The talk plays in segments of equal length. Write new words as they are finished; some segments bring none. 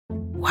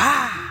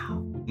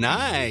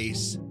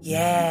Nice.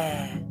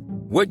 Yeah.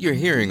 What you're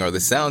hearing are the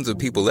sounds of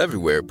people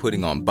everywhere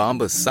putting on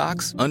Bombas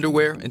socks,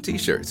 underwear, and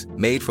T-shirts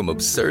made from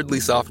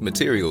absurdly soft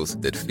materials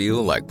that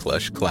feel like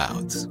plush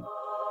clouds.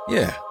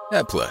 Yeah,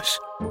 that plush.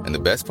 And the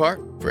best part?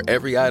 For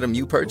every item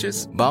you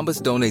purchase,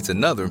 Bombas donates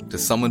another to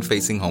someone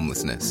facing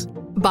homelessness.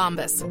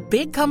 Bombas.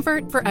 Big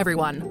comfort for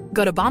everyone.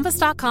 Go to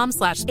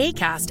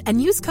bombas.com/ACAST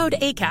and use code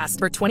ACAST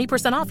for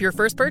 20% off your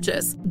first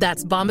purchase.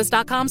 That's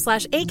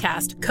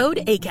bombas.com/ACAST.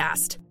 Code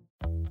ACAST.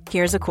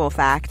 Here's a cool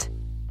fact.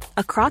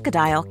 A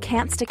crocodile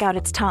can't stick out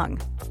its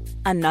tongue.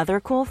 Another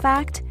cool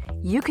fact,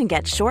 you can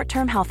get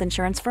short-term health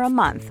insurance for a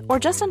month or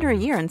just under a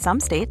year in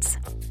some states.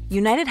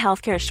 United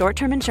Healthcare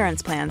short-term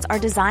insurance plans are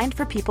designed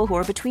for people who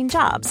are between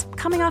jobs,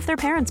 coming off their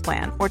parents'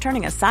 plan, or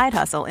turning a side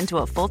hustle into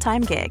a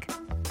full-time gig.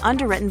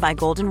 Underwritten by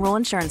Golden Rule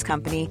Insurance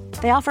Company,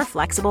 they offer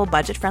flexible,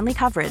 budget-friendly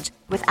coverage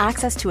with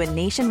access to a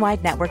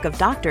nationwide network of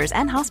doctors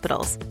and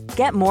hospitals.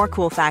 Get more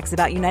cool facts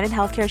about United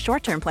Healthcare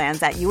short-term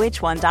plans at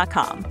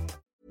uh1.com.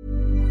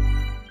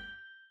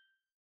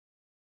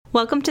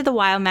 Welcome to the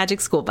Wild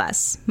Magic School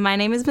Bus. My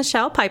name is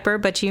Michelle Piper,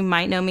 but you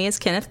might know me as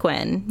Kenneth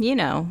Quinn. You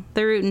know,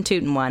 the rootin'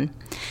 tootin' one.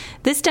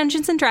 This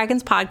Dungeons &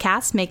 Dragons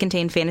podcast may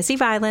contain fantasy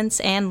violence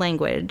and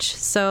language,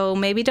 so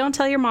maybe don't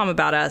tell your mom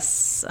about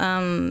us,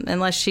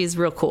 unless she's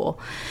real cool.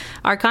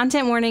 Our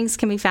content warnings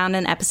can be found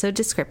in episode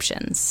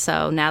descriptions,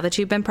 so now that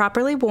you've been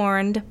properly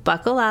warned,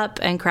 buckle up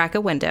and crack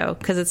a window,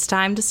 because it's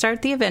time to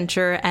start the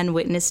adventure and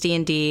witness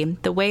D&D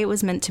the way it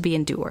was meant to be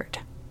endured.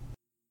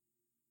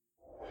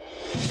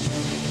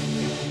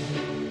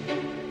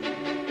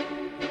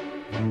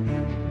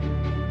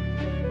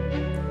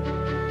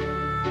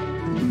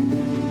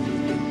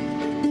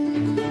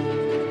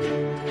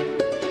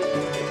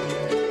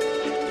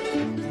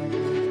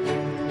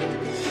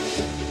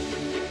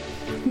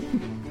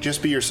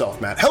 Just be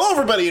yourself, Matt. Hello,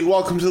 everybody, and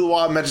welcome to the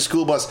Wild Magic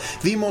School Bus,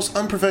 the most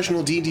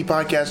unprofessional D&D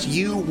podcast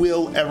you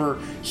will ever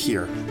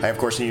hear. I, of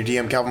course, am your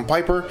DM, Calvin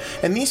Piper,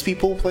 and these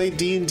people play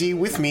D&D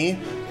with me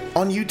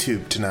on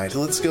YouTube tonight.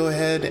 Let's go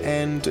ahead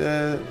and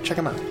check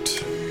them out.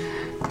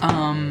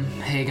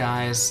 Hey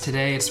guys,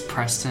 today it's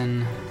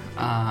Preston.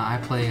 I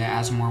play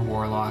Asmore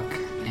Warlock,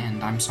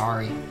 and I'm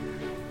sorry.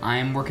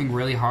 I'm working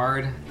really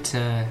hard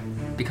to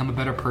become a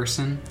better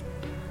person.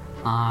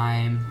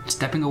 I'm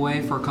stepping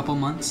away for a couple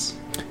months.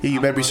 Yeah,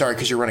 you better be sorry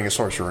because you're running a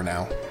sorcerer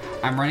now.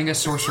 I'm running a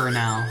sorcerer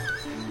now.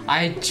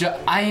 I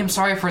am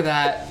sorry for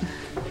that.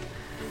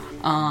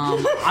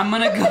 I'm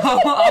gonna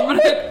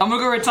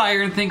go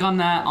retire and think on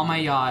that on my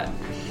yacht.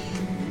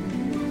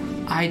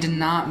 I did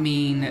not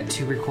mean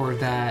to record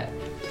that.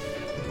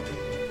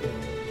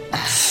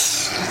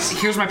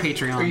 Here's my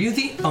Patreon. Are you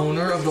the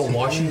owner of the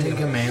Washington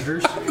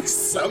Commanders?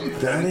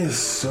 That is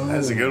so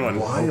That's a good one.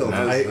 Wild.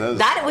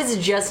 That was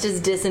just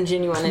as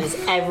disingenuous as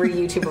every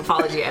YouTube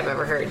apology I've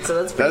ever heard. So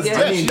that's pretty good.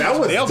 I mean, that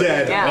was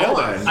dead.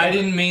 Yeah. I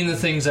didn't mean the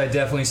things I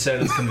definitely said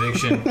with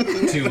conviction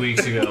 2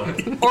 weeks ago.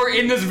 Or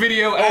in this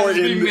video as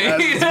we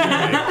made.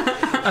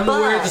 I'm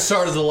aware at the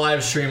start of the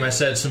live stream I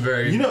said some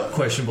very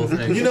questionable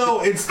things. You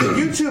know, it's the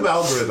YouTube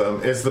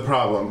algorithm is the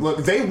problem.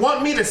 Look, they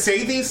want me to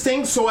say these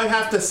things, so I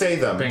have to say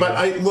them. Bingo.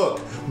 But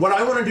what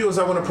I want to do is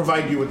I want to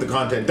provide you with the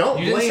content. Don't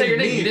blame me. You didn't say your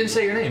name. You didn't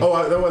say your name.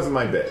 Oh, that wasn't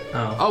my bit.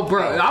 Oh,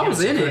 bro, I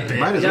was in it.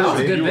 Might as well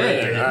be. Good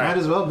bit. Might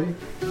as well be.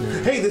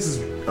 Hey, this is...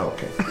 Oh,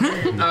 okay.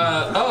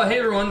 Hey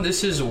everyone,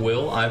 this is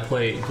Will. I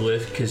play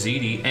Glyph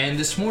Kazidi, and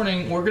this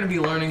morning we're going to be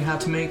learning how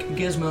to make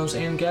gizmos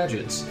and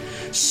gadgets.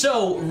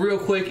 So, real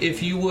quick,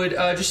 if you would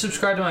just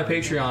subscribe to my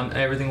Patreon,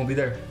 everything will be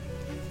there.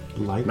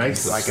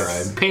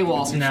 Subscribe.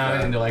 Paywall. No, I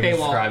didn't like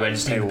subscribe. I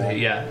just need to pay.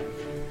 Yeah,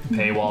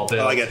 paywall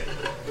bill. I like it.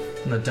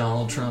 The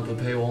Donald Trump of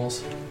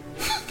paywalls.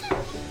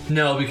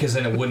 No, because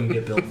then it wouldn't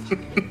get built.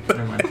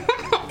 Never mind.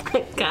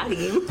 Got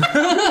you.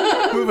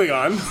 Moving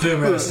on.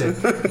 Boom roasted.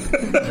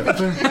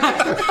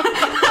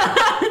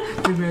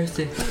 Boom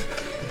roasted.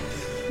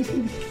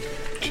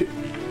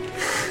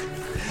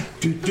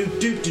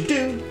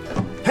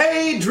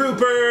 Hey,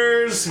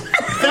 Droopers!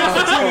 Thanks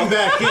for tuning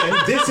back in.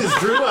 This is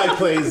Drew. I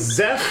play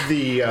Zeph,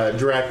 the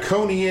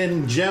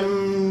draconian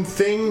gem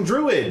thing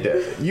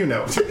druid. You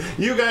know.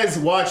 You guys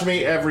watch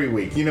me every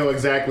week. You know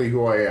exactly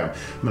who I am.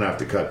 I'm going to have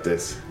to cut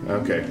this.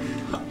 Okay.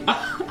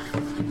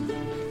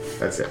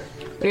 That's it.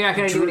 You're not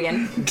going to do it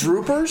again.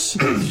 Droopers?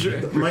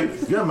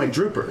 my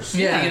droopers.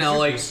 Yeah, you know,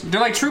 like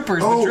they're like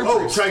troopers.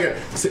 Oh, try again.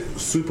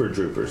 Super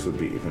droopers would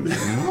be even better.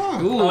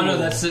 Oh no,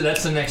 that's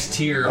the next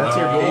tier. That's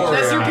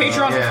your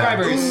Patreon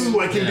subscribers. Ooh,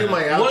 I can do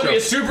my outro. Want to be a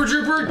super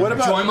drooper? What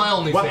about join my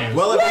OnlyFans?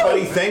 Well,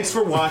 everybody, thanks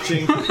for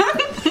watching.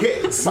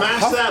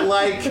 Smash that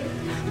like,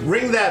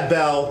 ring that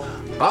bell.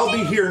 I'll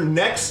be here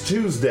next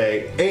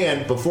Tuesday,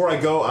 and before I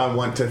go, I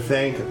want to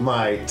thank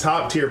my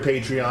top tier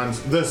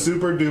Patreons, the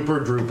Super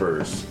Duper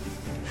Droopers.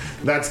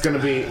 That's going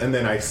to be, and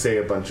then I say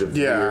a bunch of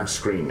weird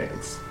screen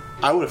names.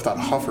 I would have thought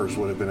Huffers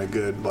would have been a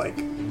good,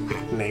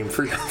 name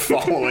for your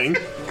following.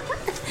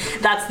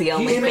 That's the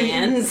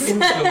OnlyFans.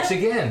 Jokes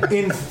again.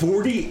 In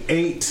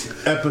 48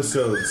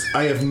 episodes,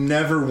 I have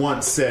never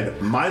once said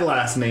my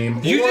last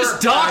name. You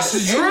just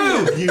doxed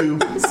Drew! Any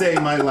of you say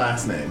my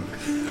last name.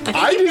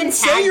 I didn't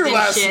say your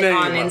last name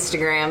on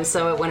Instagram,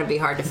 so it wouldn't be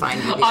hard to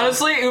find you.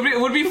 Honestly, it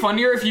would be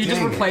funnier if you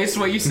just replaced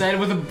what you said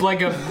with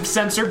a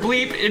censor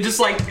bleep. It just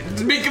make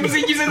him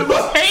think you said the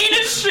most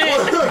heinous shit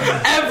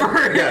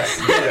ever. Yes.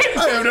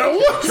 I don't know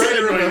what. Try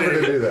to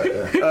remember to do that.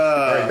 Yeah.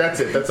 All right, that's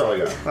it. That's all I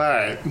got. All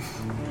right.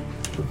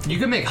 You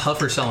can make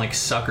Huffer sound like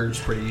suckers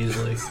pretty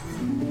easily.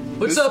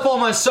 What's up, all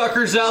my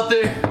suckers out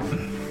there?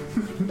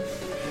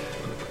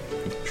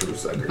 True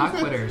suckers. Not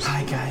quitters.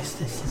 Hi guys,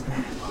 this is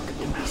Matt. Welcome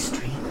to my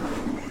stream.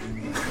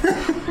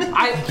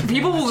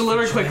 People will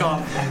literally click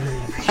off. I really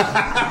appreciate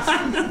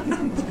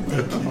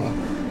it.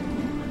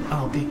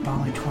 Oh, Big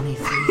Baller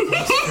 23.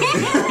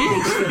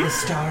 Thanks for the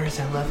stars.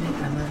 I love it.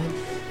 I love it.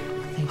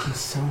 Thank you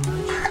so much.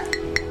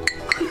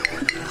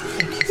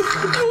 Thank you so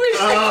much.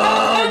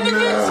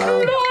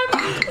 I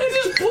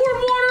just poured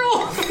water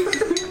off.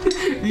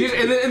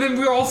 and then we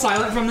were all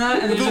silent from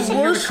that, and then just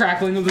hear the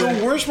crackling of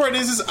The worst part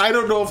is I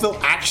don't know if they'll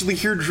actually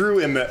hear Drew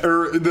in that,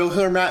 or they'll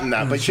hear Matt in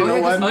that. But you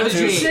know what? Did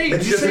you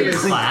say your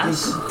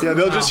class? Yeah,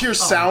 they'll just hear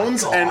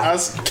sounds and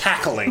us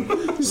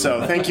cackling.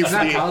 So thank you for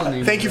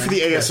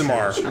the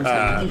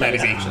ASMR, Matty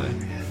B.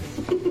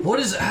 What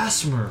is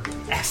Asmer?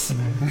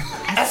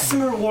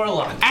 Asmer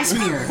Warlock.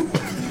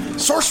 Asmir.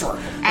 Sorcerer.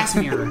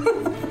 Asmir.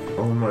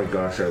 Oh my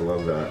gosh, I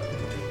love that.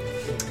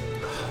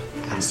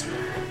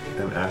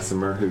 An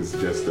Asimer who's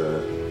just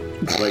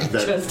like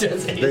that.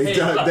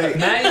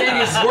 Matt Yang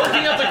is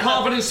working up the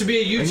confidence to be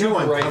a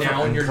YouTuber right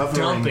now, and you're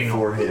dumping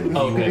for him.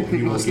 Okay,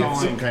 He will get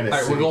some kind of. All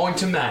right, we're going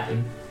to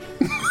Matten.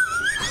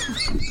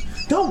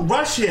 Don't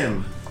rush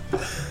him.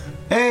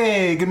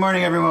 Hey, good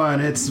morning, everyone.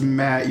 It's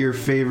Matt, your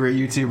favorite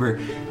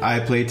YouTuber.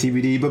 I play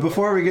TBD, but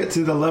before we get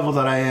to the level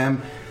that I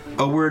am,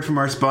 a word from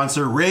our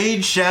sponsor,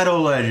 Raid Shadow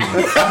Legends.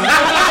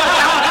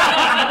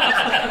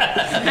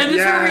 And this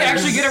is where we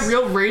actually get a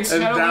real Raid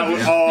Shadow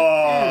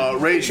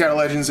Legends. Raid Shadow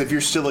Legends, if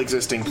you're still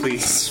existing,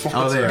 please.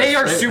 They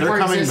are super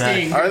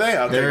existing. Are they?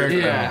 Okay,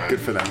 Yeah. Good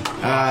for them.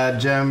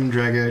 Gem,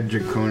 Draga,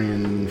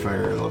 Draconian,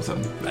 Fire, Love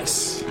Something.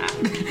 Nice.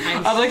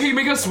 I like how you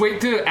make us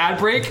wait to ad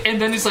break, and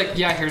then it's like,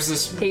 yeah, here's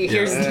this.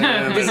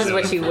 This is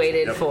what you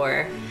waited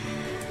for.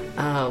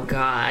 Oh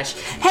gosh.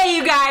 Hey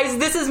you guys,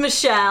 this is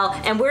Michelle,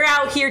 and we're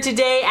out here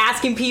today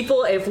asking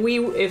people if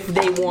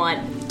they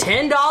want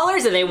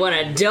 $10 and they want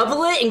to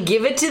double it and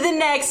give it to the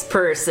next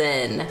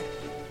person.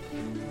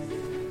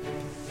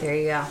 There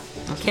you go.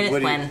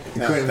 Kenneth Quinn.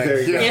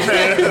 There you go.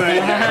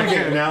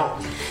 Okay, now.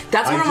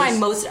 That's one of my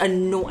most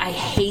I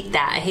hate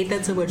that. I hate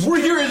that so much.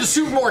 We're here at the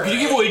supermarket. You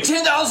give away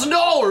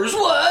 $10,000.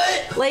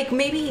 What? Like,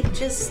 maybe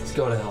just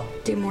go to hell.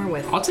 Do more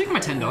with it. I'll take my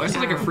 $10. It's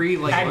like a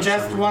free I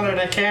just wanted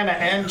a can of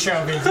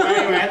anchovies. Why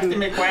are you asking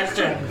me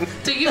questions?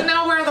 Do you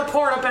know where the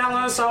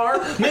portobellos are?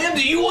 Man,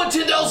 do you want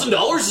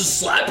 $10,000 to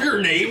slap your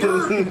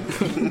neighbor?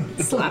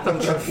 Slap them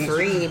for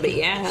free, but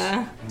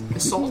yeah.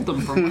 Assault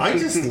them from. I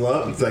just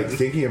love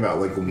thinking about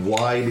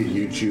why did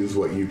you choose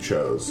what you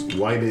chose?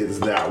 Why is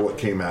that what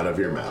came out of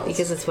your mouth?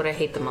 Because it's what I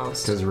hate the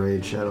most. Because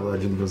Raid Shadow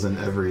Legends was in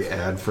every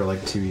ad for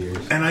 2 years.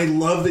 And I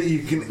love that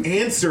you can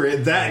answer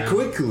it that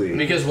quickly.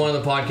 Because one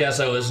of the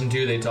podcasts I listen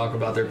to, they talk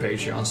about their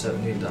Patreon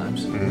 17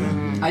 times.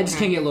 Mm-hmm. I just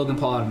can't get Logan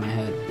Paul out of my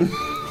head.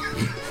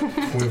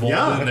 We've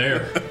all been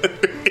there.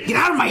 Get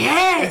out of my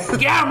head!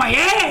 Get out of my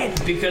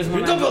head! Because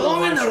when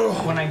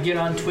I get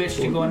on Twitch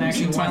to go and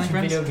actually watch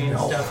video game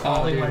stuff,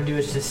 all they want to do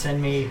is just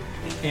send me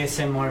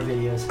ASMR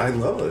videos. I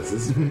love this.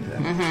 This is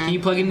fantastic. Can you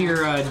plug in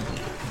your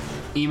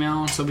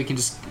email so we can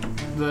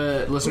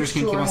the listeners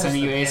can keep on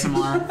sending you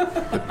ASMR?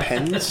 The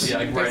pens?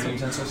 Yeah, writing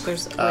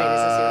utensils.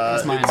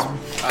 That's mine.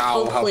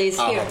 Please,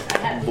 here.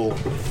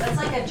 That's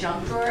like a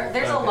junk drawer.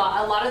 There's a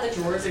lot of the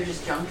drawers are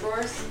just junk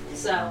drawers.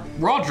 So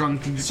we're all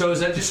drunk. So is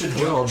that just a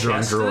We're all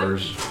drunk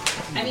drawers.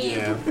 I mean,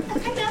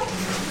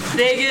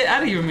 Dang it! I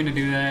didn't even mean to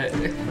do that.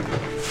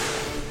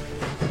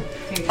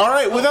 All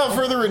right, without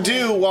further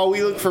ado, while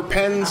we look for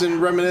pens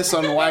and reminisce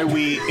on why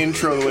we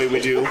intro the way we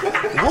do,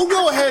 we'll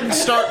go ahead and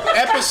start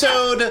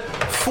episode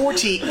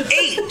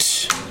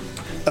 48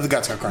 of the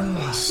Guts Out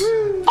Chronicles.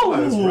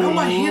 Oh,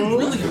 my hand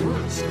really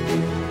hurts.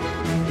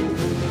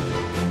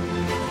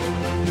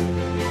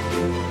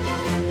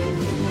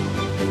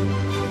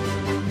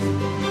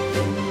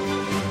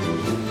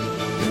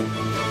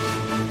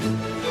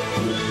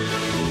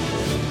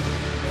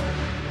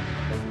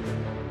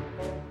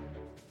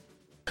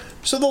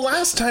 So the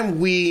last time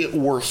we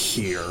were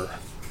here,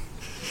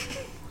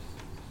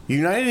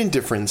 United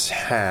Indifference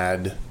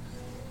had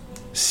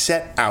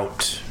set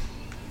out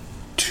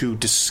to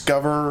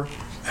discover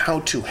how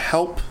to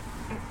help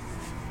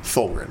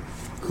Thulgrin,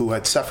 who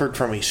had suffered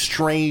from a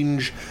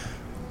strange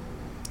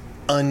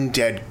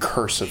undead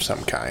curse of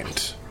some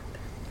kind.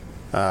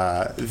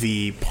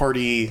 The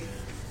party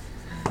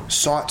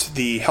sought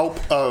the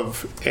help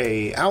of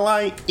an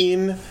ally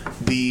in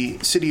the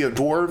city of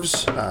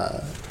dwarves,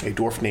 a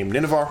dwarf named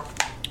Nineveh,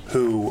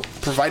 who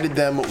provided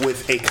them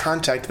with a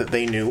contact that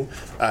they knew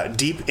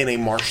deep in a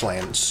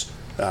marshlands,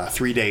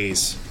 3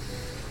 days,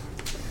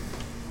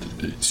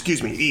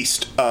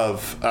 east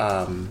of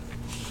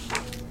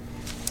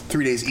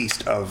 3 days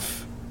east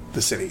of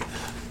the city.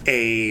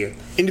 a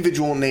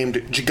individual named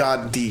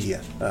Jagad D,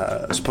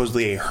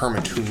 supposedly a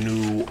hermit who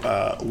knew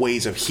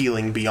ways of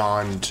healing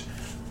beyond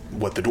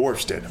what the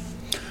dwarves did.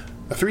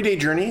 A 3-day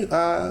journey,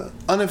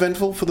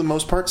 uneventful for the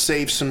most part,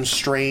 save some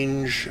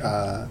strange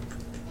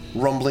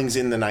rumblings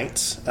in the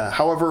nights.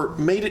 However,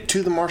 made it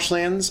to the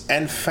marshlands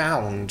and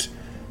found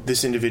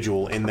this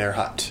individual in their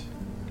hut.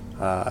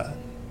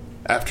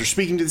 After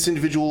speaking to this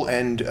individual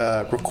and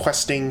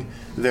requesting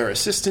their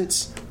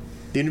assistance,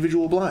 the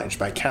individual obliged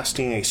by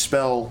casting a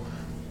spell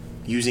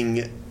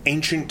using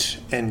ancient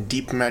and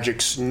deep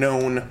magics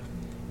known,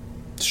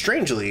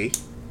 strangely,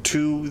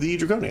 to the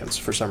Dragonians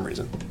for some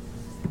reason.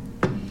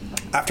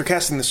 After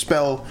casting the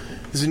spell,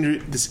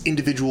 this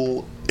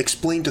individual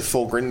explained to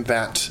Thulgrin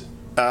that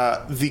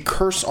the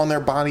curse on their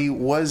body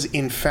was,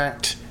 in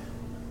fact,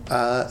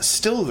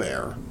 still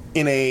there,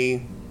 in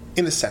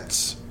a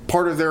sense.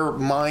 Part of their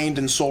mind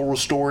and soul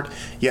restored,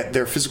 yet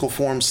their physical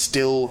form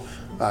still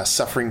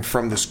suffering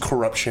from this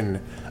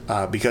corruption,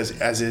 because,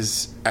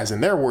 as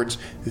in their words,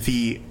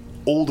 the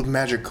old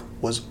magic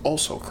was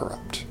also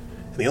corrupt.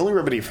 And the only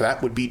remedy for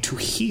that would be to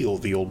heal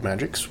the old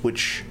magics,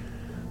 which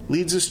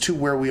leads us to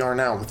where we are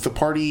now, with the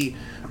party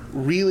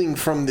reeling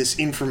from this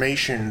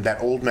information that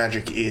old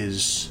magic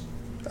is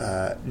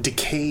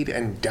decayed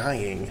and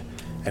dying,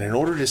 and in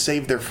order to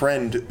save their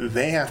friend,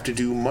 they have to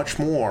do much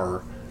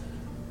more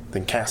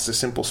than cast a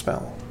simple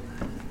spell.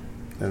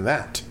 And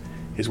that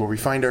is where we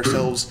find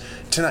ourselves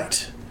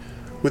tonight,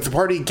 with the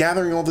party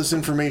gathering all this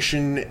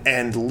information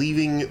and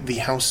leaving the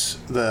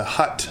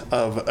hut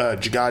of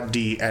Jagad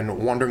D, and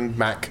wandering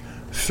back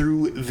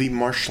through the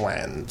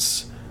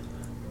marshlands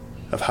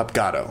of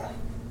Hapgado.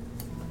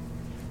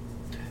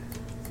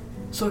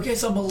 So I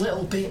guess I'm a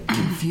little bit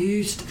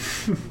confused.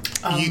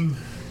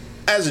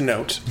 As a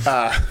note,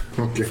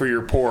 for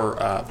your poor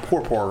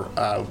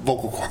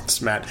vocal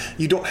cords, Matt,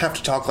 you don't have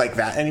to talk like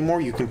that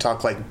anymore. You can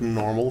talk like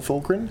normal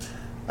Thulgrin,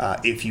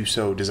 if you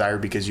so desire,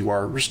 because you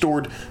are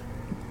restored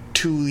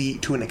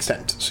to an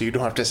extent. So you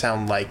don't have to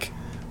sound like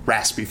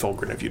raspy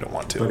Thulgrin if you don't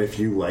want to. But if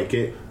you like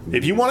it,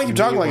 if you want to keep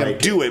talking like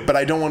it, do it. But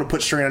I don't want to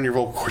put strain on your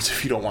vocal cords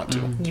if you don't want to.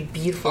 You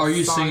beautiful. Are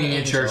you song singing in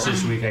angel. church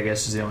this week? I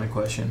guess is the only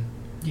question.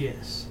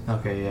 Yes.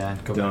 Okay, yeah.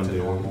 Go back to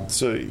normal.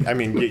 So I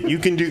mean, you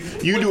can do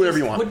whatever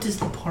you want. What does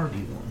the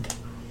party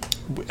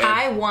want?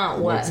 I want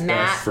what What's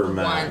Matt best for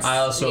Matt. wants. I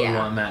also yeah.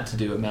 want Matt to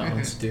do what Matt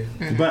wants to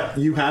do. But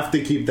you have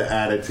to keep the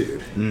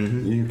attitude.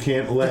 You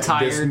can't let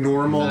Tired. this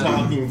normal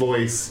talking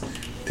voice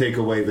take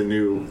away the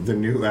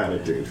new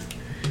attitude.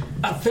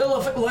 I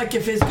feel like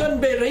if he's going to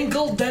be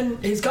wrinkled, then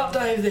he's got to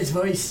have this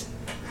voice.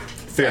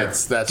 Fair.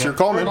 That's your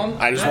call, man.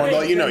 I just wanted to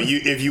let you know.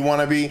 If you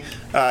want to be,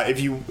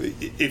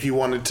 if you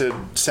wanted to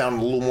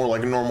sound a little more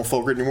like a normal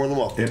Thulgrin, you're more than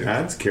welcome. It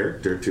adds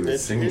character to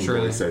his singing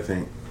voice, I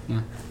think.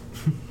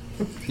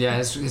 Yeah,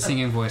 his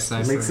singing voice.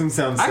 It makes him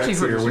sound I actually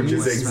heard sexier, his which singing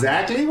is voice.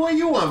 exactly what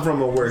you want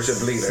from a worship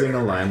leader. Sing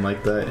a line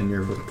like that in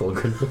your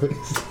Thulgrin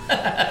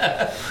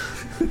voice.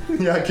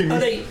 Yeah, can you?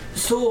 Alright,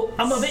 so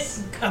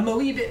I'm a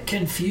wee bit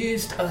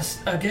confused,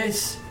 I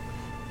guess.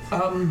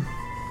 Can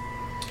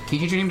you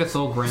change your name to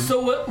Thulgrin?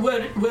 So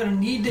we're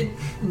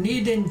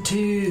needing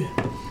to.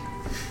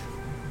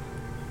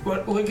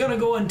 We're gonna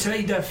go and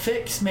try to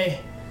fix me,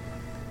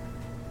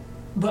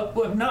 but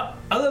we've not.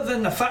 Other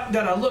than the fact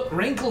that I look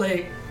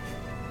wrinkly,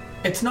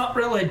 it's not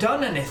really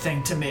done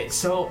anything to me.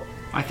 So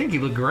I think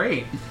you look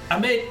great. I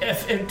mean,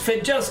 if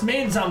it just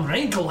means I'm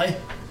wrinkly,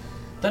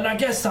 then I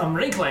guess I'm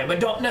wrinkly. We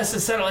don't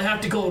necessarily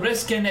have to go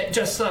risking it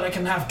just so that I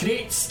can have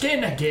great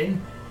skin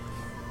again.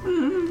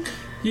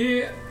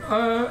 Yeah.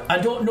 I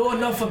don't know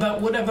enough about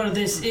whatever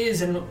this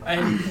is and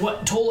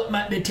what toll it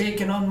might be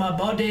taking on my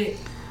body,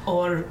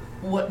 or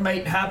what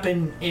might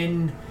happen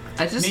in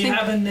me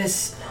having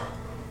this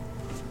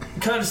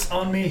curse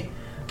on me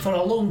for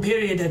a long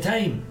period of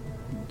time.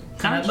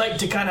 And I'd like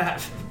to kind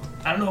of,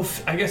 I don't know,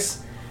 I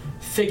guess,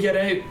 figure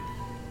out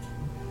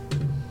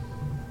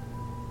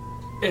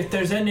if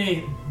there's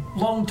any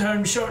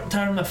long-term,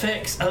 short-term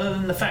effects other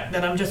than the fact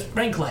that I'm just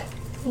wrinkly.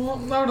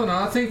 Well, I don't know.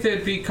 I think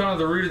that'd be kind of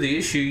the root of the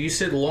issue. You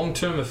said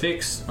long-term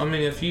effects. I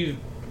mean, if you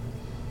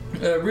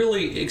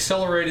really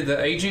accelerated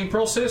the aging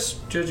process,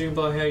 judging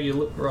by how you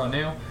look right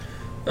now,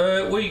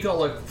 you got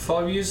like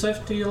 5 years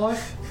left of your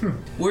life.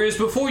 Whereas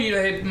before you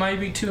had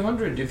maybe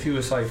 200 if you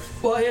were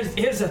safe. Well,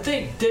 here's the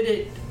thing.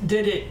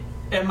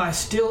 Am I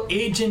still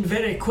aging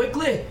very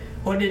quickly?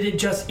 Or did it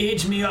just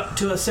age me up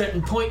to a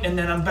certain point and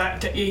then I'm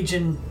back to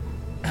aging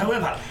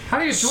however? How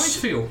do your joints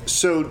feel?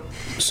 So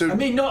I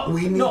mean, not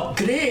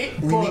great.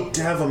 We need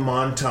to have a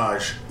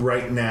montage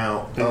right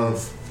now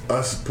of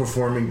us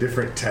performing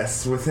different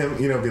tests with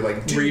him. You know, be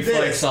like, do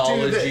this,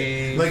 do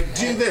this. Like,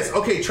 do this.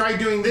 Okay, try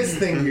doing this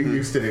thing you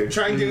used to do.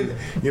 Try doing,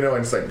 and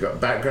it's like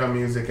background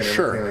music and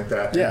everything like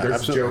that. Yeah, and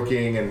there's absolutely.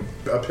 joking and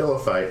a pillow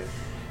fight.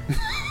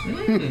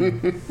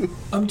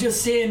 I'm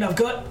just saying, I've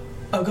got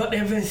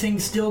everything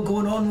still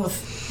going on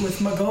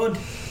with my god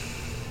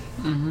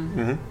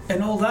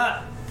and all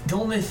that. The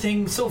only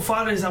thing so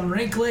far is I'm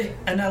wrinkly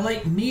and I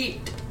like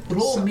meat,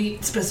 raw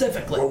meat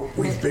specifically. Well,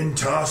 we've been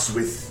tasked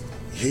with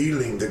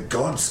healing the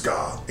God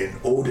Scar in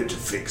order to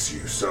fix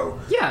you, so...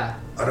 Yeah.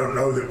 I don't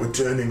know that we're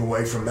turning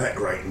away from that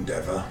great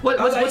endeavor.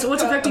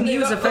 What's affecting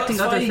you is affecting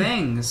other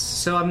things.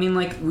 So, I mean,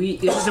 like,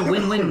 it's just a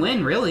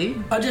win-win-win, really.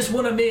 I just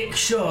want to make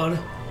sure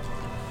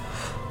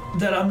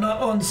that I'm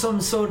not on some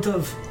sort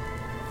of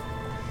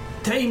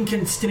time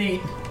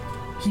constraint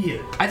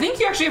here. I think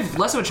you actually have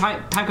less of a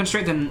time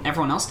constraint than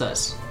everyone else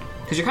does.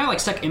 Because you're kind of, like,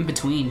 stuck in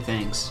between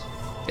things.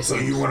 So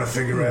you want to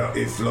figure out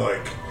if,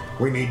 like,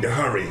 we need to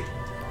hurry?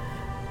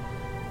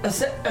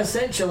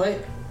 Essentially.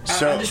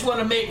 So, I just want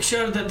to make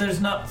sure that there's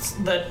not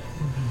that.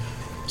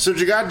 So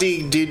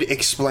Jagadi did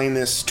explain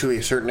this to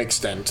a certain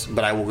extent,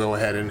 but I will go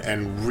ahead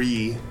and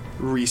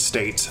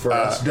restate for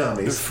us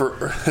dummies.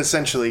 For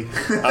essentially,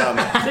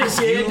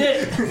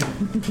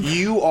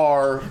 you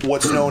are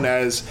what's known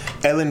as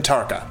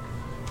Elentarka,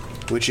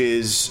 which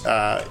is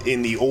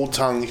in the old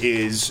tongue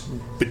is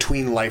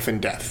between life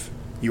and death.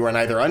 You are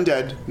neither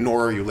undead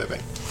nor are you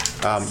living.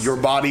 Your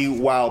body,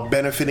 while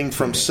benefiting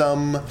from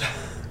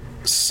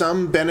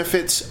some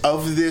benefits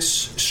of this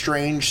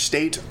strange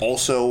state,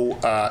 also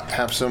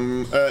have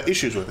some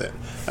issues with it.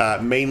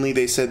 Mainly,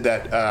 they said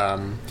that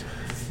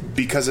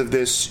because of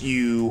this,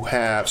 you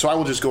have... So I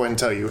will just go ahead and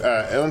tell you.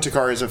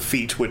 Elentakar is a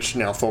feat, which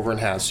now Thorgren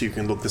has, so you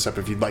can look this up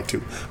if you'd like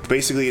to. But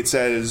basically, it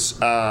says...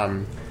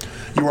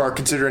 you are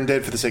considered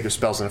undead for the sake of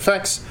spells and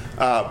effects,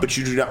 but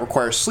you do not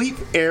require sleep,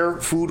 air,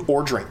 food,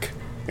 or drink.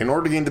 In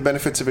order to gain the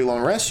benefits of a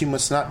long rest, you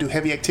must not do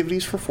heavy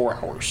activities for 4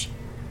 hours.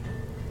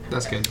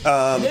 That's good.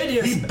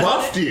 He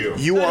buffed you.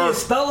 You How do you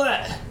spell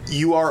that?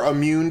 You are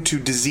immune to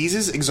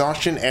diseases,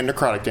 exhaustion, and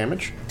necrotic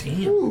damage.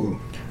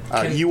 Damn.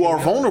 You are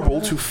vulnerable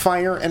to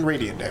fire and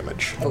radiant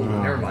damage. Oh,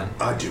 never mind.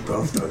 I do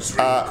both those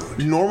really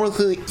good.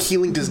 Normally,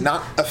 healing does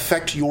not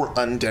affect your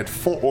undead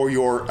form or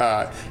your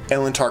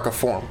Elentarka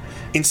form.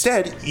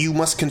 Instead, you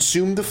must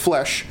consume the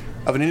flesh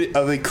of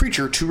a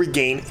creature to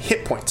regain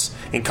hit points.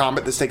 In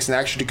combat, this takes an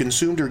action to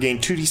consume to regain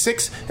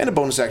 2d6, and a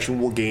bonus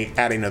action will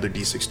add another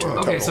d6 to it.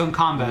 Okay, so in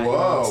combat,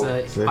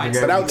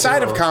 but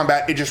outside of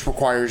combat, it just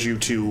requires you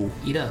to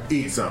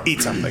eat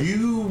something.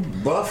 You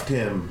buffed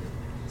him.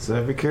 So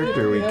every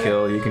character we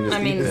kill, you can just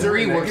eat them.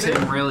 Three works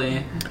him,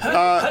 really.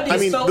 I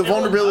mean, the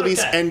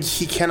vulnerabilities, and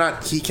he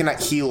cannot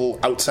heal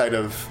outside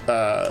of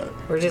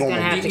We're just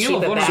gonna have to keep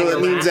it back. So that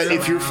means that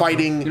if you're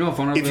fighting,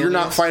 if you're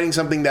not fighting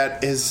something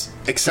that is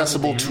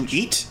accessible to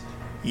eat,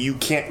 you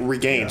can't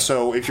regain.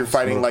 So if you're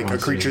fighting like a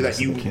creature that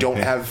you don't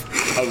have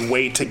a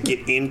way to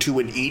get into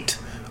and eat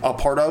a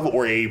part of,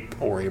 or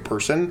a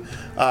person,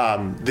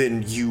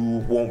 then you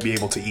won't be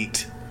able to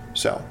eat.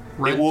 So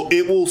it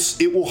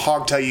will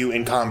hogtie you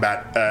in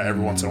combat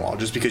every once in a while,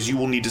 just because you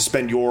will need to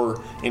spend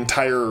your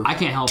entire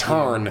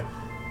turn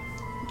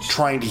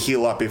trying to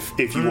heal up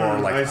if you are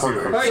like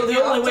hurt. So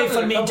the only way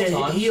for me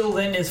to heal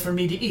then is for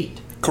me to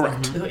eat.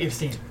 Correct. Is what you're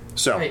saying.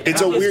 So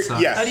it's a weird,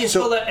 yeah. How do you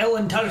spell that,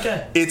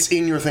 Elentarka? It's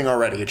in your thing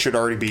already. It should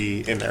already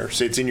be in there.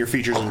 So it's in your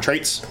features and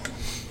traits.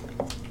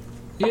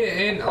 Yeah,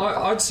 and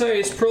I'd say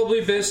it's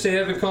probably best to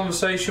have a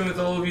conversation with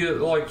all of your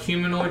like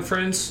humanoid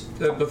friends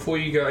before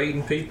you go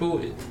eating people.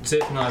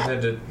 Zep and I've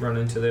had to run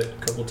into that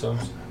a couple of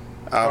times.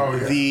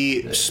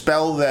 The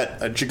spell that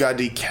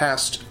Jagadi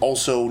cast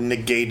also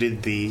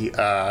negated the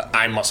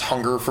I must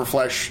hunger for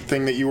flesh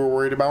thing that you were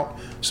worried about.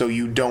 So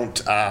you don't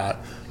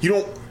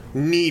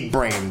need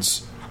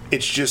brains.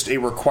 It's just a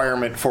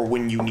requirement for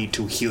when you need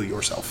to heal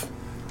yourself.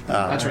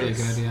 That's really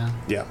good, yeah.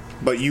 Yeah,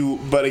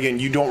 but again,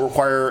 you don't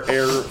require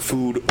air,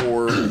 food,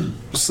 or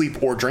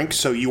sleep or drink,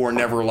 so you are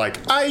never like,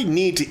 I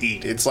need to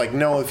eat. It's like,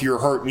 no, if you're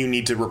hurt, you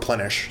need to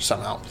replenish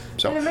somehow.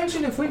 So and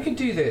imagine if we could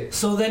do that.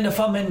 So then, if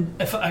I'm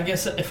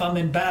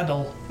in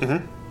battle,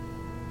 and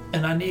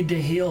I need to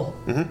heal,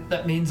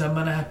 that means I'm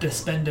gonna have to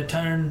spend a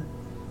turn.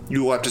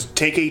 You will have to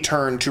take a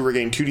turn to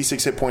regain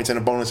 2d6 hit points, and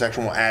a bonus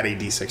action will add a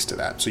d6 to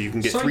that. So you can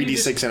get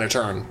 3d6 in a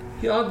turn.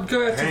 Yeah, I'll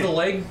go after the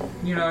leg.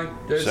 You know,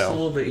 it's a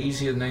little bit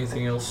easier than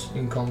anything else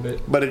in combat.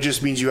 But it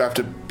just means you have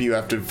to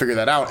figure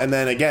that out. And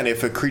then again,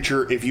 if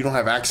you don't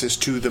have access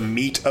to the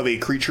meat of a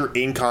creature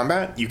in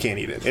combat, you can't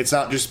eat it. It's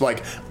not just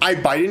like I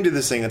bite into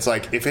this thing. It's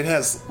like if it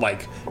has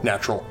like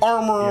natural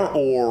armor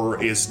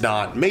or is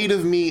not made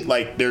of meat,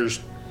 like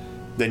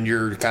then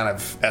you're kind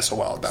of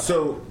SOL at that point.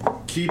 So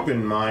keep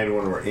in mind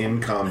when we're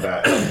in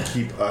combat,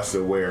 keep us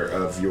aware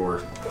of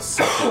your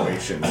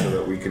situation so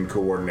that we can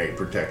coordinate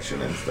protection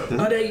and stuff.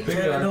 Alright,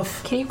 fair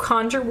enough. Can you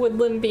conjure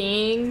woodland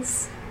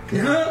beings?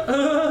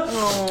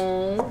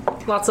 Oh,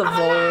 lots of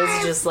voles,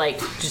 just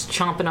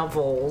chomping up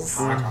voles.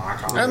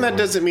 And that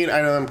doesn't mean,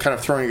 I know I'm kind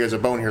of throwing you guys a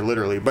bone here,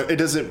 literally, but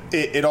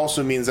it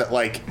also means that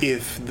like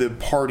if the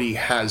party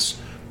has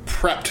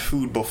prepped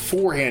food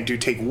beforehand to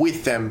take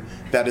with them,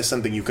 that is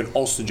something you can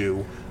also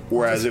do.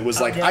 Whereas it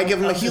was like, I give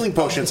them a healing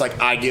potion, it's like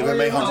I give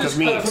them a hunk of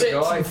meat.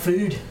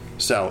 Food.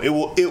 So it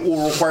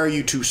will require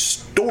you to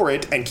store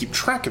it and keep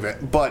track of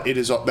it, but that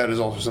is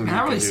also something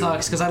that you really can do.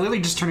 sucks because I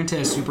literally just turned into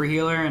a super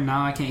healer and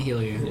now I can't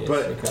heal you.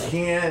 But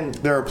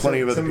there are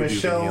plenty of other people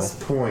Michelle's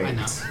you can heal.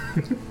 point,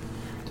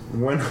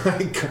 when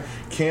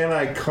can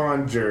I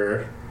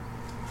conjure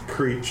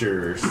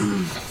creatures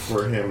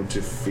for him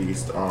to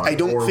feast on? I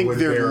don't think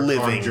they're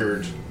living.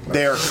 Conjured?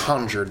 They're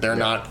conjured. They're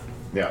not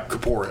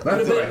corporeal.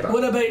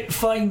 What about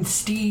fine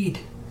steed?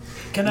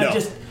 Can I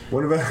just...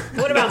 What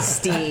about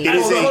Steve? It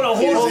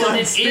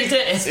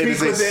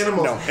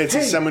is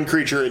a summoned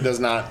creature. It does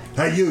not.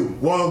 Hey, you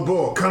wild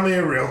boar, come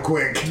here real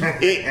quick.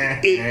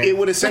 It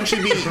would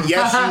essentially be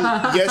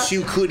yes,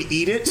 you could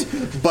eat it,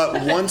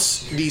 but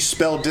once the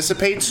spell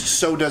dissipates,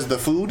 so does the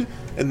food,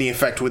 and the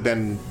effect would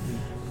then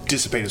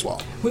dissipate as well.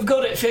 We've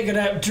got it figured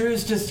out.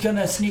 Drew's just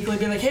gonna sneakily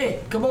be like, "Hey,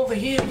 come over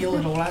here, you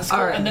little rascal,"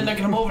 and then they're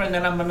gonna come over, and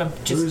then I'm gonna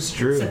just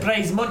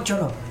surprise munch on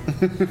them.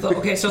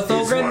 Okay, so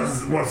Thulgrim.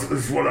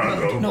 It's what I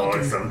go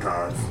by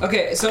sometimes.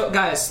 Okay, so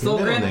guys,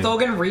 Thulgrim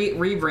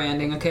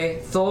rebranding. Okay,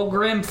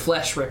 Thulgrim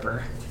Flesh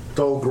Ripper.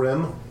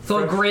 Thulgrim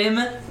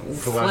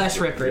Flesh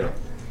Ripper.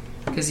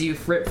 Because you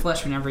rip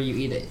flesh whenever you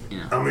eat it. You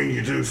know. I mean,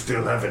 you do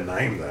still have a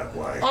name that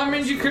way. I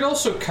mean, you could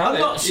also cut it.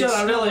 I'm not sure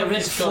I really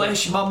rip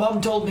flesh. My mum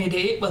told me to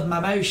eat with my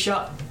mouth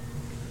shut.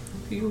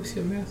 You with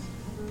your mouth?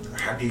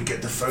 How do you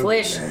get the food?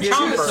 Flesh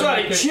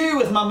chomper. Chew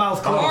with my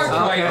mouth closed.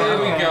 Okay, there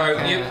we go.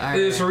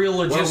 There's a real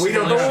logistical Well, we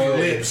don't have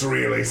lips,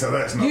 really, so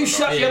that's not... You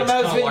shut your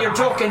mouth when you're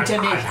talking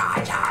to me.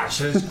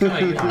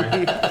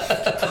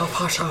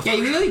 Yeah,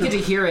 you really get to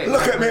hear it.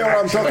 Look at me when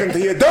I'm talking to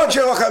you. Don't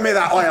you look at me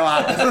that way,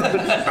 lad.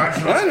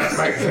 That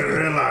makes me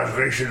realise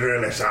we should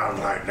really sound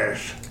like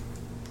this.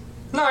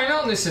 No,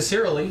 not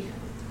necessarily.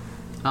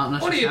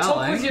 What do you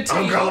talk with your teeth?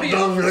 I've got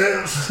long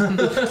lips.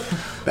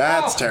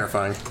 That's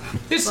terrifying.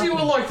 You see,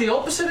 we're like the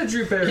opposite of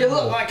Drew Barrymore. You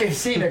look like you've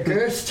seen a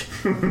ghost.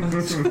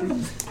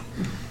 It's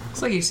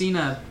like you've seen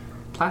a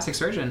plastic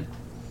surgeon.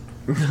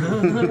 A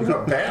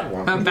bad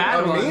one. A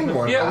bad one. A mean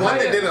one. Yeah, one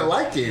that didn't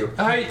like you.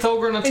 Hey,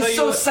 Thulgrim, I'll tell you. It's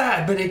so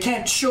sad, but it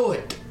can't show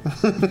it.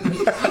 We'll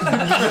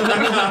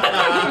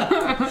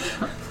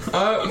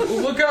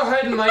go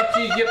ahead and make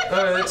you.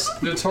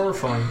 That's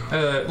horrifying.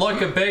 Like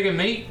a bag of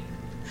meat.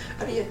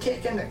 Are you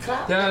taking the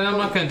crap? Yeah, I'm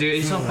not going to do it.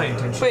 He's not paying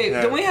attention. Wait,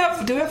 do we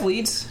have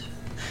leads?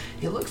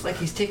 He looks like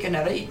he's taking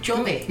a right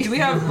journey. Do we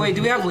have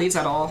leads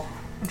at all?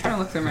 I'm trying to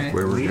look through my...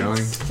 Where we're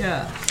going?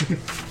 Yeah.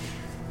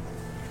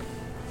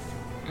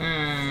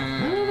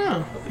 I don't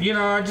know. You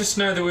know, I just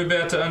know that we're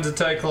about to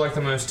undertake like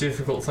the most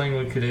difficult thing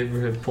we could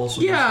ever have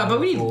possibly. Yeah,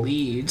 but we need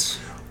leads.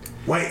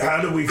 Wait,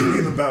 how do we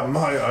feel about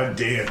my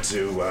idea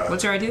to...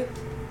 What's your idea?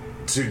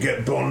 To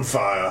get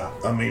Balefire.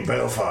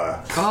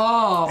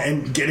 Oh.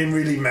 And get him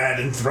really mad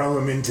and throw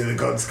him into the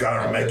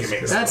Godscar and make him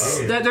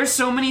explode. There's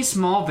so many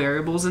small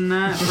variables in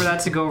that for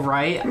that to go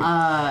right.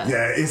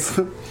 Yeah, it's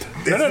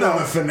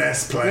not a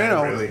finesse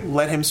plan, really.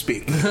 Let him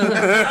speak.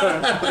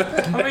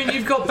 I mean,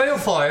 you've got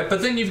Balefire,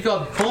 but then you've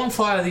got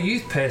Bonfire, the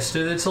youth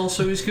pester, that's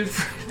also his good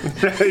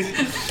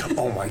friend.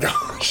 Oh my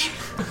gosh.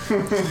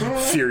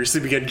 Furiously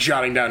begin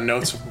jotting down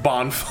notes.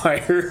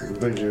 Bonfire.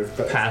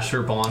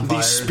 Pastor Bonfire.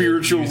 The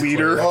spiritual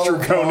leader,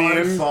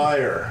 Draconian.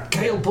 Bonfire.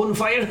 Kyle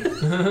Bonfire.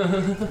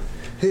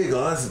 Hey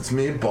guys, it's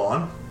me,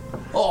 Bon.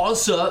 Oh,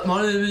 what's up?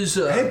 My name is.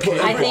 I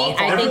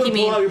think you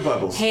mean.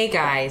 Bubbles. Hey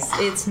guys,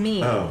 it's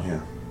me. Oh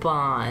yeah.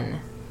 Bon.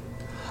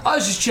 I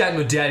was just chatting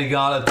with Daddy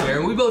God up there,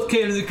 and we both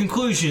came to the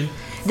conclusion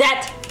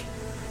that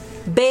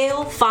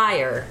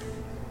Balefire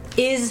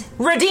is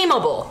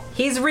redeemable.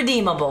 He's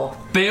redeemable.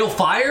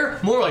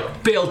 Balefire? More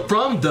like bailed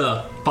from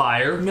the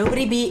fire.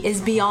 Nobody is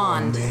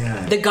beyond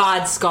the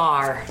God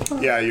Scar.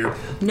 Yeah, you're.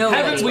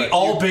 Nobody. Haven't we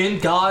all been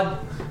God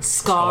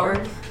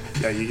scarred?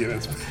 Yeah, you get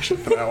inspiration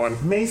for that one.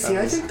 Macy,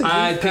 I think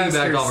I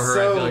piggybacked off of her.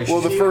 So, I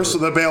feel like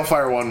the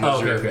Balefire one was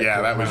yours. Okay, yeah,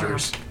 cool. that was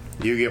yours.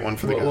 You get one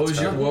for the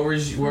What were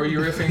you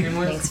riffing in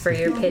with? Thanks for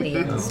your pity.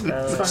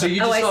 So you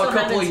just saw a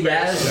couple of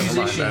Yaz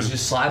musicians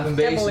just slapping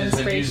basses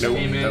and you just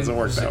came in. Doesn't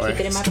work that way. Keep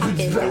it in my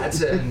pocket.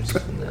 That's it.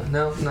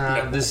 No,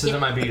 this isn't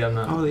my beat. I'm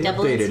not. Oh, they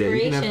Double updated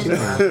it. You can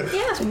have two.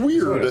 Yeah. It's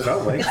weird. It's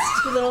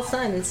 2 little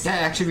sons. Yeah,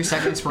 actually,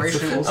 recycle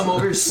inspiration. I'm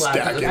over here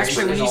slapping.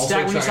 Actually, when you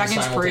stack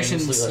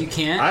inspirations, you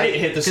can't. I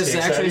hit the because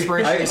the actual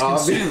inspiration is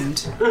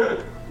consumed.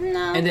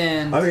 No. And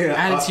then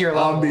add it to your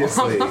level.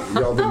 Obviously,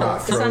 y'all did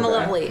not throw It's on a that,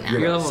 level 8 now. you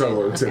know,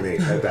 solo to me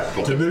at that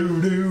point.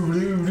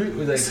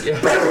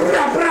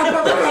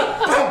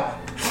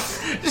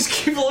 Just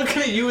keep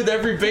looking at you with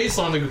every bass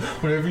on.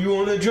 Whenever you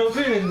want to jump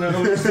in.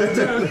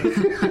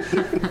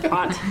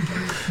 God,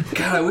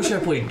 I wish I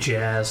played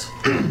jazz.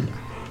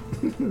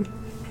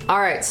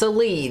 All right, so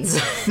leads.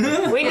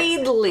 We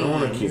need leads. I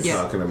want to keep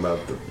talking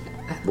about the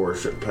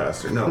worship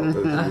pastor. No,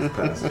 the youth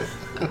pastor.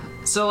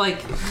 So,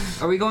 like,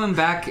 are we going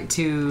back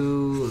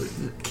to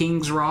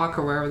King's Rock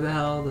or wherever the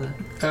hell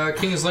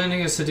King's Landing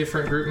is a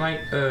different group,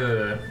 mate.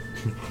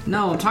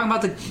 No, I'm talking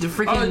about the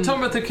freaking. Oh, I'm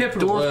talking about the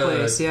capital dwarf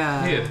place.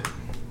 Yeah.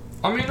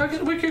 I mean,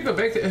 we could go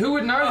back there. Who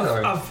would know,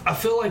 though? I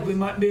feel like we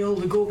might be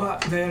able to go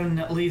back there and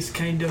at least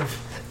kind of,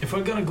 if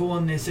we're gonna go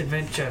on this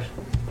adventure,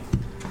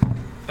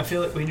 I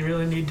feel like we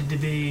really needed to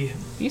be.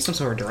 You need some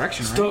sort of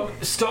direction, right?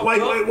 Stop. Wait.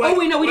 Oh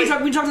wait, no, we need to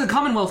talk to the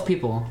Commonwealth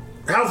people.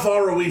 How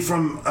far are we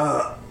from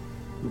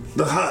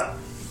the hut?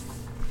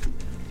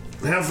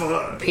 How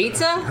far?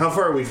 Pizza? How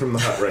far are we from the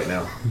hut right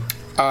now?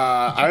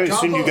 I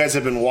assume you guys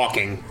have been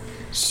walking.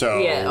 So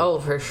yeah,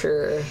 for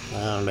sure.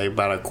 Maybe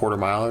about a quarter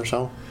mile or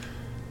so.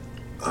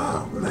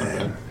 Oh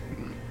man,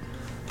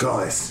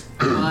 guys,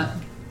 What?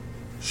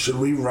 should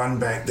we run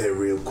back there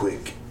real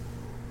quick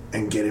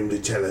and get him to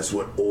tell us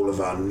what all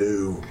of our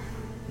new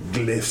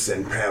glyphs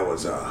and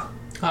powers are?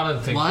 I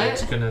don't think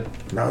that's gonna.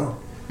 No.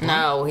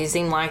 No, he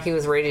seemed like he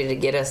was ready to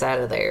get us out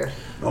of there.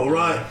 All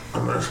right,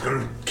 I'm just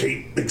gonna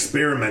keep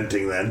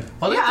experimenting then.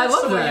 I think I that's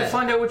love the way that. you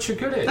find out what you're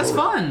good at. That's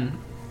fun.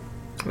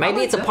 Maybe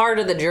like it's a that. part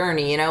of the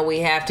journey, we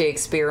have to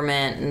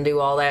experiment and do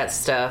all that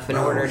stuff in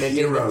order to do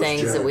the hero's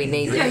things that we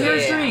need to do. Yeah,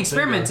 here's doing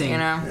experimenting.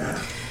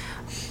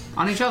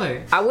 On each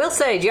other. I will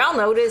say, did y'all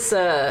notice,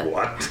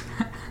 What?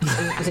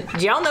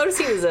 did y'all notice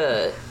he was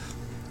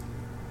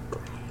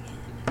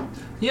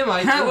Yeah,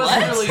 mate. It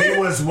wasn't really. It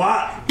was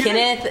what?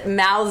 Kenneth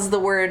mouths the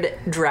word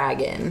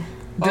dragon.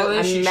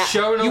 Oh, she's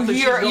showing off that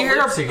she's got You hear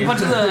lips a again.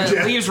 bunch of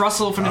the leaves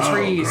rustle from the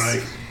trees.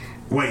 Right.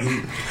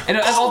 Wait, And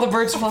all the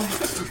birds fly.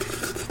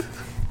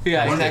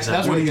 Yeah, What- exactly. That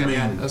was what really do you good.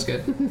 Yeah, mean? that was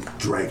good.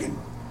 dragon.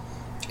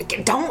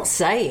 Don't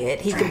say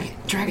it. He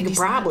could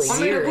probably I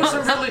mean, hear it it.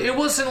 wasn't really. It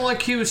wasn't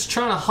like he was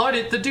trying to hide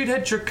it. The dude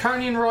had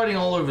draconian writing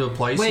all over the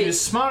place. Wait. He was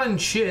smart and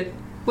shit.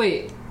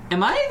 Wait,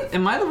 am I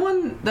the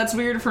one that's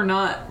weird for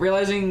not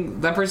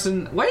realizing that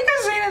person? Why are you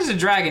guys saying it's a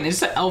dragon?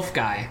 It's an elf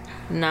guy.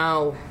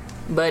 No,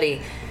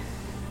 buddy.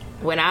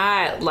 When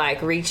I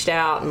reached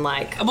out and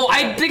well,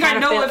 I think I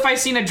know if I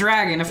seen a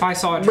dragon. If I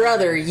saw a dragon.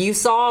 brother, you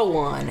saw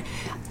one.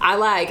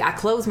 I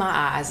closed my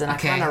eyes and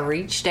Okay. I kind of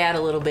reached out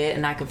a little bit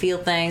and I could feel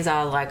things.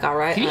 I was like, all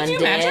right, Can you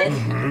do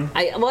undead.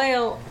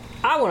 magic?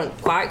 I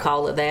wouldn't quite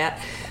call it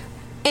that.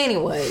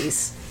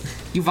 Anyways,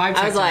 You vibe I was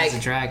checked him like, as a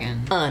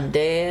dragon.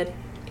 undead.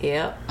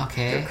 Yep.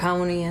 Okay.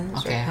 Draconians.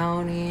 Okay.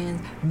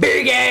 Draconians.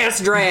 Big ass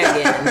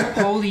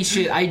dragon. Holy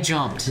shit! I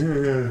jumped.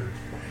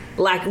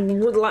 like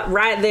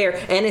right there.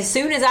 And as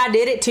soon as I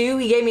did it too,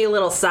 he gave me a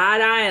little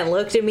side eye and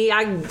looked at me.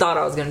 I thought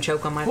I was going to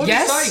choke on my What teeth.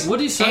 did he say? What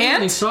did he say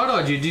when he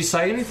side-eyed you? Did he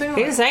say anything?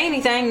 He didn't say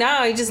anything.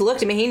 No, he just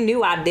looked at me. He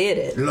knew I did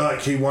it.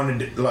 Like he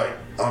wanted to,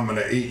 I'm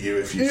gonna eat you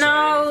if you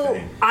No, say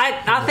anything.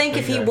 I think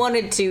if he Okay.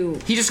 wanted to,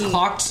 he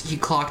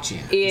clocked you.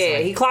 Yeah,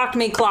 he clocked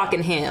me,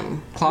 clocking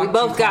him. We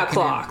both got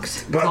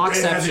clocked. But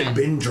there hasn't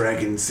been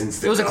dragons since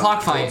the It was a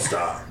clock God fight.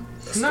 Star.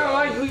 No,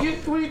 like,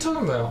 what are you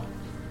talking about?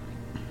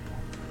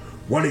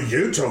 What are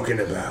you talking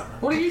about?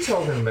 What are you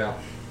talking about?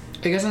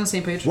 Are you guys on the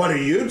same page? What are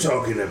you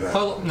talking about?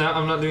 Hold, no,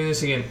 I'm not doing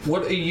this again.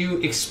 What are you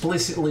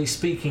explicitly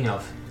speaking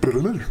of?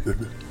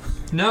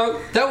 No,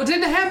 that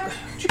didn't happen.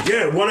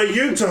 Yeah, what are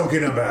you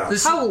talking about?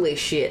 Holy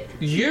shit.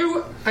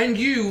 You and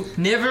you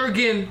never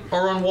again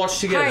are on watch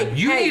together. Hey,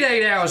 you hey. need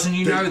 8 hours and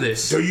you know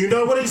this. Do you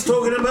know what he's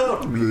talking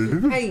about?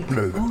 Hey,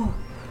 oh,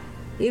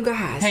 you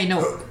guys. Hey,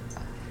 no.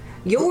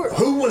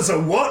 Who was a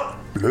what?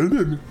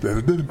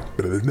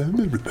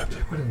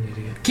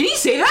 Can you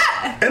say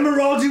that?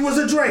 Emeraldi was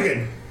a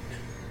dragon.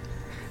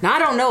 Now, I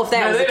don't know if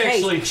that No, was that the case.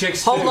 actually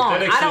checks Hold too. on.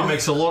 That actually I don't,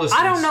 makes a lot of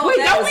I don't sense. know Wait,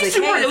 if that that makes was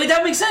the case.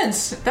 that makes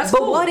sense. That's But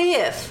cool. what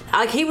if,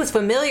 he was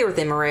familiar with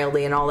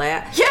Emeraldi and all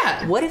that?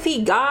 Yeah. What if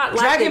he got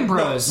Dragon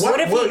Bros. What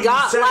if What he are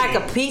got you saying?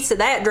 a piece of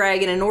that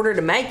dragon in order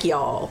to make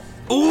y'all?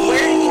 Where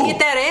did he get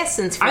that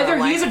essence from? Either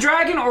Like, he's a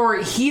dragon or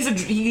he's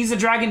a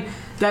dragon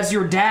that's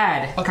your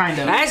dad, kind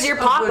of. That's your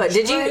Papa.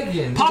 Did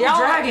dragon. Papa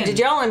Dragon. Did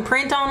y'all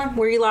imprint on him?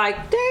 Were you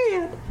like,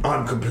 Dad?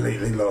 I'm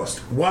completely lost.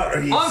 What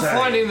are you I'm saying?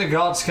 finding the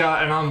God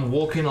Scar and I'm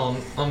walking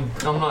on. I'm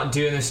not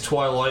doing this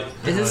Twilight.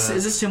 Is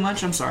this too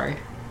much? I'm sorry.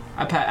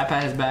 I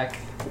pat his back.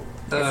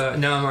 No,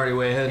 I'm already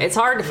way ahead. It's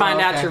hard to find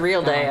out okay. your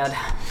real dad.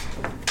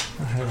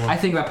 I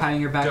think about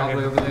patting your back all the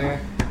way over there.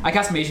 I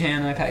cast Mage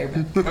Hand and I pat your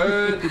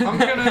back. I'm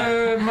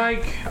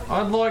gonna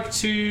I'd like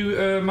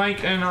to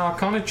make an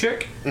Arcana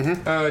check.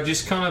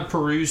 Just kind of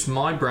peruse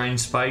my brain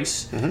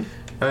space.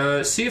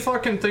 See if I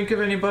can think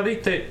of anybody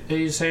that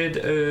has had.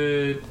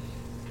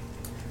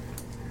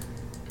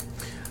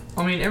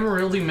 I mean,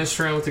 Emeraldi messed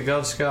around with the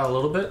God Scar a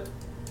little bit.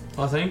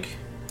 I think.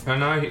 I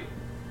know.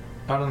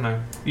 I don't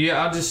know.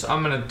 Yeah,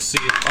 I'm gonna see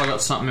if I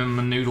got something in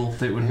my noodle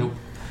that would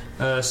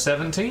help.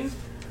 17.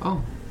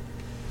 Oh.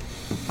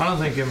 I don't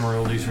think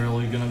Emeraldi's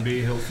really going to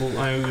be helpful.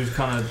 I mean, we've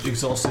kind of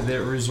exhausted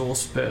that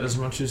resource about as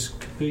much as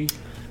could be.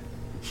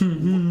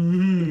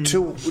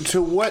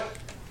 To what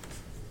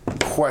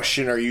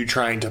question are you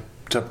trying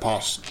to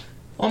pose?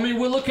 I mean,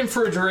 we're looking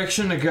for a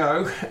direction to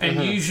go,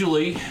 and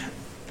usually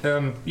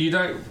you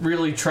don't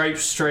really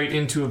traipse straight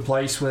into a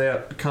place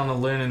without kind of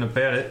learning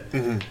about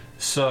it.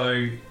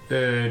 So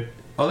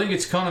I think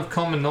it's kind of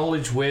common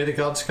knowledge where the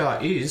God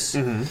Scar is.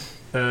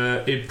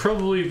 It'd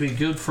probably be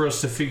good for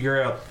us to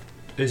figure out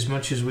as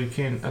much as we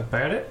can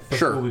about it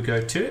before we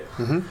go to it.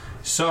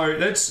 So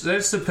that's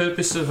the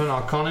purpose of an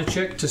Arcana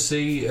check, to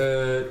see,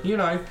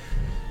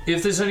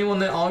 if there's anyone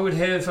that I would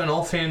have an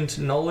offhand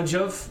knowledge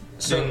of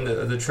in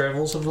the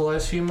travels of the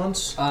last few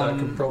months. That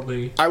could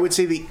probably. I would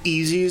say the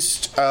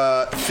easiest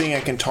thing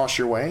I can toss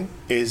your way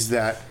is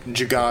that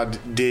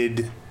Jagad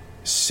did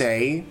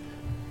say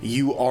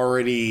you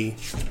already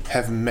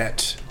have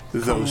met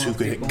those who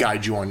could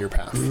guide you on your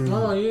path.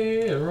 Oh,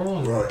 yeah, right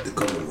on. Right, the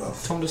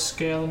Commonwealth. Time to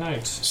scale the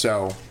notes.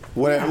 So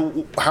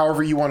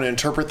however you want to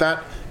interpret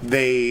that,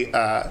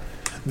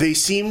 they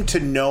seem to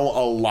know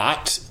a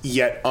lot,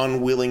 yet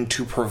unwilling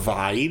to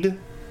provide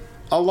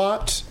a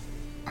lot.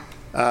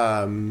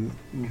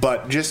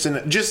 But just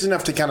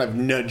enough to kind of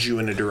nudge you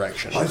in a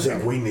direction. I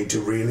think we need to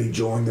really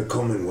join the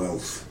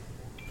Commonwealth.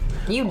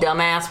 You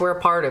dumbass, we're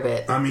a part of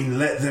it. I mean,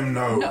 let them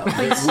know that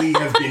we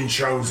have been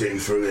chosen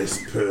for this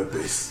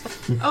purpose.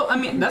 Oh, I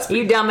mean, that's...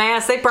 You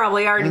dumbass, they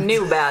probably already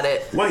knew about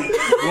it. Wait,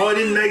 why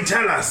didn't they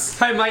tell us?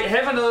 Hey, mate,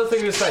 have another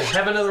thing to say.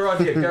 Have another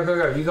idea.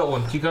 Go. You got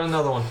one. You got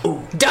another one.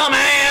 Ooh.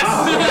 Dumbass!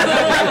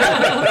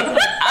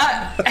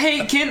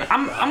 Hey, Ken,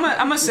 I'm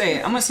gonna say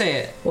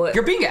it. What?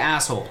 You're being an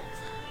asshole.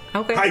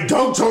 Okay. Hey,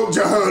 don't talk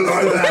to her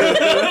like that!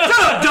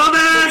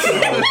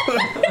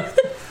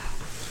 Dumbass!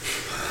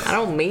 I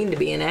don't mean to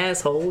be an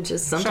asshole,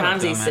 just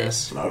sometimes he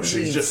says... No,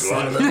 she's just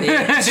like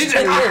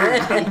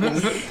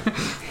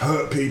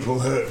hurt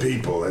people,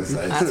 as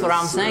they That's what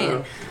I'm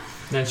saying.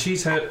 And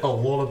she's hurt a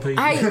lot of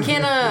people. Hey,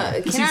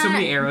 can you see so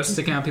many arrows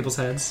sticking out people's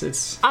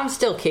heads. I'm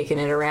still kicking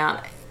it around.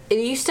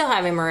 You still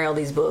have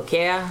Immorality's book,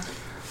 yeah?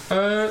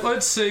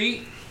 Let's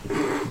see.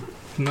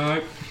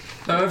 No.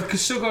 I've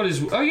still got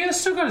his... Oh, yeah,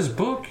 still got his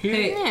book. Yeah.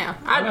 Hey, yeah.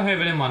 I don't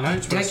have it in my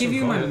notes. Did I give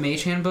you my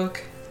Mage Hand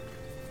book?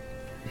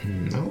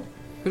 No.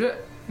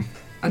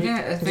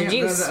 Did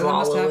you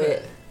swallow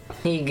it?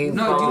 You goofball.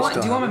 No,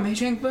 do you want my Mage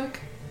Hand book?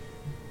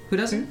 Who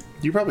doesn't?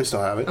 You probably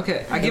still have it.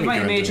 Okay, I give my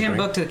Mage Hand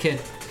book to the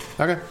kid.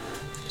 Okay.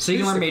 So you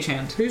can learn Mage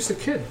Hand. Who's the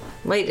kid?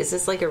 Wait, is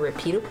this like a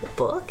repeatable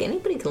book?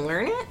 Anybody can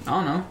learn it? I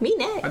don't know. Me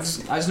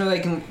next. I just know they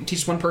can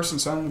teach one person,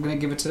 so I'm going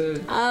to give it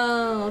to...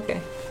 Oh,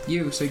 okay.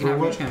 You, so you can For have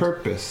what Mage Hand.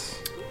 purpose?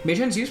 Mage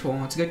Hand's useful.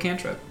 It's a good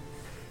cantrip.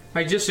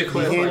 Just to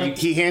clarify...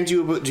 He hands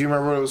you a book. Do you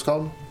remember what it was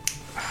called?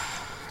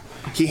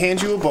 He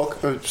hands you a book,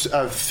 a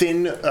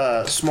thin,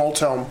 small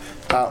tome,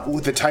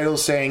 with the title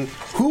saying,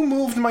 "Who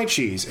Moved My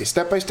Cheese? A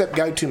Step-by-Step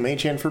Guide to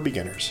Mage Hand for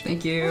Beginners."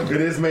 Thank you. It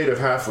is made of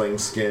halfling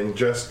skin,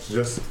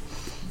 just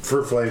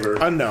for flavor.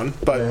 Unknown,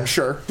 but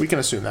sure, we can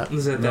assume that.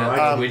 Is it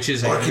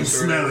witches? I can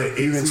smell it.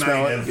 You can It's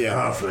smell made it, of yeah.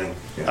 halfling.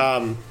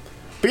 Yeah.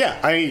 But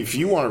yeah, if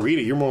you want to read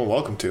it, you're more than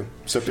welcome to.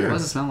 It's up to you. What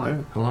does it smell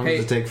like? How long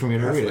does it take for me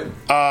to read it?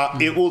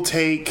 It will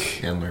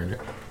take... And learn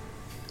it.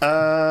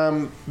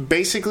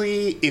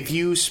 Basically, if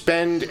you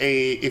spend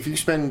a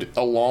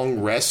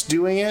long rest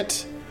doing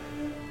it,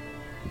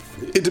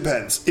 it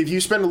depends. If you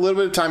spend a little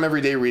bit of time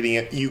every day reading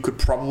it, you could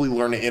probably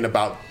learn it in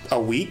about a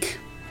week,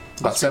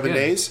 about 7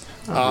 days.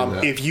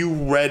 If you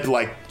read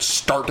like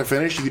start to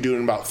finish, you could do it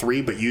in about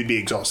 3, but you'd be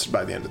exhausted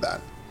by the end of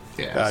that.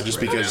 Yeah, just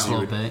because you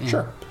would, bit, yeah.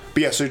 Sure.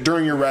 But yeah, so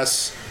during your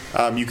rests,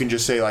 you can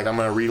just say like, I'm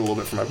going to read a little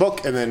bit from my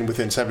book, and then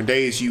within 7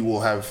 days, you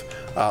will have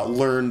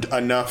learned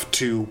enough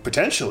to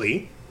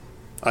potentially,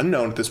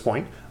 unknown at this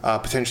point,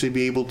 potentially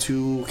be able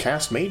to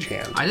cast Mage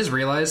Hand. I just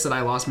realized that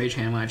I lost Mage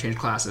Hand when I changed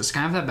classes.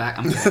 Can I have that back?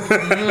 I'm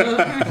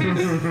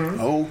good.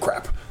 Oh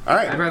crap! All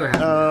right, I'd rather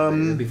have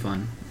it. It'd be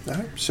fun. All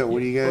right. So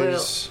what do you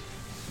guys?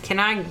 Can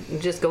I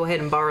just go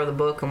ahead and borrow the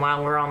book, and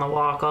while we're on the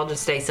walk, I'll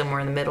just stay somewhere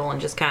in the middle and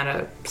just kind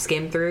of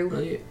skim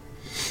through?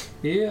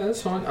 Yeah,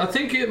 that's fine. I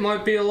think it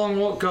might be a long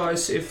walk,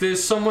 guys. If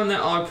there's someone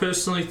that I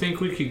personally think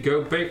we could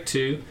go back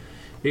to,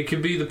 it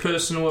could be the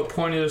person who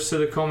pointed us to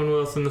the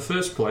Commonwealth in the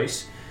first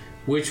place,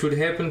 which would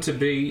happen to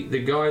be the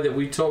guy that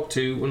we talked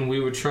to when we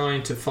were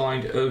trying to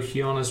find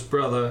Ohiana's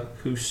brother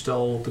who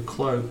stole the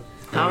cloak.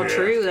 Oh,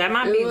 true. That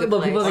might be a good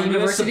place. People at the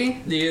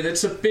university?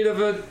 That's a bit of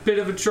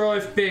a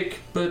drive back,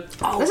 but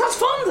that sounds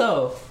fun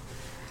though.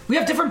 We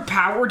have different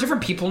power. We're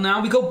different people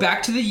now. We go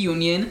back to the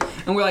Union,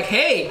 and we're like,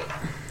 hey,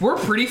 we're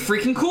pretty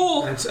freaking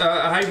cool.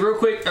 Hey,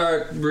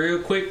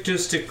 real quick,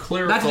 just to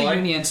clarify. Not the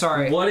Union.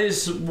 Sorry. What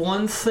is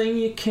one thing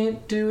you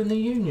can't do in the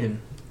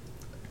Union?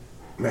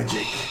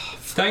 Magic.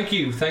 Thank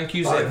you,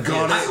 Zeb. I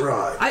got it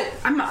right.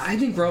 I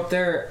didn't grow up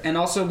there, and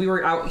also we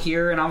were out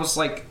here, and I was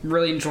like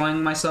really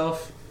enjoying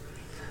myself.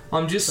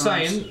 I'm just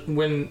saying,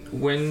 when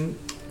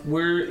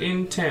we're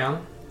in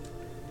town,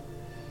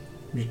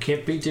 you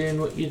can't be doing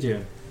what you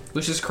do.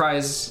 Lucius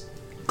cries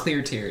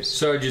clear tears.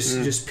 So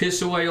just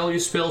piss away all your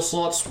spell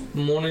slots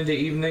morning to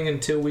evening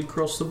until we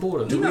cross the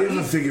border. Do we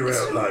ever figure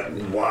out like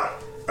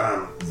what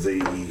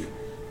the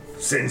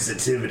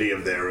sensitivity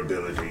of their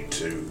ability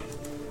to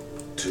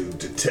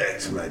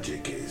detect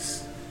magic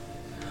is?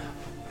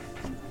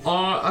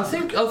 I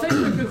think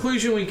the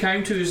conclusion we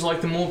came to is like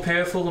the more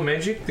powerful the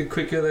magic, the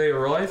quicker they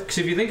arrive. Because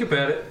if you think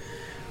about it,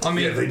 I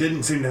mean, they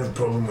didn't seem to have a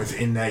problem with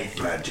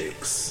innate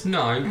magics.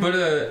 No,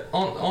 but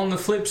on the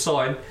flip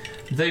side,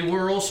 they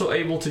were also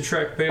able to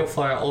track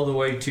Balefire all the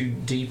way to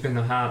deep in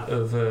the heart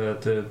of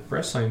the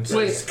Breastlanes. So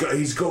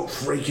he's got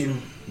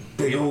freaking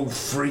big old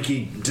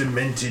freaky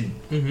demented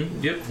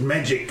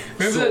magic.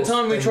 Remember that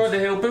time we tried to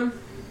help him?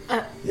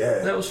 Yeah,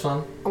 that was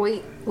fun.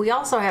 We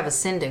also have a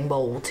sending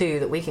bowl too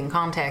that we can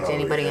contact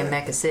anybody in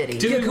Mecha City.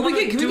 Can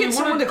we get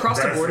someone to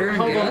cross the border and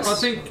hold get on, us? I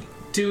think.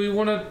 Do we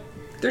want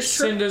to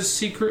send a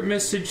secret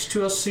message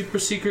to our super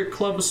secret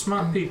club of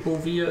smart people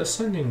via a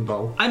sending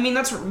bowl? I mean,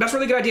 that's a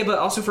really good idea, but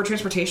also for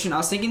transportation, I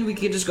was thinking we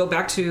could just go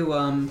back to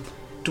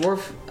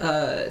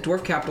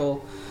dwarf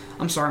capital.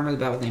 I'm sorry, I'm really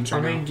bad with names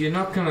right now. I mean, you're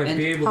not going to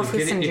be able to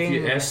get it if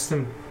you ask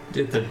them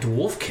at the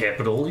dwarf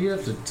capital. You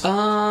have to...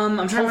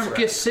 I'm trying to remember.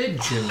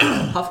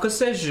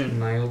 Hofgesegen.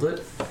 Nailed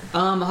it.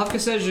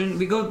 Hofgesegen.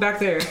 We go back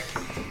there.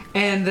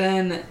 And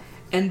then...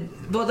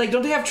 But, like,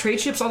 don't they have trade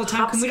ships all the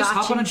time? Can we just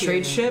hop on a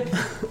trade ship?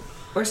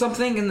 Or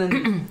something, and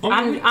then...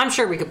 I'm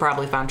sure we could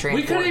probably find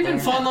transport. We could even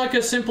find, like,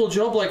 a simple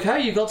job, like, hey,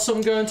 you got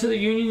someone going to the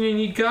Union and you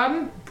need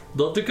garden?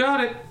 Love to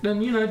guard it.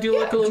 Then, you know, do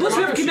like a little... Plus,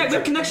 we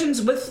have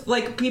connections with,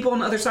 like, people on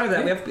the other side of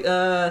that. We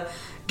have,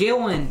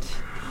 Galewind.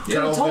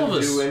 Yeah, it's all of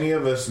us. Do any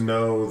of us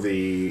know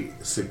the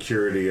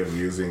security of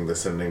using the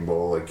sending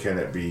bowl? Like, can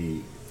it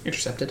be...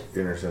 Intercepted.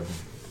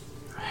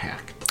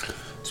 Hacked.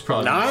 It's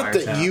probably not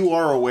that you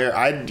are aware.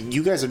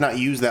 You guys have not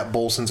used that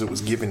bowl since it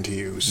was given to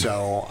you,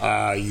 so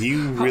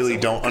you really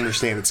don't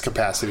understand its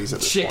capacities at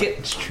this point.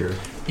 It's true.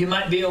 You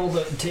might be able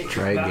to take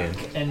it back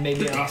and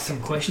maybe ask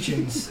some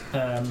questions.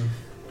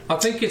 I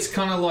think it's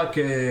kind of like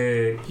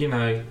a, you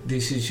know,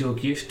 this is your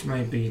gift,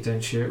 maybe you don't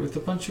share it with a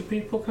bunch of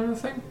people kind of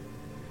thing.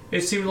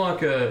 It seemed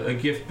like a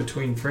gift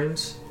between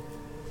friends.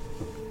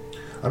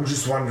 I'm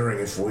just wondering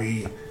if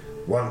we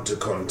want to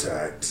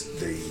contact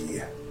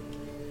the...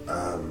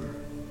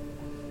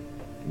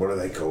 what are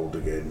they called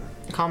again?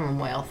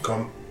 Commonwealth.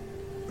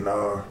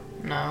 No.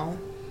 No.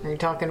 Are you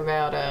talking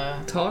about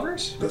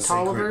Tollivers? The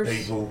secret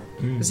people.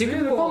 The secret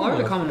people are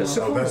the Commonwealth.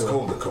 Oh, that's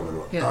called the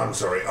Commonwealth. Yeah. I'm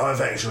sorry.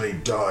 I've actually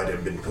died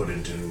and been put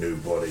into a new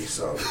body,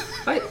 so...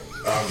 I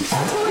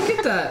totally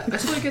get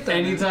that.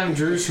 Anytime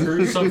Drew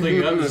screws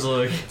something up, it's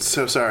like...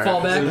 So sorry.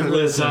 Fall back.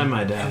 Listen,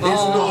 my dad. It's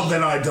not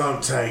that I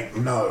don't take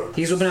notes.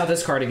 He's whipping out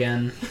this card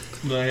again.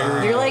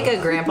 You're like a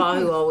grandpa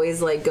who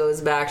always like goes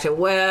back to,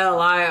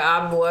 well,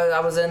 I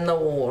was in the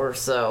war,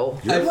 so.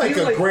 You're like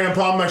a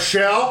Grandpa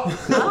Michelle.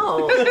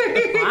 Oh,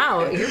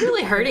 wow, you're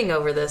really hurting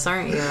over this,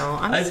 aren't you?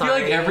 I feel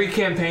like every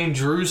campaign,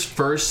 Drew's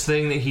first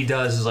thing that he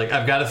does is like,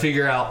 I've got to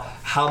figure out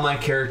how my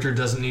character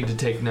doesn't need to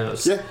take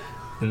notes. Yeah.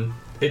 And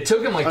it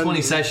took him like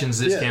 20 sessions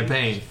this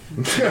campaign.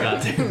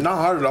 Not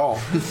hard at all.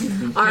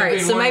 All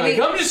right, so maybe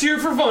like, I'm just here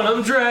for fun.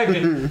 I'm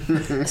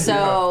dragging.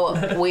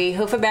 So we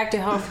hoof it back to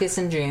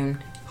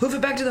Hofgesegen. Hoof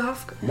it back to the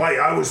Hof. Wait,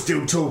 I was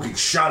still talking.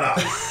 Shut up,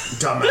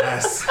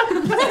 dumbass.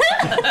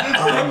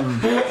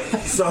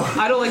 So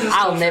I don't like this.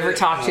 I'll never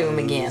talk to him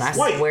again. I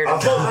swear to I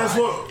thought God. that's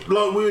what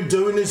like we were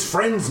doing as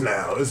friends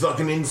now. It's like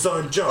an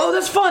inside job. Oh,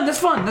 that's fun.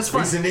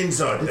 It's an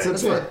inside. It's a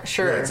bit.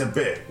 Sure. Yeah, it's a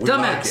bit. We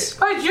Dumbass.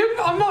 like Hey,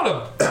 I'm not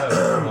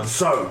a...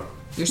 So,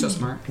 You're so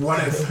smart.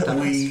 what if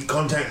we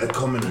contact the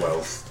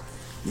Commonwealth,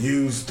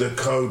 use the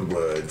code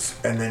words,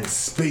 and then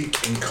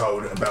speak in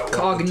code about what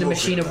Cog we're in the talking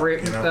machine of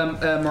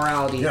about,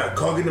 morality. Yeah,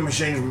 cog in the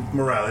machine of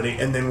morality,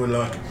 and then we're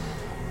like,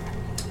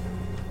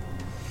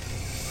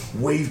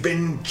 we've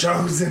been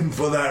chosen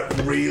for that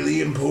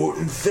really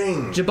important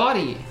thing.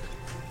 Jabadi.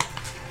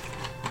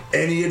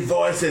 Any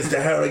advice as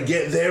to how to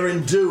get there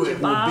and do it would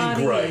be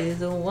Body great.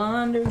 is a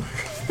wonder.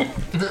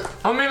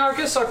 I mean, I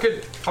guess I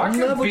could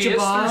with your BS or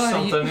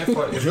body. something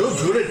if You're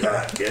good at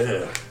that,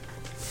 yeah.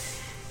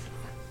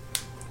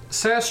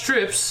 Sour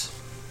strips.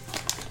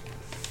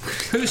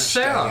 Who's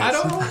sour? I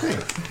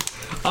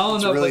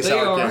don't know, really but they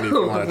sour candy if you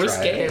are wanna try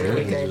risque. it.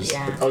 Really good,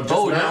 yeah.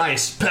 Oh,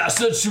 nice. Pass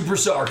that super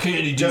sour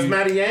candy, dude. Just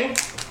Matty Yang?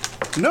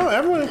 No,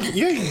 everyone.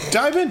 Yeah,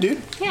 dive in,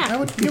 dude.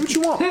 Yeah. Get what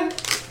you want.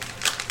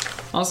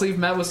 Honestly, if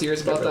Matt was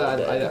serious about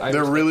that,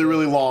 They're really,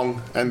 really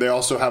long, and they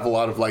also have a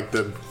lot of like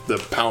the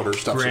powder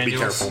stuff.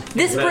 Granules. So be careful.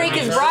 This break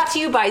is brought to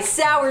you by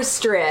Sour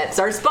Strips,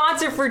 our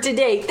sponsor for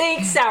today.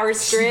 Thanks, Sour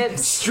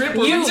Strips. Strip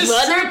You into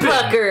mother stripping.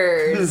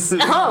 puckers.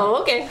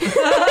 Oh, okay.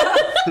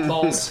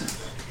 balls.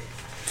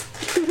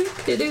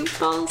 Do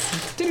balls.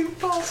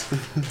 Balls.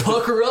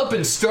 Pucker up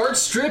and start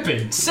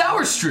stripping.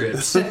 Sour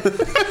strips.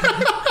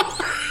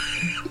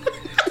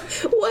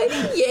 Why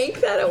did you yank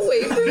that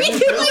away from me like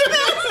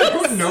that? I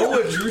don't know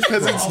what Drew's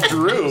Because it's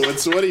Drew.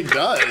 It's what he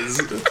does.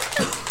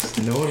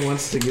 No one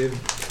wants to give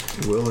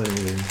Will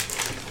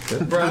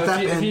anything. Bro,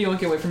 if you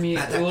yank it away from me,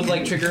 it would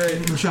like trigger a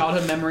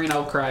childhood memory and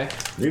I'll cry.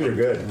 These are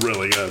good.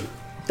 Really good.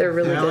 They're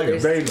really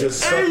good. They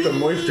just suck the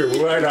moisture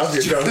right off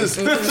your tongue.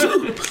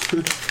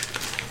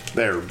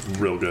 They're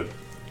real good.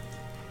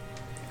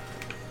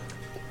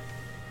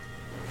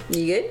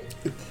 You good?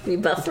 You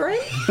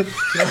buffering?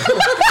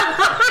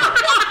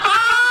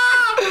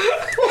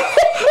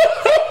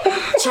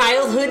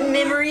 Childhood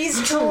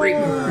memories trigger.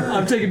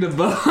 I'm taking the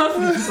buff.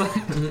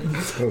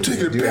 Take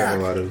it do back. have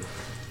a lot of...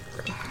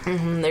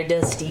 They're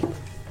dusty.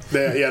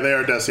 They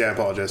are dusty. I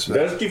apologize for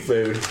that. Dusty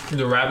food.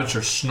 The rabbits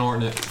are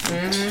snorting it.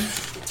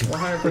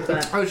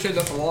 100%. Oh shit,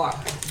 that's a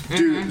lot.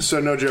 Dude, so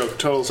no joke,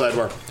 total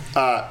sidebar.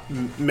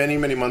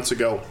 Many months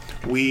ago,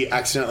 we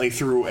accidentally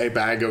threw a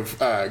bag of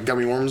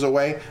gummy worms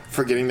away,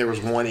 forgetting there was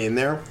one in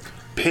there.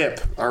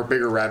 Pip, our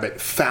bigger rabbit,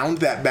 found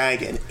that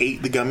bag and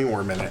ate the gummy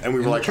worm in it, and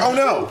we were like, "Oh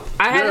no!"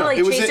 I had to like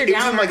It was chase her in- it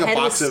was down. in, Her like, a head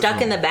was box of-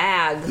 stuck in the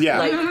bag. Yeah,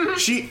 Like,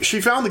 she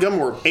found the gummy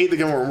worm, ate the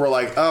gummy worm. We're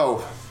like,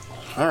 "Oh,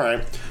 all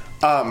right."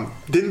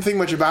 Didn't think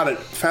much about it.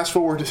 Fast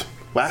forward to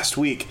last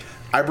week.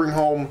 I bring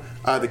home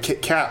the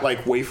Kit Kat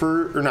like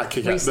wafer, or not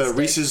Kit Kat, the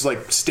Reese's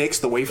like sticks,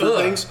 the wafer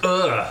things.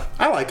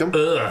 I like them.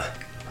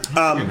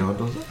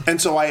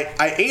 And so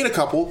I ate a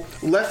couple,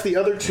 left the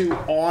other 2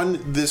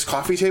 on this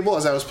coffee table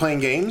as I was playing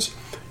games.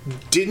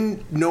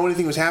 Didn't know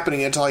anything was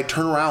happening until I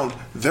turn around.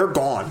 They're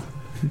gone.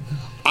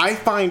 I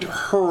find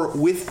her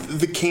with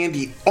the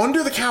candy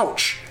under the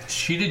couch.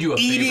 She did you a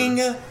eating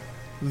favor.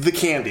 The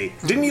candy.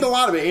 Didn't eat a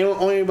lot of it.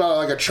 Only about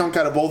like a chunk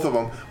out of both of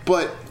them.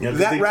 But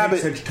that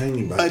rabbit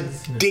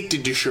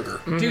addicted to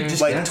sugar. Dude,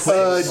 just like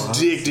Twix.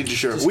 addicted to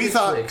sugar. Just we get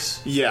thought,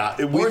 Twix. yeah,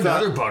 we Or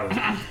thought. Nutter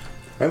Butter.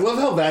 I love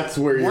how that's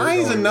where you're Why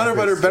is a going Nutter with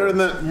Butter this better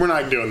than? We're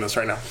not doing this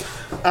right now.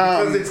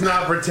 Because it's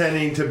not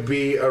pretending to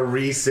be a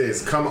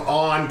Reese's. Come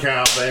on,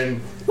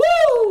 Calvin.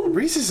 Woo!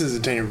 Reese's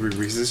isn't pretending to be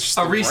Reese's. It's just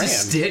A a Reese's brand.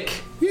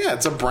 stick? Yeah,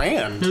 it's a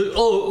brand.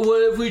 Oh,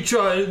 what if we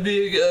try to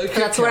be a Kit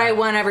That's what Kat? I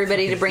want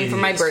everybody to bring for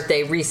my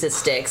birthday, Reese's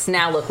Sticks.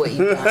 Now look what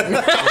you've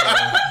done.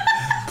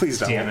 Please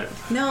don't. Damn it.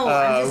 No,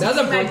 I'm just That's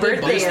a my birthday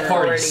birthday This party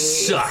authority.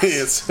 sucks.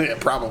 It's, yeah,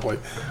 probably.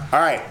 All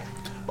right.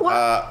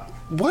 What?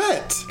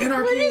 What do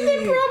you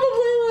think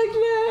probably like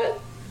that?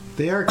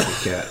 They are Kit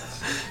Kats.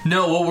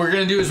 No, what we're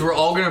gonna do is we're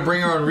all gonna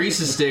bring our own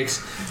Reese's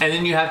sticks, and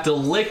then you have to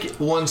lick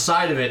one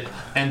side of it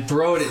and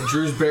throw it at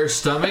Drew's bare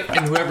stomach, and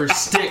whoever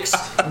sticks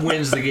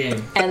wins the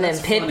game. And then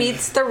Pip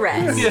eats the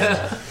rest.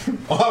 Yeah.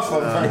 Off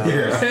of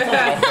here.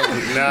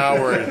 Now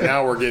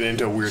we're getting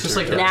into a weird. Just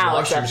like territory. Now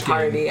it's a Washers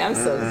party. I'm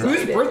so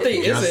excited. Whose birthday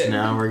is Just it?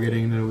 now we're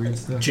getting into weird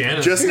stuff.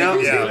 Janice. Just now,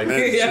 yeah.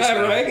 it's just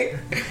Yeah, now. right?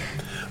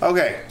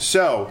 Okay,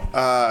 so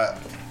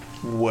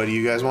what do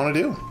you guys want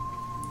to do?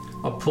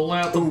 I'll pull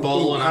out the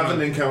ball and have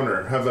I'm an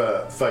encounter. Have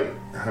a fight.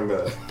 Have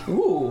a.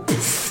 Ooh.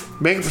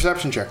 Make a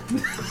perception check.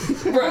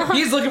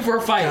 He's looking for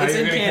a fight. It's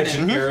in you're gonna catch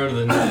canon. an arrow to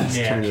the neck.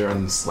 Turns around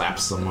and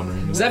slaps someone.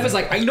 Randomly. Zeph is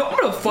like, I'm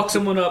gonna fuck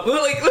someone up.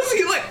 Like, let's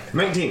see, like.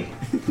 19.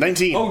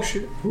 19. Oh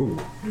shit.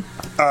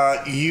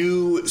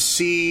 You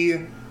see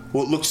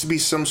what looks to be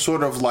some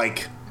sort of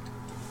like,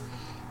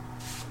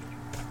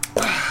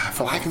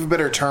 for lack of a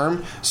better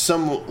term,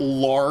 some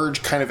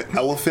large kind of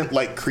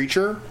elephant-like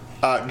creature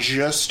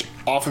just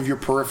off of your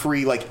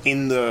periphery, like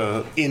in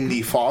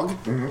the fog,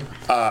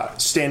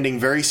 standing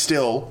very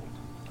still.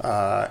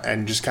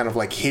 And just kind of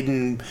like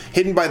hidden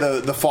by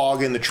the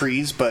fog and the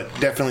trees, but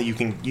definitely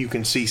you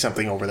can see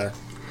something over there.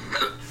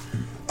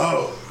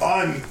 Oh,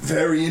 I'm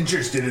very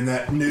interested in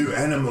that new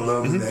animal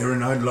over there,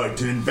 and I'd like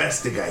to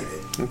investigate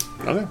it.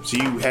 Okay, so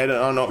you head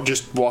on,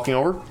 just walking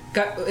over.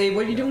 Hey,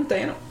 what are you doing with the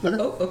animal? Okay.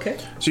 Oh, okay.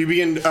 So you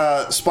begin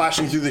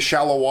splashing through the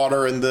shallow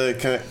water and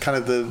the kind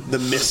of the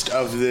mist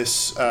of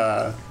this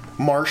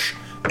marsh,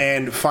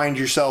 and find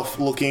yourself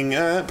looking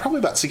probably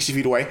about 60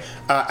 feet away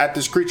at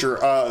this creature,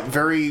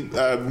 very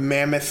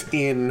mammoth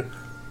in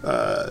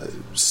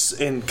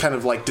kind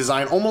of like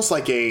design, almost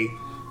a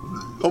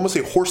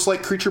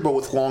horse-like creature, but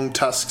with long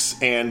tusks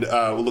and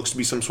what looks to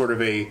be some sort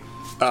of a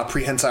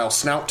prehensile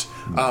snout,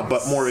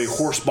 but more of a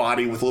horse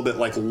body with a little bit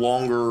like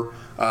longer,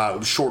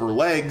 shorter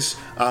legs,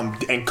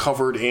 and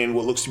covered in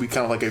what looks to be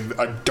kind of like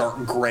a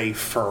dark gray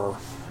fur.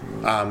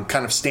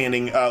 Kind of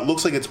standing,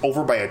 looks like it's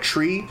over by a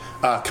tree,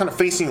 kind of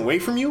facing away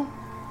from you.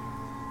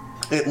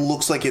 It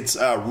looks like it's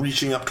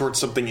reaching up towards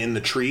something in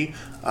the tree,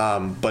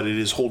 but it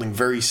is holding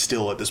very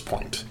still at this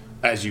point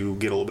as you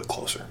get a little bit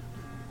closer.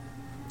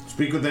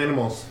 Speak with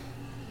animals.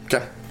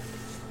 Okay.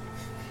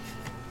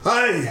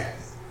 Hey,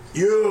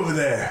 you over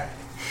there.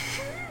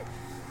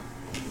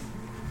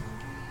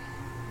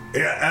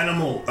 Yeah,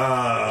 animal,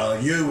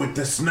 you with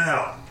the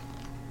snout.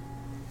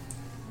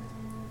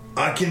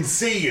 I can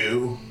see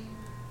you.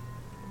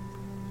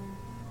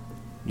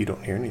 You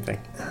don't hear anything.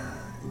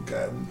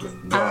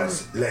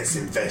 Guys, let's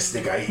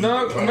investigate.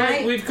 No,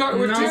 we've got.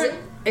 We're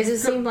Does it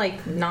seem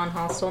like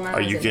non-hostile now?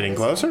 Are you getting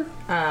closer?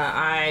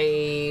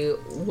 I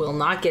will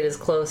not get as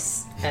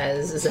close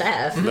as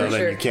Zeph. No, for then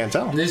sure. you can't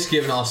tell. This is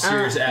giving off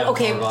serious Avatar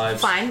Okay, vibes.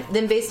 fine.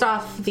 Then based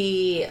off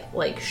the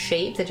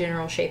shape, the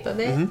general shape of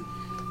it,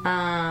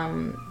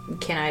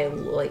 can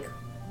I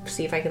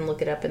see if I can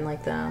look it up in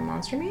the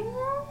monster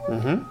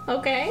manual?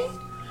 Okay.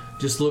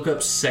 Just look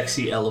up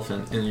 "sexy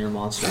elephant" in your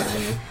monster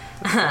menu.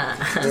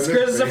 That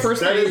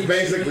is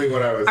basically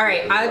what I was. All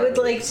right, I would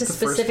like to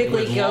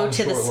specifically with go long,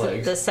 to short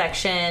legs. the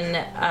section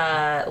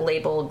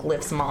labeled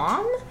Glyph's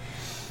mom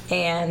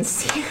and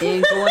see.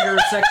 And go under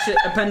section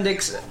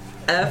appendix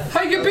F.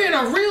 Hey, you're being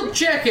a real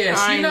jackass.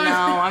 I you know,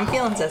 I'm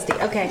feeling zesty.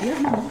 Okay.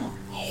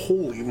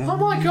 Holy Oh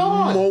my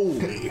god.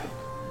 moly.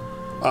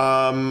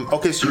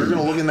 Okay, so you're going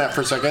to look in that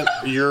for a second.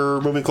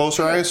 You're moving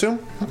closer, I assume?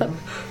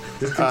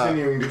 Just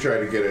continuing to try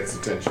to get its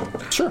attention.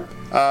 Sure.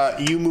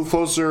 You move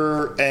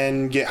closer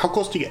and get... How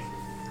close do you get?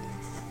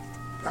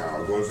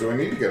 How close do I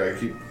need to get? I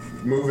keep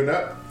moving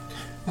up.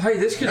 Hey,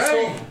 this could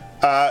Hey!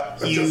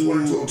 solve. just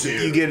want to talk to you.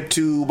 You get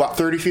to about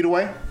 30 feet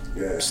away?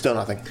 Yeah. Still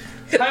nothing.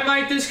 Hey,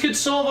 mate, this could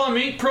solve a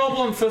meat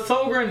problem for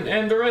Thorgrim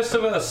and the rest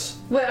of us.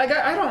 Wait, I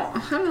don't know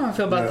how I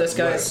feel about this,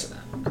 guys.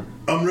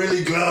 I'm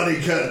really glad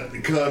he can't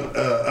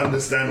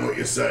understand what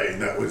you're saying.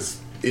 That was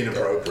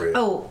inappropriate.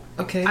 Oh,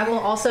 Okay. I will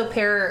also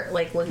pair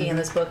looking in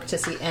this book to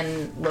see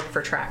and look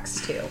for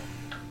tracks too.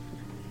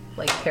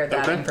 like pair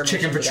that information.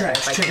 Chicken for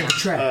trash. Chicken for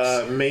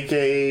trash. Make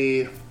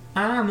a.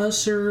 I'm a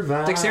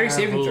survivor. Dexterity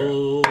saving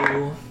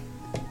throw.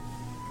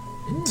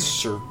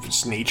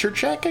 It's nature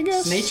check, I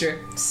guess. Snature.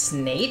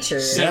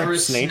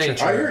 Severus nature.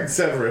 I heard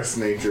Severus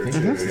nature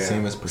too. It's the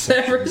same as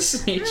perception.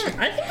 Severus nature.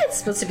 I think it's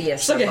supposed to be a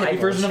It's like a hippie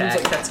survival version of it. check.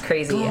 It's like- That's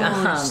crazy.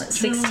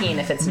 16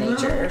 if it's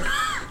nature.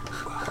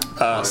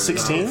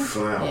 16.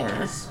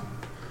 Yeah.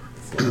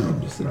 No,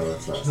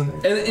 that's not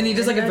snake. And he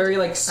does like a very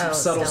like Oh,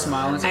 subtle so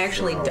smile. I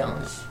actually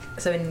don't.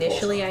 So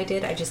initially I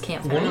did. I just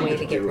can't find a way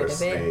to get rid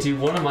of it. Dude,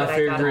 one of my But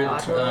I got favorite an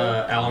auto roll,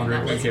 Alan and that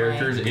Rickman was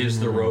characters my- is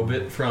the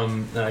Robot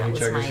from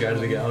Hitchhiker's Guide to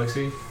the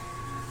Galaxy.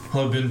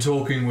 I've been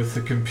talking with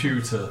the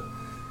computer.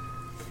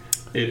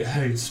 It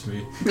hates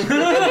me.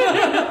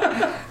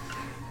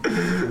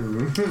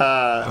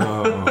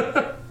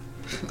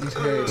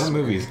 That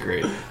movie is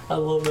great. I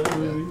love that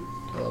movie.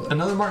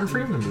 Another Martin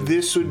Freeman movie.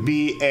 This would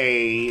be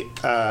a.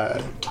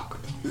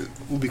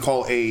 Would be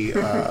called a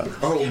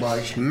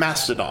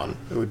mastodon.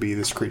 It would be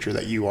this creature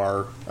that you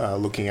are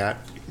looking at,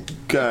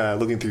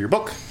 looking through your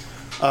book.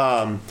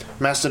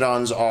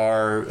 Mastodons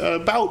are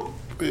about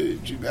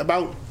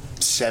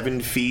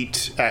 7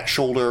 feet at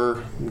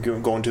shoulder,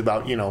 going to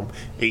about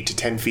 8 to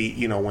 10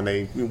 feet.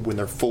 When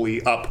they're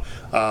fully up,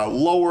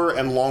 lower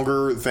and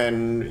longer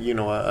than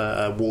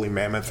a woolly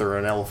mammoth or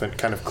an elephant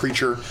kind of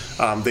creature.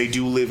 They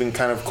do live in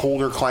kind of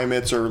colder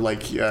climates or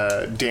like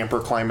damper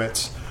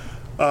climates.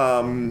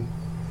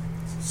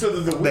 So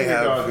the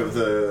wiener dog of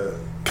the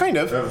kind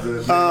of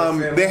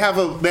they have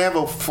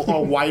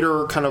a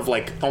wider kind of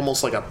like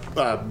almost like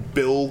a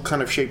bill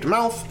kind of shaped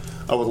mouth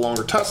with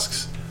longer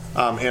tusks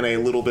and a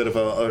little bit of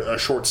a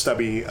short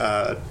stubby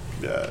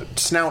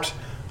snout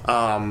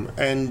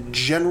and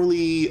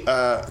generally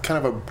kind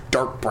of a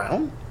dark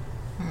brown.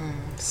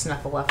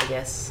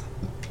 Snuffleupagus.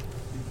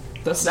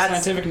 That's the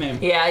scientific name.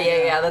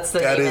 Yeah. That's the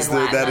That name is in the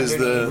Latin is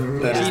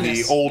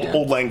underneath. the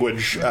old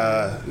language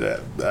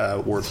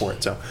word for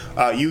it. So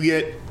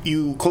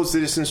you close the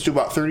distance to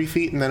about 30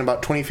 feet and then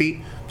about 20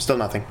 feet, still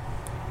nothing.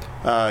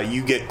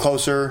 You get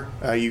closer,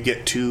 you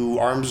get to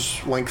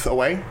arm's length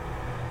away.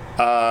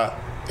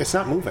 It's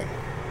not moving.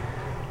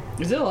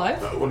 Is it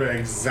alive? I want to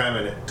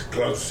examine it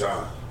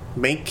closer.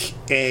 Make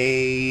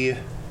a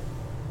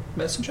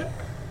medicine check.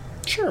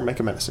 Sure, make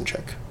a medicine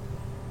check.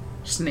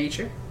 Just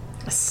nature.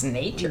 A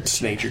snature. It's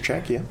nature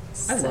check, yeah.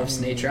 I love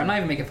Snature. I'm not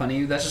even making fun of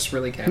you. That's just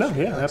really casual. No,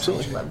 yeah,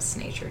 absolutely. I love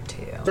Snature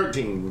too.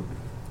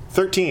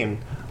 13.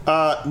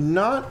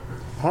 Not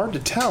hard to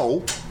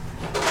tell.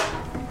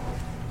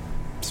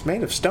 It's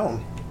made of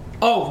stone.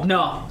 Oh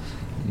no!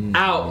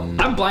 Out!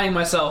 I'm blinding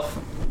myself.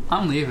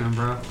 I'm leaving,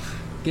 bro.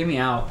 Get me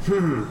out.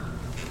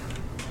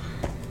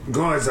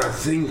 Guys, I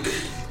think.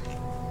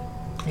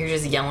 You're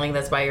just yelling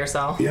this by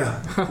yourself?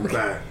 Yeah.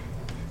 That.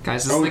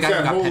 Guys, this is the it's guy who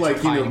that got whole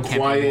petrified and can't be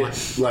quiet,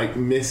 watched.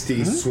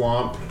 misty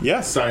swamp.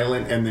 Yeah.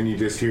 Silent, and then you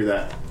just hear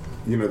that,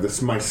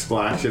 my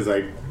splash as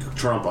I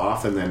trump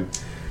off, and then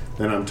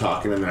I'm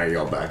talking, and then I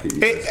yell back at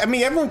you.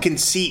 Everyone can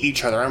see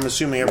each other. I'm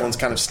assuming everyone's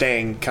kind of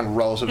staying kind of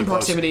relatively In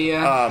proximity,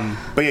 close. yeah.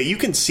 But yeah, you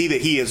can see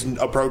that he has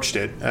approached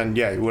it, and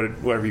yeah,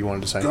 whatever you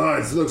wanted to say.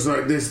 Guys, looks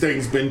like this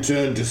thing's been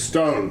turned to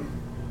stone.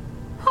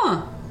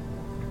 Huh.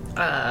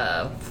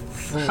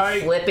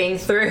 Flipping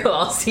through,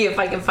 I'll see if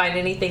I can find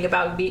anything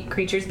about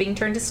creatures being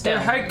turned to stone.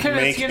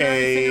 Make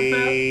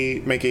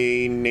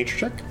a nature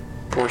check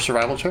or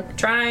survival check.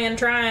 Trying.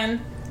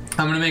 I'm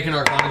gonna make an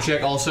Arcana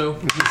check also.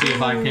 See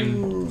if I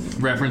can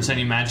reference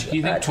any magic.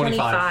 You think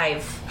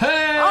 25?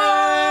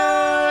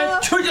 Hey!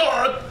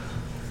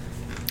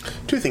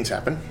 Two things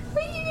happen.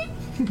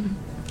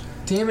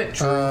 Damn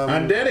it!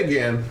 I'm dead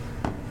again.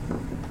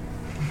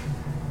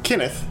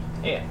 Kenneth.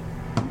 Yeah.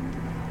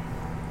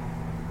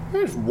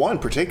 There's one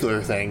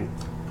particular thing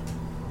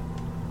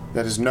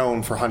that is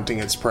known for hunting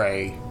its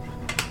prey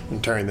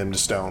and turning them to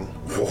stone.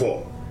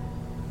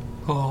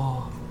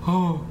 Oh.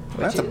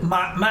 That's a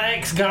my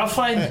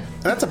ex-girlfriend.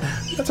 That's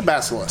a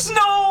basilisk.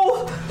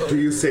 No. Do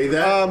you say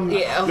that?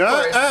 Yeah, of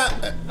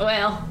course.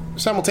 Well.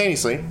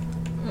 Simultaneously,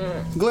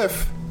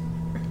 Glyph.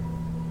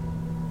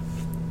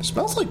 It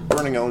smells like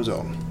burning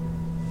ozone.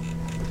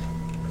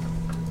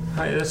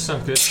 Hi, that's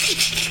not good.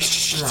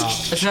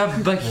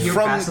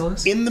 From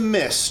in the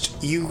mist,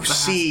 you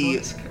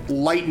see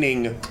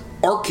lightning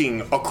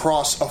arcing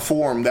across a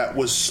form that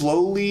was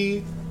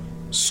slowly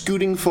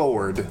scooting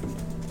forward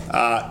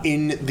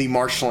in the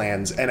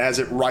marshlands, and as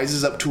it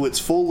rises up to its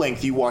full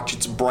length, you watch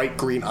its bright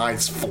green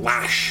eyes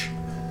flash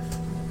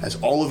as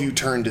all of you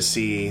turn to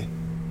see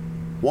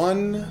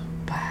 1,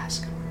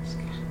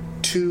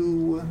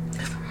 2,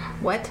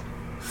 what?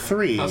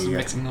 3 I was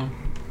mixing them.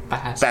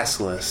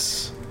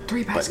 basilisks.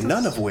 3 basilisks.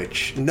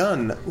 But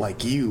none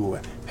like you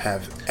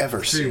have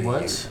ever seen.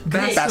 What?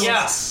 Great,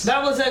 yeah,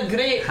 that was a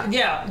great.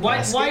 Yeah,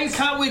 why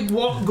can't we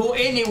go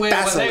anywhere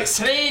Basilisk.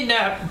 without trying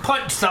to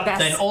punch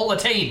something all the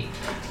time?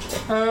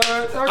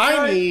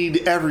 I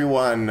need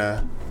everyone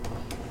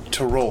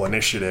to roll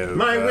initiative.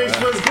 My wish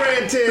was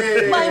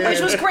granted. My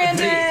wish was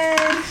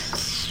granted.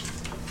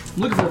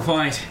 Looking for a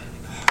fight.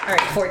 All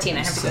right, 14. I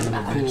have to go to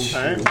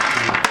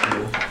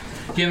that.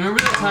 Yeah, remember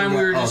that time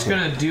we were just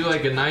gonna do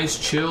like a nice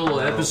chill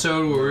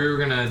episode where we were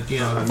gonna,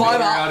 figure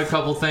out a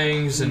couple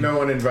things, and no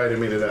one invited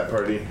me to that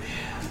party.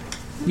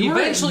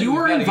 Eventually, you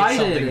were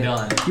invited.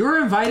 Done. You were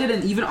invited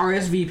and even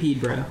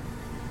RSVP'd, bro.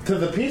 To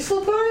the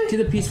peaceful party? To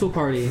the peaceful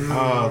party.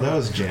 Oh, that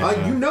was Jan.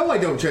 I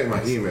don't check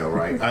my email,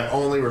 right? I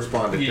only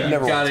respond to You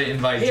gotta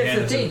invite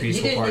Janet to the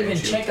peaceful party. You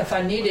didn't even check if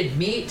I needed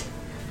meat.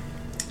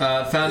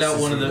 Found out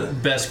one of the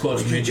best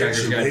quotes from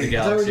Hitchhiker's Guide to the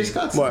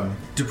Galaxy. What?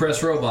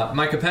 Depressed robot.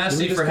 My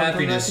capacity for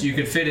happiness you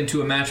could fit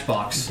into a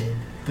matchbox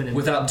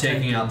without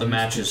taking out the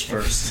matches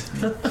first.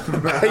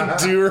 I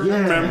do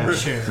remember.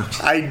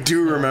 I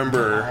do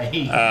remember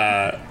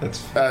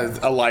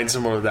a line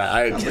similar to that.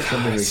 I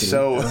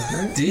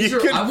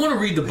want to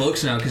read the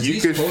books now because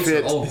these quotes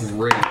are all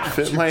great.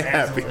 Fit my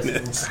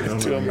happiness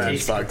into a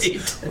matchbox.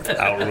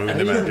 I'll remove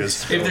the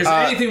matches. If there's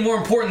anything more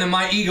important than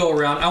my ego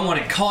around, I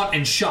want it caught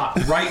and shot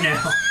right now.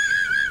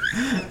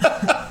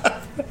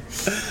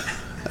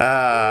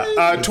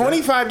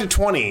 25 to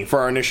 20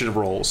 for our initiative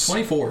rolls.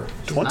 24.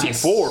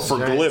 24 for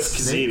Glyph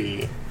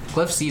Kazidi.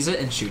 Glyph sees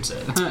it and shoots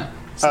it.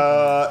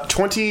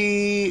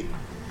 20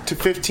 to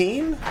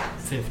 15?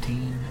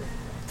 15.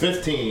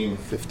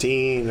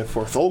 15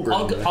 for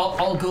Thulgrim.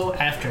 I'll go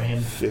after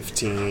him.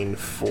 15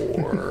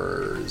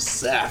 for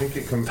Zeph. I think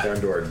it comes down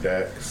to our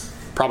decks.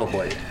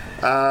 Probably. 10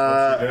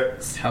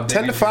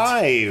 to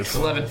 5.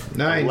 11.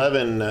 9.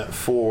 11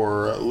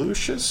 for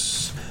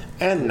Lucius.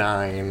 And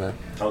 9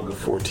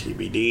 for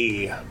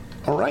TBD.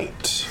 All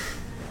right.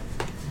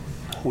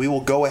 We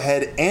will go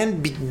ahead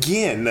and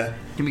begin.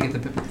 Let me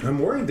get the. I'm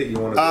worried that you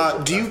want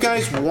to. Do you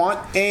guys want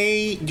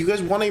a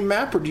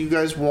map, or do you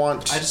guys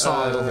want? I just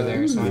saw it over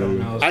there, so I don't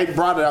know. I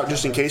brought it out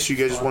just in case you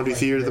guys just want to do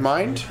Theater of the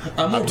Mind.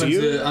 I'm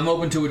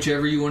open to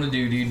whichever you want to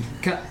do, dude.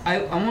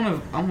 I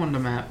want a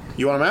map.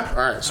 You want a map?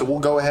 All right. So we'll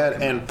go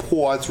ahead and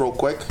pause real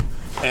quick,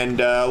 and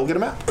we'll get a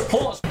map.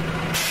 Pause.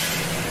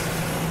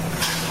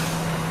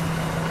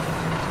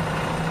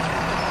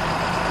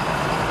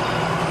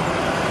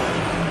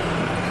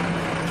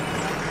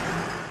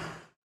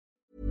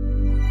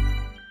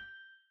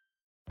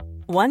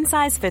 One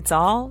size fits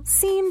all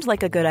seemed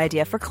like a good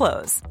idea for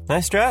clothes.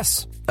 Nice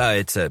dress.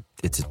 It's a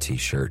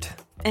t-shirt.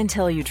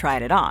 Until you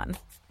tried it on.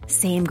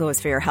 Same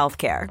goes for your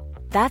healthcare.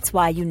 That's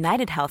why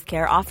United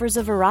Healthcare offers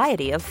a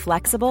variety of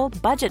flexible,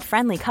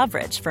 budget-friendly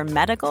coverage for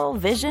medical,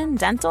 vision,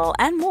 dental,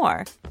 and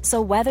more. So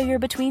whether you're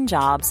between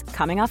jobs,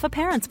 coming off a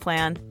parent's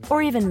plan,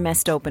 or even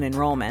missed open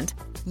enrollment,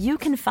 you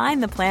can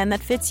find the plan that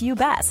fits you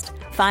best.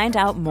 Find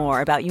out more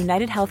about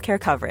United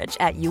Healthcare coverage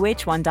at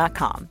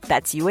uh1.com.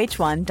 That's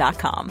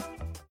uh1.com.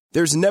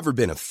 There's never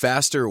been a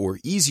faster or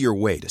easier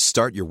way to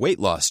start your weight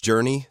loss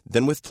journey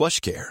than with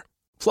PlushCare.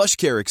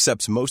 PlushCare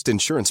accepts most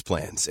insurance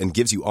plans and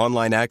gives you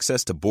online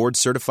access to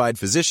board-certified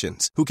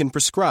physicians who can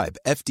prescribe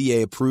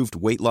FDA-approved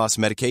weight loss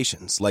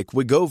medications like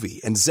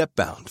Wegovy and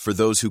Zepbound for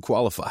those who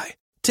qualify.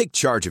 Take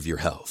charge of your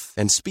health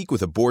and speak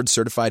with a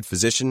board-certified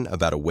physician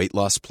about a weight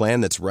loss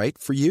plan that's right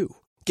for you.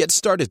 Get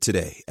started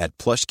today at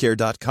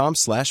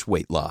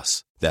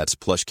plushcare.com/weight-loss. That's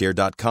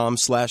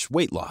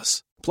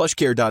plushcare.com/weight-loss.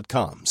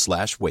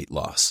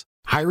 plushcare.com/weight-loss.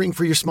 Hiring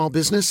for your small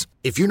business?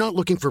 If you're not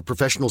looking for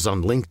professionals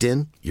on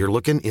LinkedIn, you're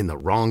looking in the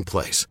wrong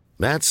place.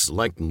 That's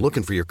like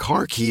looking for your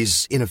car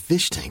keys in a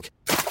fish tank.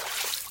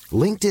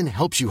 LinkedIn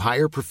helps you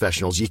hire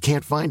professionals you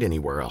can't find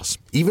anywhere else,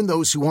 even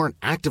those who aren't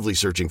actively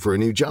searching for a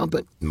new job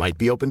but might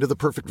be open to the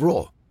perfect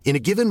role. In a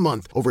given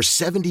month, over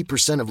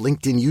 70% of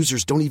LinkedIn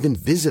users don't even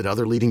visit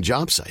other leading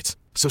job sites.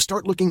 So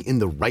start looking in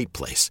the right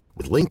place.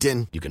 With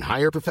LinkedIn, you can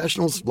hire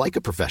professionals like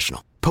a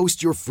professional.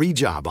 Post your free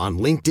job on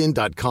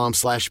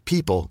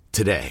linkedin.com/people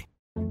today.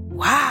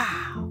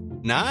 Wow.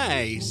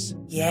 Nice.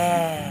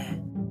 Yeah.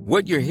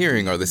 What you're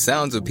hearing are the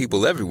sounds of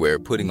people everywhere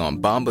putting on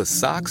Bombas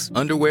socks,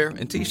 underwear,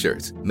 and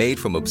T-shirts made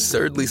from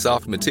absurdly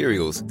soft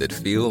materials that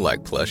feel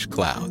like plush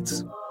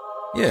clouds.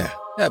 Yeah,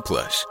 that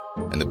plush.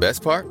 And the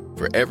best part?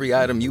 For every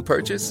item you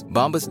purchase,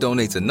 Bombas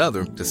donates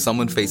another to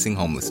someone facing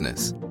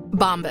homelessness.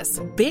 Bombas.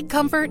 Big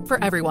comfort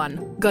for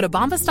everyone. Go to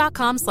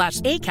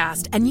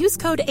bombas.com/ACAST and use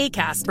code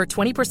ACAST for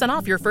 20%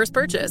 off your first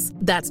purchase.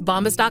 That's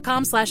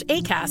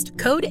bombas.com/ACAST.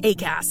 Code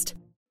ACAST.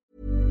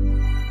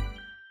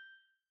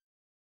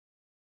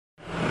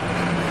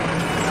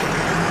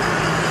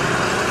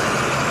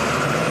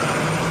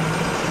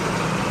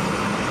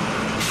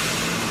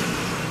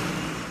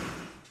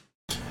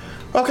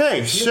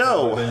 Okay,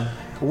 so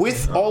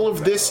with all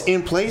of this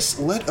in place,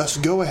 let us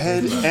go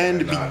ahead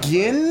and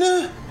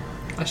begin.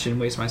 I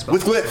shouldn't waste my spell.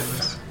 With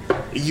Glyph.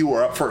 You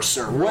are up first,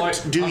 sir.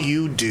 What do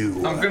you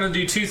do? I'm going to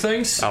do two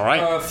things. All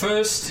right.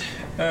 First,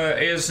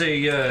 as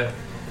an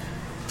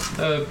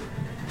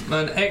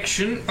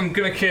action, I'm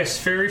going to cast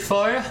Fairy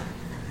Fire.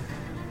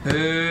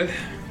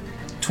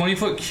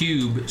 20-foot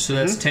cube, so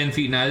that's 10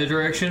 feet in either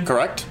direction.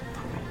 Correct.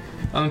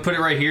 I'm going to put it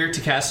right here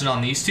to cast it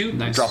on these two.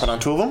 Nice. Drop it on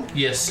two of them?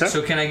 Yes. Okay.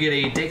 So can I get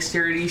a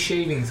dexterity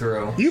shaving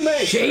throw? You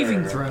may.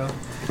 Shaving throw.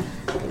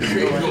 If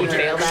you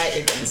fail that,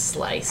 you're getting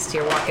sliced.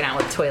 You're walking out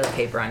with toilet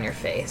paper on your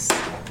face.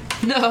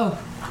 No,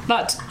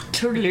 not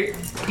turlet.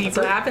 That's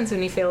what happens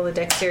when you fail the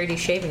dexterity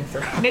shaving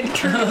throw.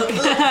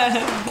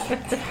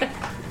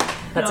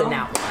 That's a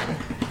nat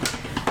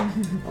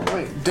 1. All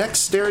right,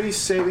 dexterity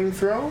saving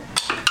throw.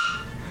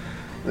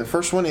 The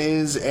first one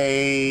is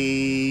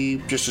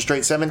just a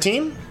straight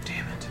 17.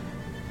 Damn it.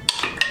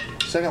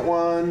 Second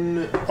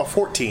one, a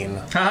 14.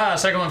 Haha,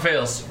 second one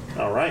fails.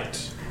 All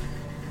right.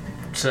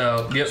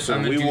 So, yep. So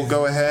we will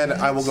go ahead.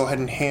 I will go ahead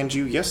and hand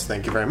you. Yes,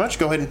 thank you very much.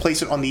 Go ahead and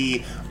place it on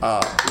the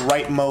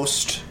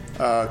rightmost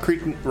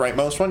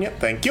one. Yep,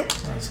 thank you.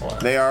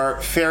 They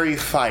are fairy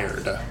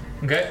fired.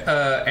 Okay,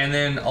 and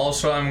then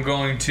also I'm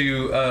going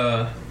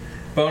to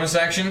bonus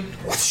action,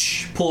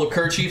 pull a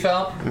kerchief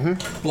out,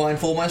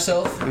 blindfold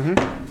myself,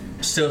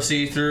 still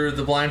see through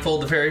the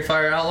blindfold the fairy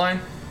fire outline.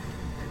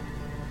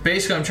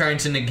 Basically, I'm trying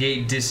to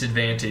negate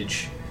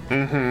disadvantage.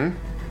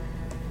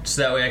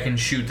 So that way I can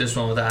shoot this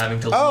one without having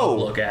to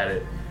look at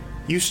it.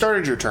 You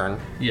started your turn.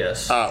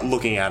 Yes.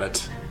 Looking at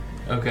it.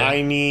 Okay.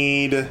 I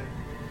need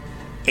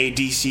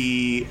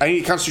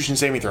a Constitution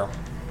saving throw.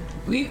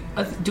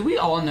 Do we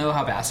all know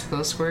how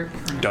basilisks work?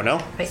 Don't know.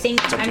 I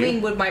think.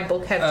 Would my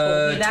book have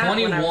told me that?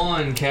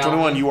 21, Cal.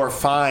 21. You are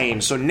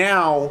fine. So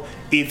now,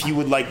 if you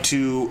would like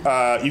to,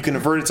 you can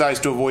avert its eyes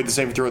to avoid the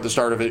saving throw at the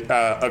start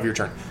of your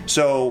turn.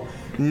 So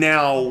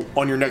now,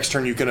 on your next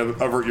turn, you can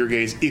avert your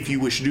gaze. If you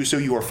wish to do so,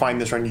 you are fine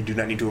this round. You do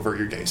not need to avert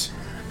your gaze.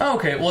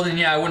 Okay. Well, then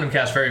I wouldn't have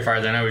cast Fairy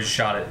Fire. Then I would just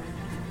shot it.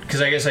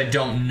 Because I guess I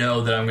don't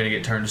know that I'm going to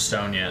get turned to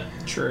stone yet.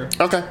 Sure.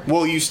 Okay.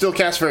 Well, you still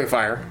cast Fairy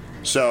Fire.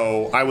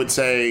 So I would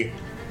say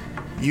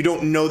you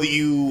don't know that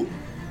you...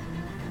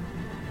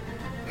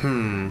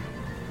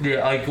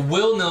 Yeah, like,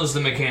 Will knows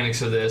the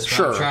mechanics of this, but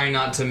Sure. I'm trying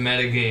not to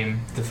metagame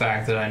the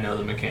fact that I know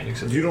the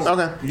mechanics of this. You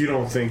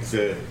don't think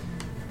that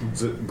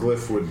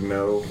Glyph would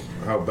know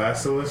how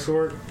basilisks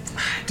work?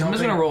 I'm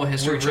just going to roll a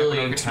history check. Really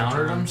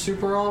encountered them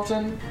super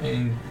often.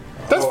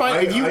 That's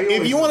fine.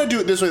 If you want to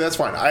do it this way, that's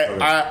fine.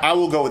 I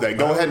will go with that.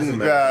 Go ahead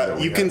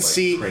and you can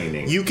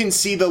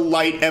see the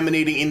light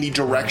emanating in the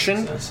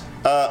direction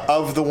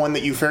of the one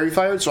that you fairy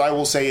fired. So I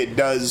will say it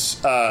does.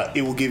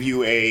 It will give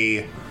you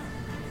a.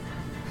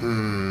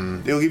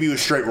 It will give you a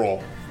straight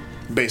roll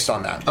based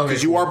on that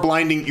because you are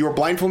blinding. You are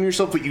blindfolding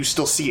yourself, but you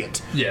still see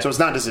it. Yeah. So it's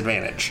not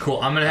disadvantage. Cool.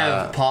 I'm gonna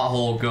have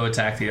Pothole go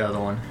attack the other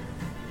one.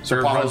 So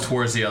or run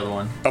towards the other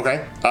one.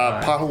 Okay.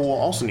 Pothole will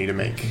also need to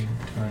make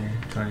 20,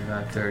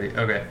 25, 30.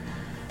 Okay.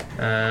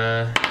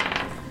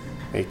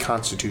 A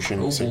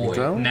Constitution saving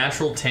throw.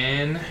 Natural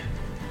 10.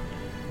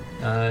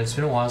 It's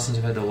been a while since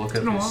I've had to look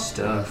up this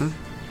stuff.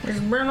 It's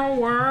been a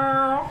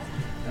while.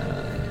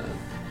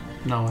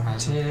 No, it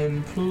hasn't.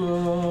 10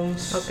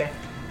 plus. Okay.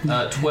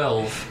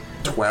 12.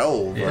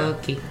 12. Yeah.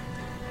 Okay.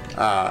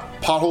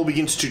 Pothole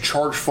begins to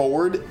charge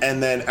forward,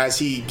 and then as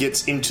he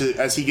gets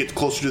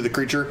closer to the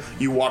creature,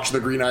 you watch the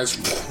green eyes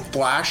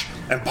flash,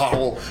 and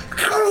Pothole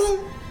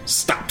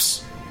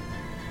stops.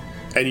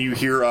 And you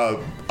hear a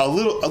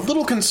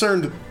little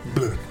concerned.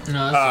 No, that's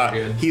not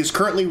good. He is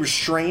currently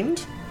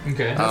restrained.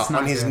 Okay.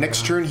 On his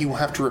next turn, he will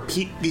have to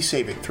repeat the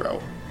saving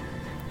throw.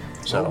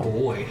 So, oh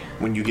boy!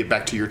 When you get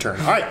back to your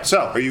turn. All right. So,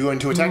 are you going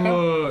to attack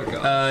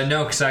now?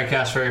 No, because I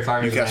cast Fairy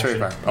Fire. You cast Fairy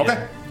Fire.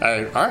 Okay.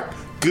 Yeah. All right.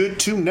 Good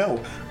to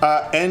know.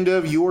 End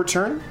of your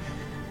turn.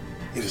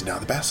 It is now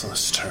the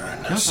Basilisk's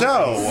turn.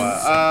 So,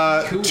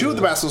 two of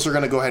the Basilisks are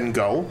going to go ahead and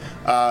go.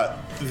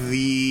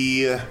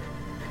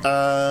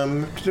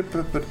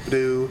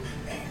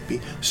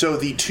 So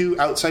the two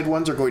outside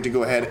ones are going to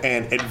go ahead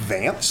and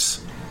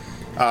advance.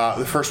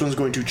 The first one's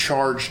going to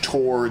charge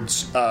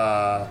towards.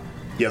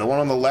 The one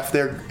on the left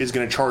there is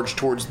going to charge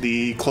towards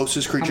the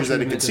closest creatures that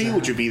it can see,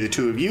 which would be the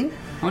two of you.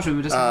 How much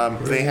movement does it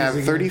have? They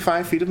have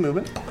 35 feet of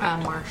movement.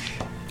 Marsh.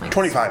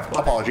 25.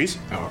 Apologies.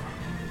 Oh.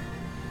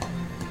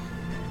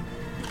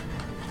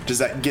 Does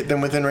that get them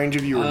within range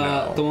of you or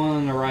no? The one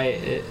on the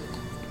right.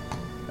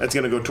 That's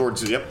going to go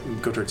towards. Yep.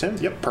 Go towards him.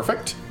 Yep.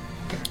 Perfect.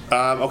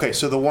 Okay.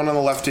 So the one on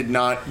the left did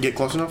not get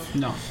close enough.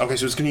 No. Okay.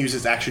 So it's going to use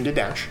its action to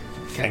dash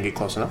and get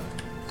close enough.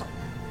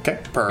 Okay.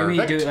 Perfect.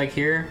 Maybe you do it like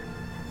here.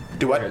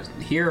 Do what?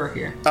 Here or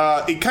here?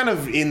 It kind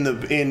of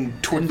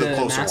toward the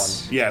closer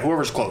mass? one. Yeah,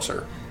 whoever's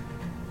closer.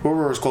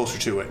 Whoever was closer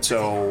to it.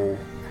 So,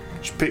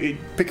 just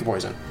pick a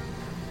poison.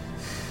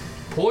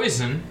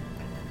 Poison?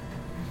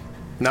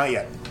 Not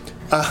yet.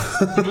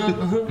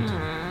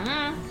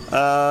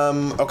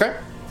 Okay.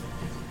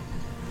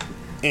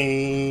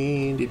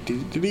 And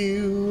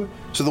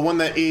so the one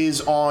that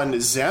is on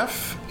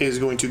Zeph is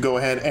going to go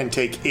ahead and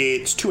take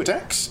its 2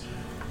 attacks.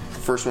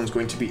 First one's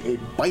going to be a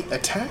bite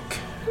attack.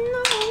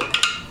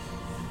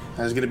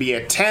 That's going to be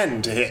a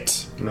 10 to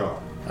hit.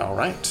 No. All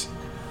right.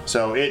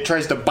 So it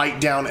tries to bite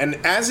down, and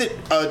as it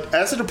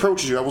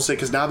approaches you, I will say,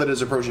 because now that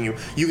it's approaching you,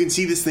 you can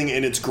see this thing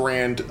in its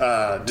grand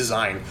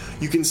design.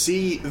 You can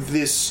see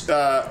this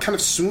kind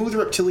of smooth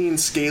reptilian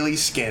scaly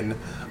skin,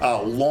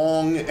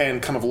 long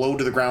and kind of low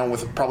to the ground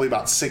with probably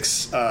about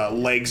 6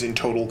 legs in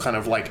total, kind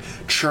of like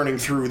churning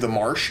through the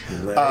marsh.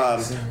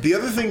 The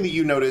other thing that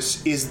you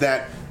notice is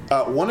that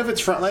one of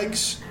its front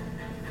legs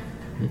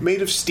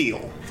made of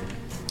steel.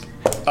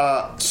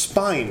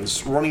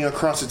 spines running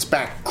across its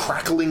back,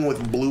 crackling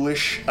with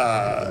bluish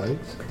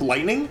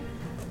lightning.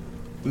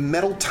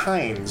 Metal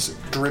tines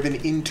driven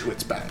into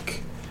its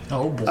back.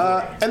 Oh boy.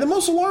 And the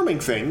most alarming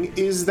thing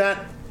is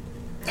that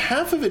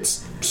half of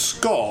its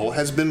skull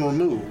has been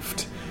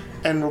removed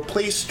and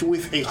replaced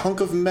with a hunk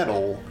of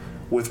metal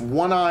with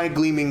one eye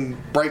gleaming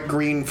bright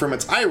green from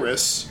its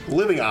iris,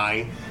 living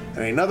eye,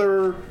 and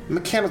another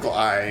mechanical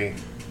eye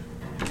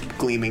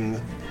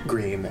gleaming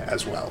green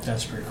as well.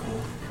 That's pretty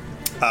cool.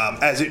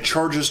 As it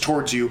charges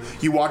towards you,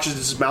 you watch as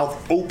its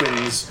mouth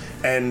opens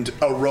and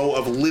a row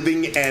of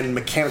living and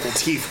mechanical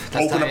teeth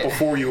open up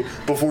before you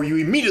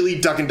immediately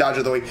duck and dodge out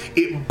of the way.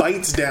 It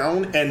bites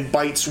down and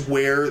bites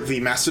where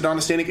the mastodon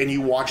is standing, and you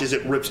watch as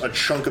it rips a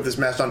chunk of this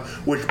mastodon,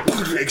 which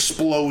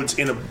explodes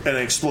in an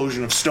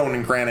explosion of stone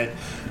and granite.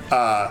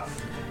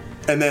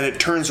 And then it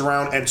turns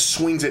around and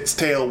swings its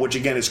tail, which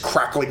again is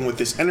crackling with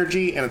this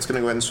energy, and it's going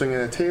to go ahead and swing in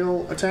a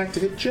tail attack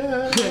to hit you.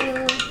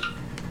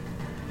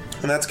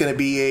 And that's going to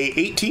be a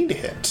 18 to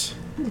hit.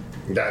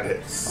 That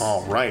hits.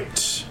 All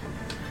right.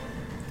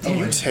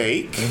 You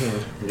take...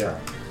 Yeah.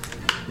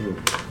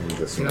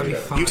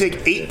 You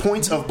take 8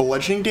 points of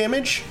bludgeoning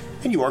damage,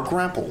 and you are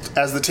grappled.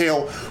 As the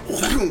tail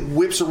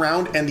whips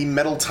around and the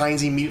metal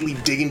tines immediately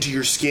dig into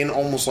your skin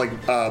almost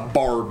like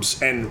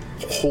barbs and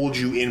hold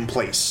you in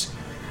place.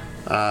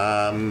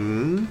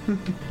 Remember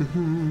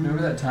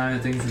that time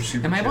that things were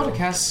super Am I able chill? to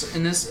cast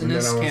in this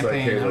campaign? like,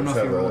 hey, I don't know if let's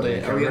you have rolled a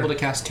it. Are we encounter? able to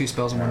cast 2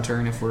 spells in one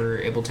turn if we're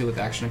able to with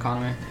action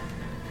economy,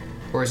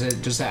 or is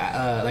it just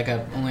I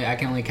can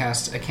only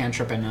cast a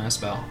cantrip and a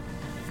spell?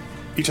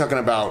 You talking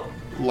about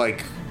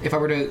like if I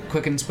were to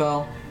quicken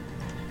spell,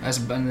 and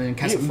then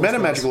cast meta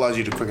magic allows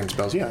you to quicken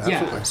spells. Yeah,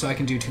 absolutely. Yeah, so I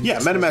can do 2. Yeah,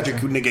 meta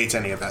magic negates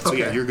any of that. So Okay.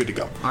 yeah, you're good to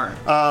go. All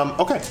right.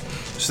 Okay,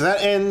 so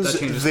that ends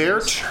changes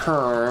their things.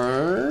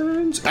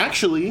 turns.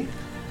 Actually,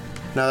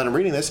 now that I'm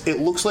reading this, it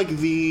looks like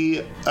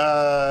the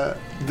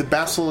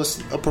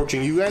basilisk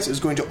approaching you guys is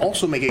going to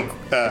also make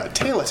a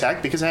tail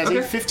attack because it has a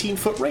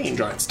 15-foot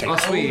range on its tail. Oh,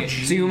 sweet.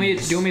 So do you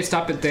want me to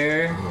stop it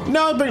there?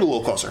 No, bring it a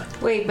little closer.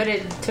 Wait, but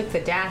it took the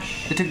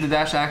dash. It took the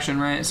dash action,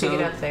 right? Take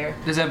it up there.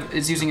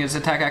 It's using its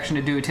attack action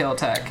to do a tail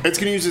attack. It's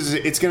going to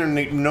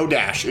use no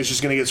dash. It's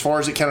just going to get as far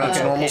as it can on its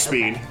normal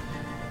speed.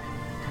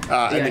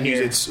 And then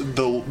use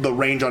the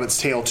range on its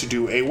tail to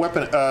do a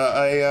weapon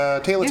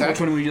tail attack.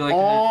 Which one would you like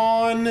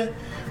on?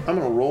 I'm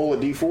gonna roll a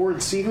d4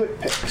 and see who it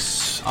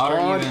picks.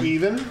 Odd or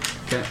even.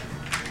 Okay.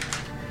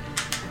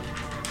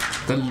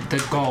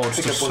 The gold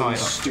Pick just up one of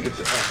side these stupid.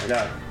 Oh my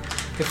god.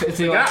 If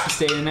the odds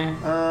stay in there.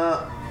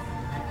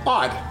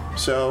 Odd.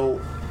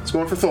 So it's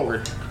going for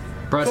Thulgrid.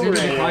 Bro, it's gonna be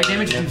Thulgrid. fire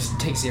damage. You just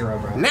take 0,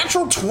 bro.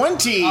 Natural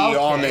 20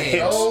 on the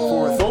hit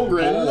for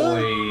Thulgrid.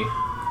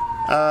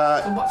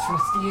 So much for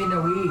staying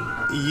away.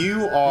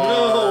 You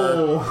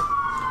are.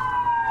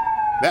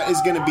 That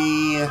is going to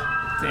be.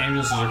 The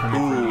ambulances are coming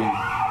for you.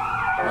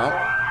 Well,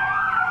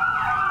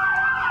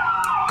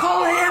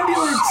 Call an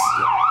ambulance!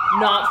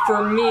 Not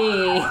for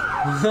me.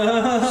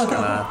 just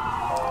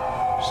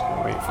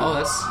gonna wait for. Oh,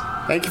 that's.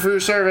 Thank you for your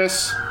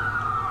service.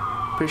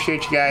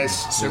 Appreciate you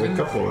guys. There's a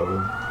couple of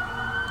them.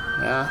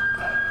 Yeah.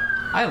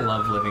 I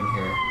love living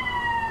here.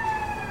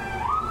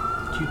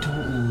 You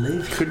don't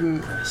live here.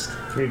 Couldn't.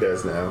 He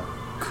does now.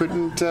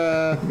 Couldn't.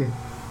 I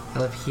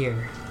live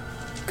here.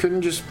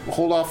 Couldn't just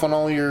hold off on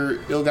all your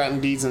ill-gotten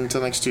deeds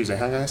until next Tuesday,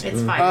 huh, guys?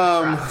 It's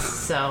fire trucks,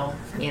 so,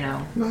 you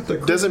know.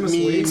 Doesn't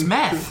mean It's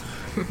meth.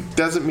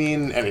 Doesn't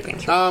mean anything.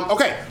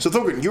 Okay, so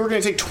Thulgrid, you are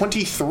going to take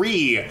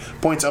 23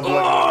 points of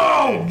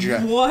damage.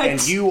 what?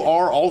 And you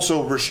are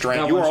also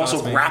restrained. That You are one-shots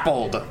also me.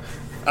 grappled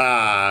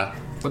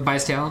With by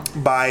his tail?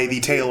 by the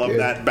tail of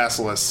that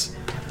basilisk.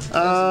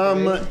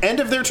 End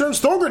of their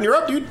turns. Thulgrid, you're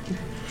up, dude.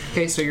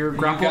 Okay, so you're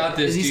grappled. got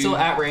this, Is he dude. still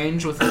at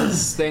range with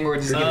this thing, or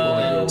does he get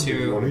able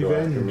to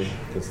Revenge.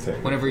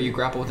 whenever you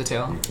grapple with the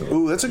tail?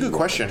 Ooh, that's a good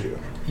question.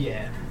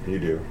 Yeah. You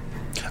do.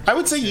 I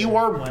would say you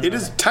are. It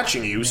is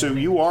touching you, so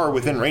you are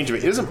within range of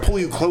it. It doesn't pull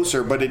you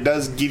closer, but it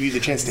does give you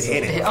the chance to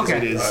hit it. 'cause Okay.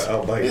 It is,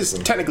 I'll bite it is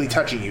them. technically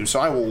touching you, so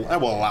I will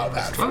allow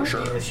that for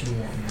sure. Which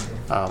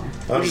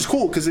is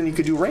cool because then you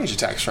could do range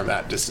attacks from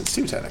that distance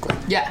too, technically.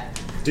 Yeah.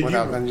 Did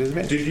Without you, any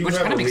disadvantage. did you Which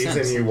have a kinda makes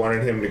reason sense. you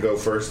wanted him to go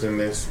first in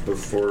this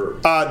before?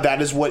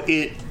 That is what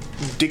it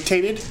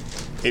dictated.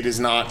 It is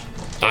not.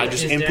 I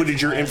just It's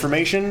inputted your definitely-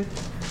 information,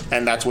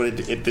 and that's what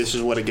it. This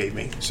is what it gave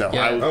me. So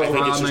Yeah. I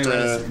think it's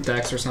just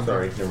Dex or something.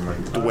 Sorry, never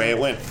mind. the way it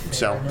went.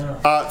 So,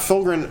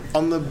 Thulgrin,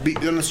 on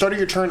the start of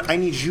your turn, I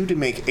need you to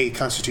make a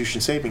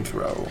Constitution saving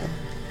throw.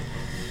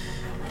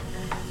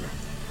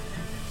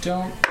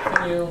 Don't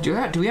fail. Do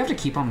we have to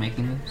keep on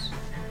making this?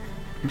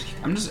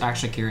 I'm just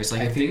actually curious.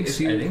 Like, I if you,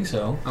 think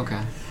so. Okay.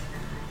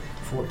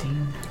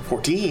 14.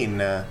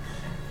 14.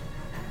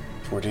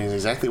 14 is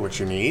exactly what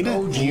you need.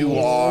 Oh, you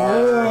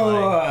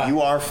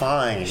are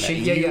fine.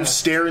 You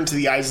stare into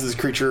the eyes of this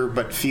creature,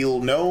 but feel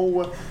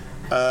no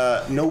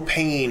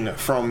pain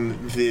from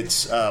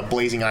its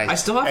blazing eyes. I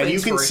still have and an you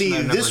can see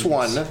inspiration this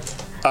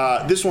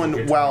I've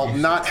one. While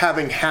not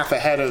having half a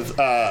head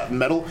of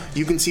metal,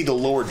 you can see the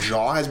lower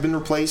jaw has been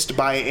replaced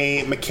by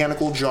a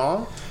mechanical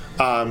jaw,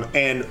 and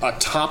near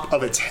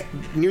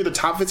the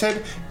top of its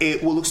head,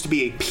 what looks to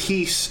be a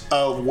piece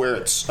of where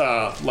its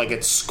like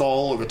its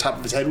skull or the top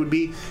of its head would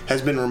be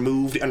has been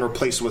removed and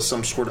replaced with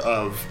some sort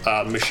of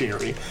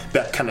machinery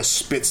that kind of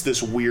spits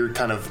this weird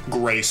kind of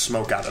gray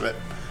smoke out of it.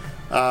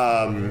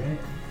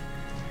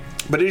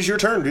 But it is your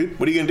turn, dude.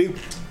 What are you gonna do?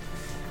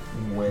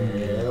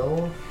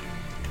 Well,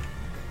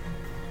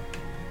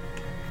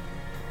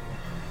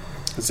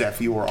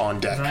 Zeph, you are on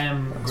deck. I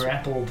am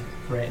grappled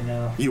right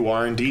now. You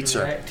are indeed,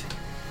 correct? Sir.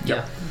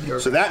 Yeah.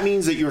 So that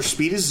means that your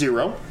speed is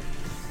 0.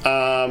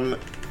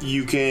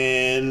 You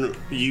can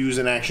use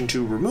an action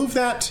to remove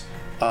that.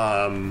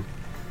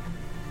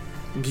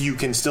 You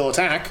can still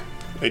attack.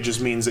 It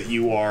just means that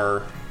you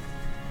are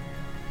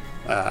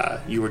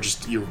you're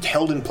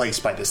held in place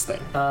by this thing.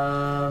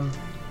 So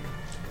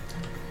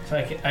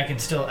I can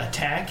still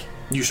attack.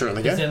 You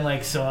certainly can. Then,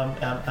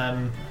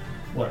 I'm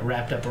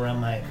wrapped up around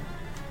my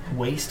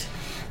waist.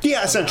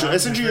 Yeah, essentially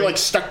you're like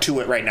stuck to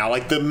it right now.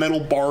 Like the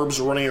metal barbs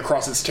running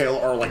across its tail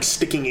are like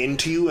sticking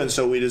into you, and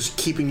so it is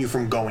keeping you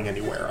from going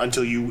anywhere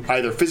until you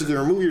either physically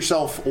remove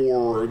yourself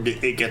or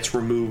it gets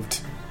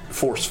removed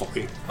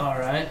forcefully. All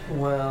right.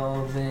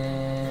 Well,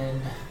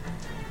 then,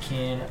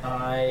 can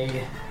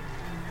I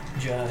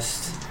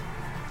just,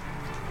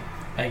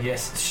 I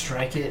guess,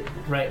 strike it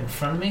right in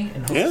front of me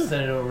in hopes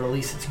that it'll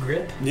release its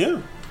grip? Yeah,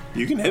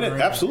 you can hit it.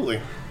 Absolutely.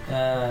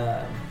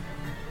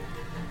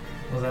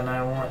 Well, then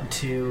I want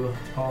to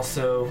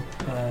also,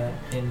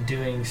 in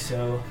doing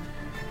so,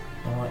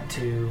 I want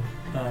to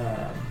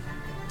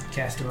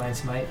cast Divine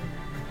Smite.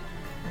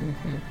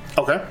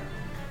 Okay.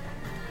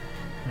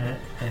 Alright,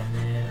 and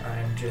then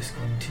I'm just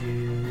going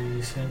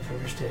to swing for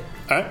first hit.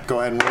 Alright,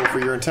 go ahead and roll for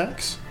your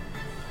attacks.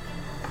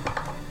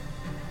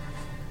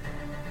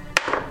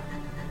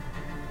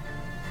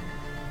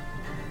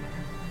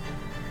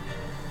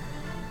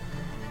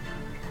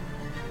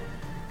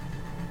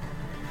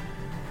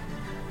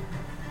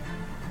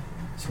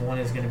 So one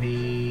is going to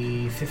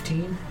be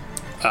 15.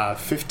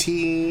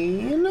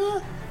 15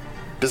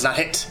 does not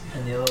hit.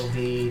 And the other will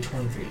be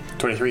 23.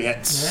 23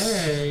 hits.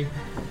 Hey.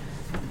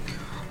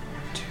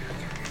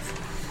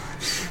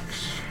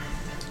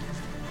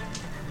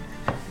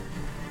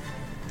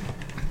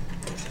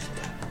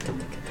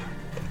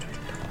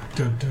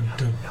 Dun, dun,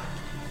 dun.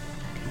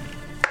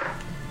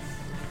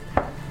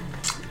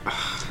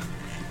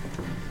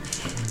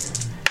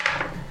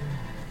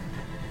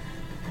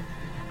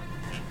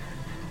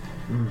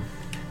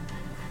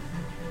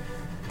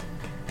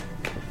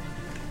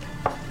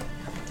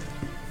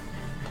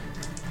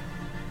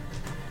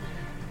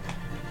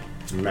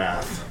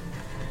 Math.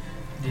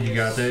 You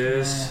got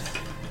this.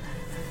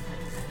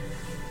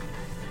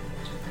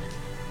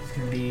 It's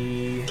going to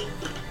be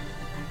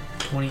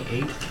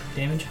 28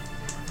 damage.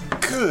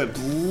 Good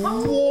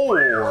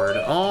lord.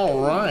 All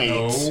right.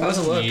 That was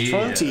a look.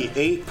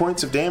 28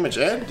 points of damage.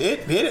 It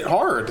hit it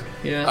hard.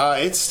 Yeah.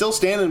 It's still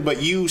standing,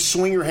 but you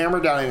swing your hammer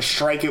down and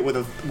strike it with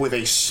a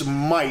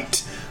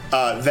smite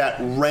that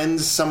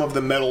rends some of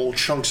the metal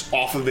chunks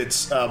off of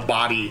its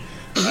body.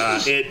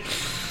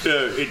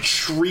 It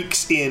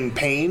shrieks in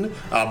pain,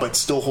 but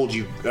still holds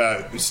you.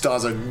 Still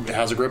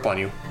has a grip on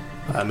you,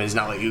 and does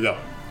not let you go.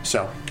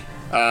 So,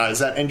 does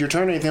that end your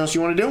turn? Anything else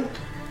you want to do?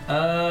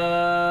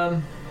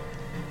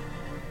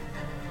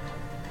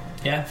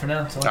 Yeah, for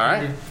now. All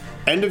right.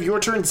 End of your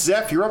turn,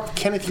 Zeph. You're up.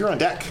 Kenneth, you're on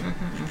deck.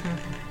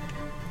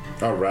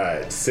 All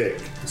right, sick.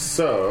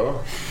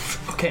 So,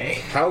 okay.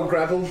 How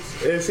grappled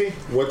is he?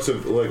 What kind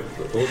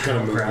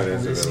of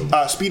movement is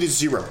it? Speed is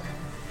 0.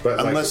 But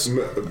unless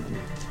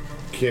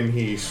can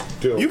he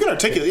still? You can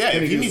articulate. Yeah,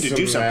 if you need to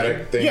do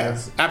something. Things? Yeah,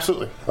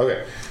 absolutely.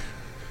 Okay.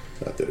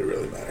 Not that it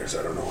really matters.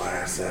 I don't know why I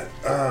asked that.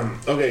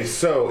 Okay,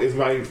 so is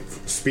my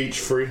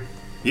speech free?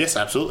 Yes,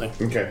 absolutely.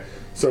 Okay.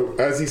 So,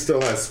 as he still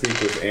has speak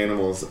with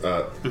animals,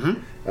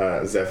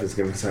 Zeph is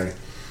going to say,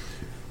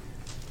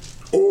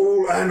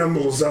 all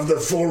animals of the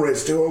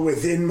forest who are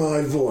within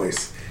my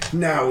voice,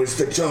 now is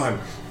the time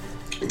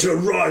to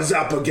rise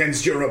up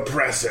against your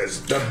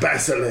oppressors, the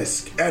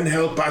basilisk, and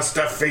help us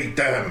defeat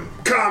them.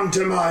 Come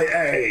to my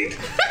aid.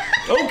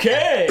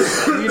 Okay.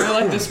 You know,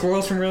 like the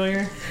squirrels from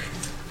earlier?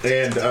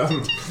 And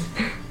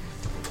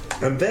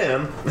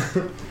then...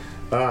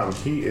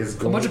 he is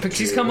going a bunch of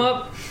pixies come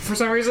up for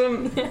some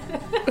reason.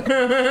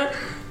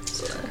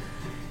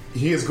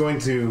 He is going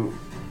to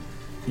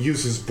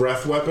use his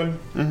breath weapon.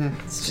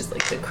 It's just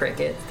like the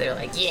crickets. They're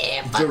like,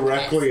 yeah, fuck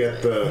directly this.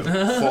 at the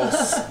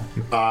false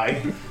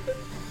eye.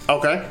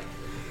 Okay.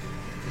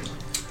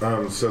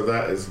 So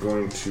that is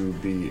going to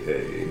be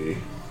a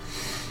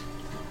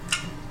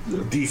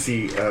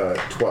DC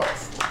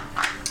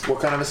 12. What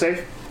kind of a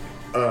save?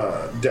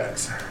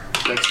 Dex.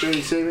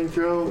 Dexterity saving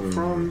throw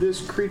from this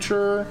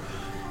creature.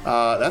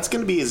 That's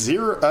going to be a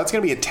 0. That's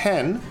going to be a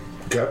 10.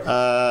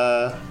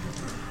 Okay.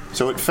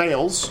 So it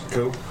fails.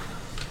 Cool.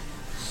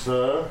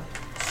 So,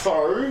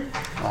 sorry.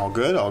 All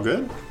good. All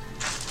good.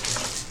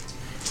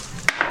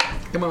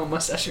 Come on,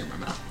 mustache in my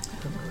mouth.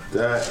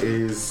 That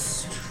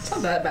is. It's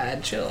not that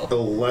bad. Chill.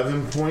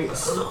 11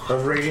 points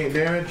of radiant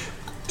damage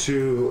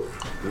to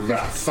the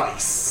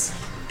face.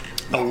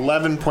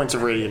 11 points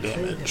of radiant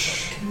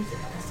damage.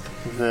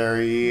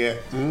 Very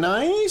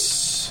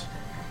nice.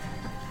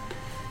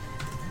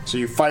 So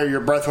you fire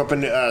your breath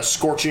weapon,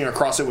 scorching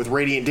across it with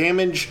radiant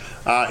damage.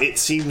 It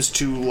seems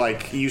to,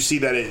 like, you see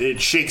that it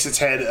shakes its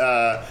head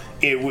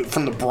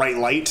from the bright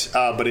light,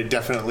 but it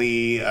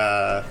definitely,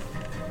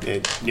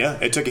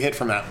 it took a hit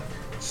from that.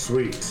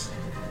 Sweet.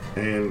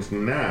 And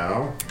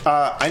now...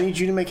 I need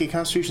you to make a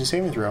Constitution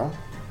saving throw.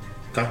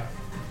 Okay.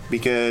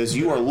 Because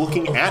you are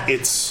looking at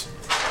its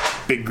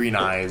big green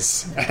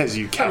eyes as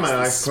you cast my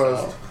this eyes spell.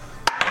 closed.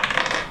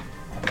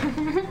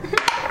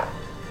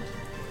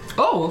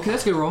 Oh, okay,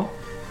 that's a good roll.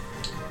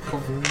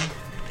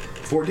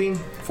 14?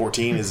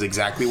 14 is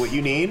exactly what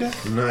you need.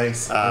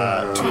 Nice.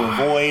 To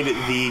avoid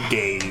the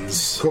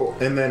gaze. Cool.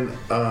 And then...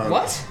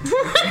 What?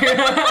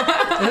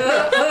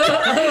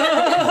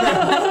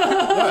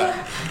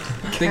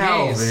 The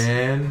gaze.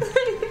 Man.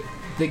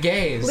 The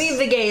gaze. Leave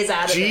the gaze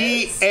out of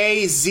it.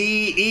 Gaze.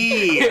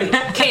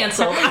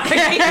 Cancelled.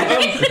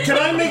 Can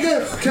I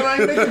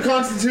make a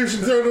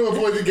Constitution throw to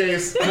avoid the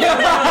gaze?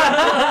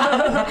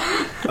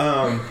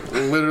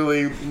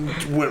 Literally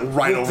went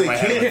right over my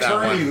head. They with can't that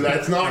turn one. you.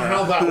 That's not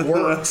how that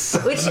works.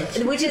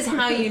 Which is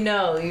how you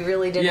know you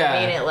really didn't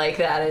mean it like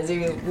that. Is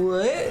you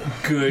what?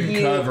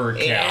 Good cover,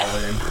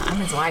 Calvin. I'm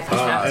his wife.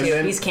 I'm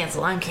then- He's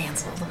canceled. I'm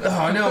canceled.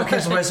 Oh no,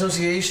 cancel by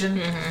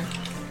association.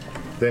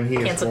 Then he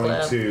is Cancel going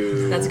club.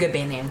 to That's a good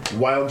band name.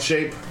 wild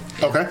shape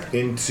Okay.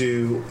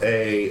 into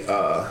a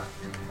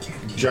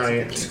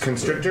giant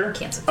constrictor.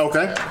 Cancel.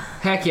 Okay.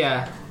 Heck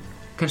yeah.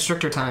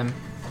 Constrictor time.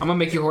 I'm gonna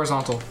make you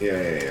horizontal.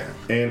 Yeah.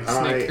 And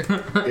Snake.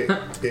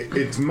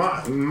 it's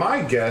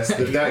my guess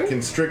that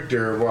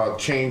constrictor, while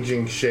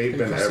changing shape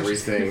and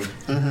everything,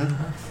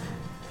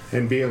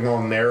 and being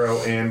all narrow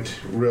and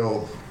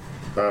real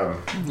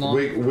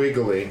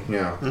wiggly,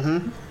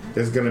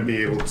 is going to be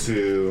able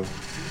to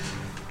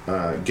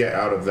get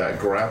out of that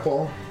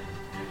grapple.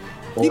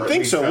 Or You'd at think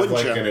least so, have,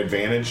 wouldn't you? an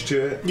advantage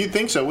to it. You'd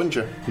think so, wouldn't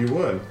you? You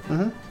would.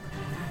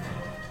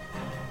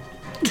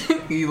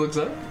 He looks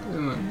up.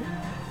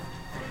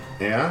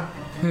 Yeah.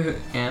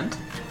 And?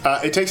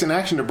 It takes an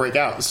action to break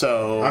out,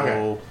 so...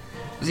 Okay.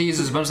 He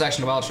uses bonus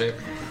action to wild shape.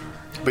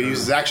 But he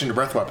uses action to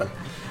breath weapon.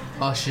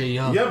 Oh shit,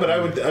 yeah. Yeah, but I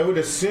would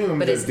assume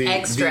But that his the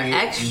extra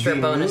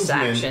the bonus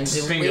movement, action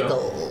to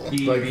wiggle.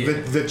 like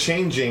the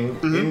changing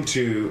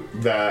into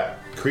that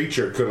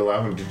creature could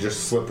allow him to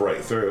just slip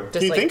right through.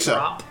 Just like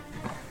drop.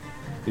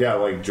 Yeah,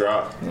 like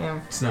drop. Yeah.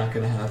 It's not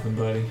gonna happen,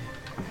 buddy.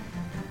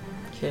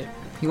 Shit.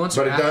 He wants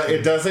But to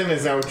it doesn't.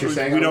 Is that what you're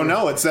saying? We don't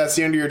know. That's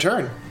the end of your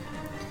turn.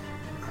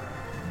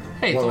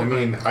 Hey, well, I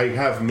mean, I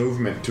have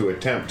movement to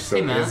attempt, so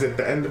Hey, Matt. is it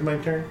the end of my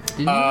turn? Didn't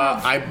you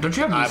don't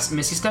you have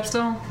Misty Step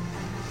still?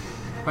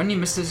 Why didn't you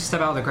Misty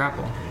Step out of the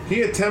grapple?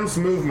 He attempts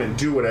movement.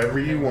 Do whatever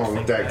you want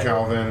with that,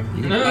 Calvin.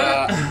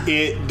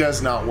 It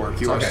does not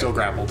work. You are still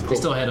grappled. You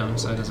still hit him,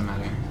 so it doesn't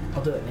matter.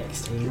 I'll do it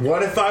next time.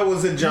 What if I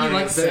was a like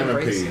giant the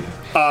centipede?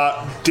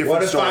 Different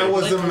What if story. I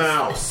was a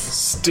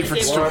mouse?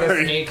 Different What if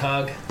story. snake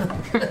hog?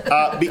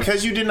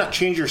 Because you did not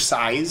change your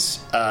size,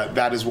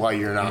 that is why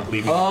you're not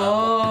leaving.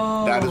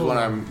 Oh. That is what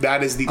I'm.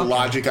 That is the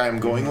logic I am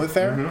going with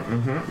there.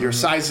 Your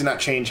size did not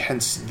change,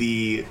 hence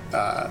the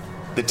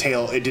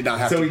tail. It did not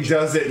have. So to he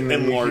does it, and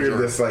then you enlarge hear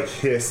or- this like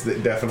hiss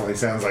that definitely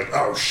sounds like,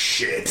 "Oh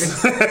shit!"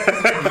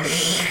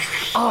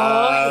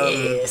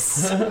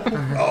 Yes.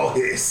 Oh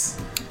hiss.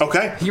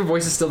 Okay. Your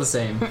voice is still the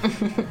same.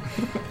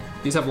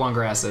 These have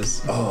longer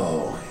asses.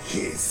 Oh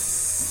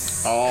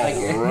hiss. All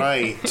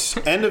right.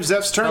 End of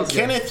Zeph's turn. Okay.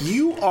 Kenneth,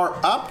 you are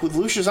up with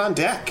Lucius on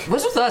deck.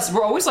 What's with us?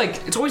 We're always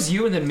like, it's always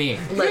you and then me.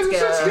 Let's We're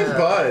such good go.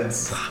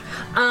 buds.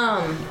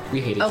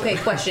 We hate each other. Okay,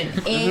 question.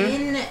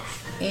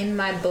 In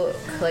my book,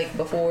 like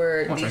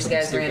before I'll try these something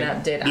guys ran stupid.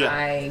 up, did Yeah.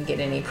 I get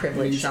any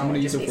privileged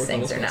knowledge of these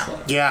things or no?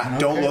 Yeah.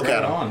 Don't look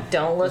at him.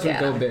 Don't look at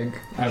Go them.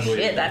 big.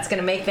 Shit, that's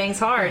gonna make things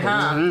hard,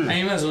 huh? You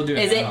might as well do it.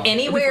 Is it now.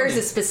 anywhere? Or is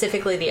it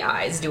specifically the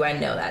eyes? Do I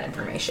know that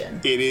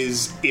information? It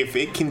is. If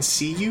it can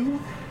see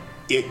you,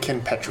 it can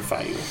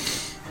petrify you.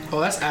 Oh,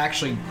 that's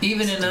actually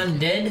Even an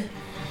undead?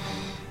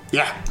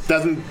 Yeah.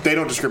 Doesn't. They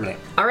don't discriminate.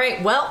 All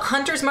right. Well,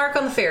 Hunter's Mark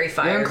on the fairy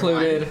fire. you're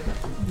included.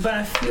 But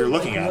I feel You're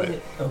like looking at what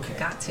it. Okay.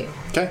 Got to.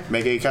 Okay.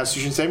 Make a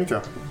Constitution saving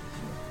throw.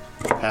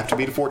 Have to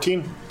beat a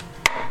 14.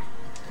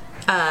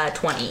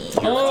 20.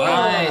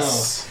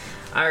 Nice.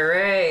 All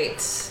right.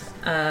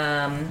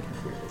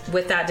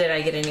 With that, did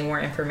I get any more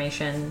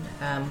information?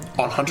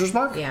 On Hunter's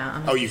Mark?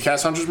 Yeah. Oh, you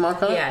cast Hunter's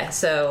Mark on it? Yeah.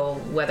 So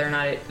whether or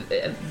not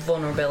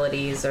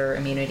vulnerabilities or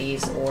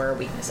immunities or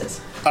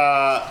weaknesses.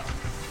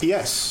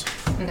 Yes.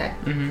 Okay.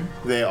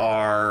 They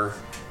are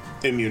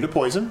immune to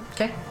poison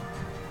Okay.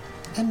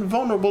 and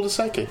vulnerable to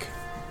psychic.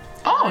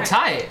 Oh,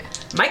 tight.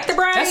 Make the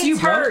brains That's you,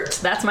 bro. hurt.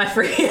 That's my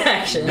free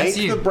action. Make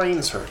you. the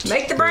brains hurt.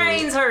 Make the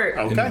brains hurt.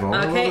 Okay.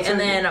 Okay, and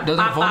then Those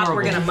are pop pop.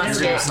 We're gonna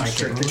vulnerable.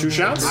 musket. 2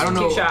 shots? I don't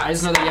know. Two shots. I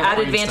just know that you have At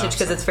brain advantage stuff,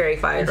 because it's fairy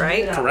fired,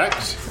 right?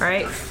 Correct. All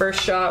right.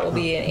 First shot will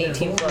be an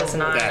 18 plus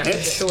 9. That I'm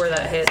hits. sure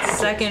that hits.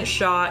 Second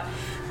shot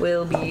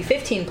will be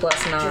 15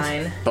 plus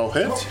 9. Both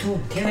hit.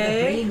 Get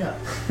the brain up.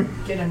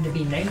 Get him to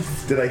be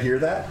nice. Did I hear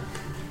that?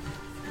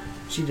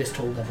 She just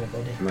told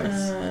everybody.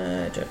 Nice.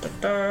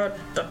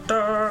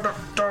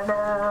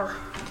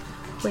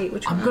 Wait,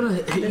 which I'm one? gonna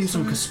hit you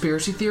some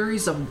conspiracy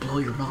theories that will blow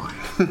your mind.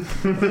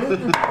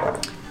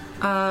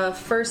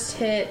 First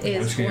hit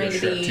is gonna going get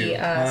to a shirt, be too.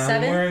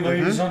 7. wearing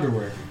ladies'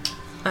 underwear.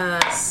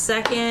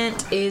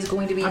 Second is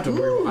going to be I haven't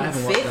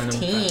watched that in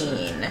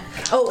 15.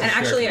 Oh, and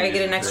actually I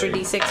get an extra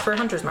d6 for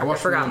Hunter's Mark. I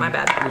forgot, my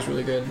bad. It was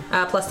really good.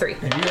 Plus 3.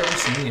 Have you ever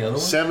seen the other one?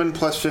 7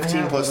 plus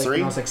 15 plus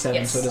 3? I was like 7,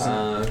 Yes. so it doesn't.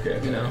 Okay,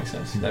 that makes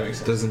sense. That makes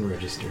sense. Doesn't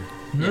register.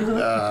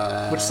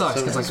 Which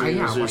sucks, because I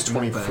watched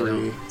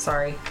 23.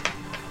 Sorry.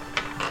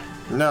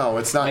 No,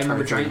 it's not I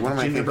remember 23. What am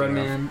I thinking Gingerbread of?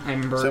 Man. I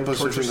remember 7 plus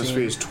Torture 15 plus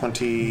 3 is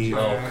 20. Oh,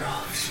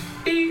 gosh.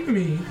 Eat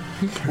me.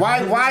 Why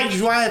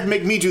do I have to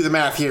make me do the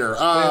math here?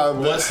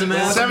 What's the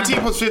math? 17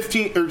 plus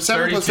 15, or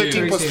 7 plus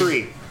 15 plus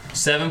 3.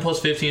 7 plus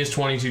 15 is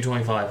 22,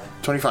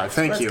 25. 25,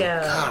 thank Let's you. go.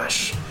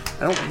 Gosh.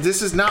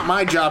 This is not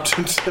my job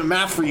to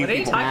math for you What are you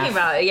people. talking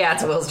about? Yeah,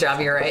 it's Will's job,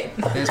 you're right.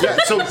 Yeah,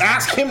 so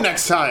ask him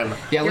next time.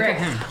 Yeah, look You're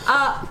at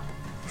right. him.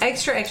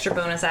 Extra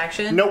bonus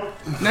action. Nope.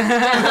 No.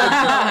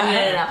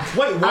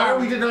 Wait, why are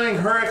we denying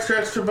her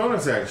extra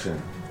bonus action?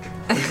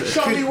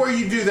 Show me where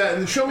you do that,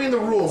 and show me in the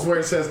rules where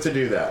it says to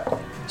do that.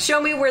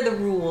 Show me where the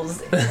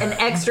rules. An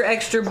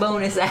extra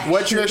bonus action.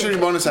 What's your extra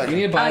bonus action?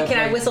 You need to buy can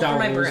I whistle for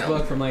my Darwin's broom?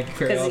 book from like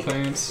Fairy Tale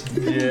Parents.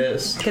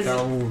 Yes. Because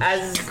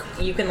as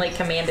you can like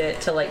command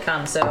it to like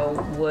come,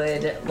 so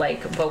would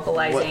like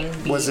vocalizing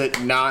be... Was it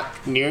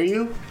not near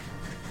you?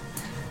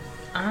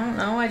 I don't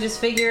know. I just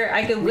figure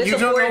I could You whistle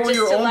don't for know it where just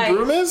your to own like.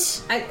 broom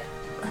is?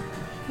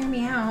 Hear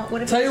me out.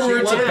 What if Tell you where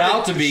it's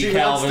about to be, She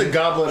Calvin. wants the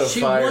goblet of She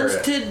fire. wants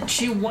to.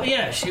 She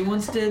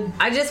wants to.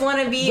 I just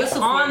want to be Whistle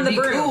for on it, the be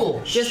broom.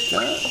 cool. Just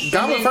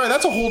Goblet of Fire,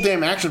 that's a whole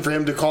damn action for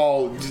him to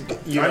call.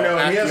 You know, I know,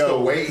 and he has to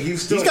Accio. wait.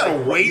 He's got to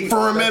wait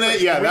for a minute.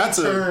 like Yeah, 3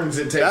 that's turns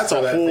it a takes that's for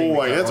a that thing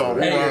whole to that's a whole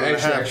come round over. and a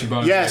extra half.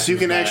 bonus Yes, you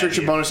action can is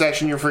extra bad. bonus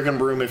action your freaking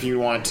broom if you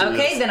want to.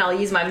 okay, then I'll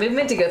use my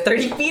movement to go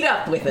 30 feet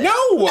up with it. No,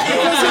 because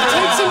it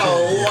takes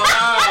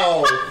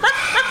Oh, wow.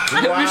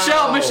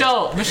 Michelle,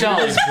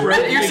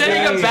 you're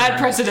setting a bad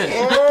precedent.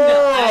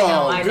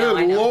 Oh, I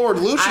good know. lord,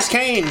 Lucius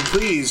Kane,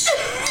 please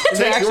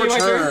take actually your my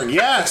turn.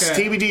 Yes,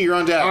 Okay. TBD, you're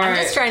on deck. All I'm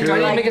right. just trying Do to I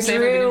be need to like make a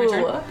save or give me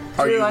Drew. my turn?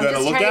 Are you I'm gonna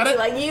just look trying at to it? be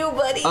like you,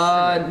 buddy.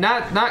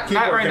 Not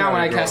right working now on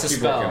when it, I girl. cast a Keep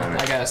spell. working on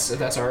it. I guess if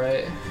that's all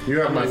right. You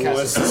have I'm my gonna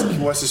cast.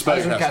 What's the spell? I'm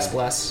you're gonna cast casting?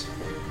 Bless.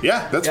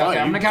 Yeah, that's Yeah, fine. okay,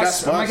 I'm You gonna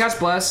cast Bless.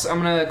 Bless. I'm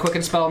gonna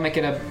quicken spell, make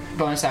it a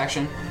bonus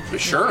action.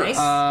 Sure. Nice.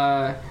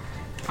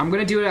 I'm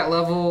gonna do it at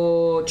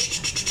level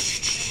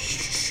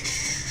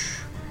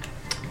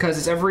because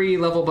it's every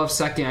level above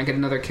second. I get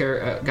another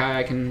guy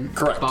I can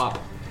bop.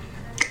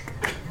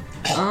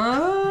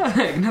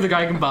 Another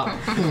guy I can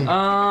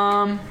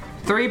bop.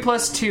 3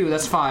 plus 2,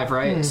 that's 5,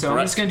 right? So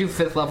I'm just gonna do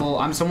 5th level.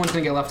 Someone's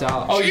gonna get left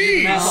out. Oh, you did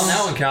the math on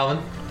that one, Calvin.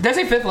 Did I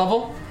say 5th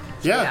level?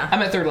 Yeah.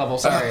 I'm at 3rd level,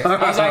 sorry.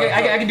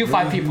 I can do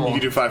 5 people. You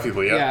can do 5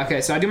 people, yeah. Yeah, okay,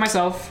 so I do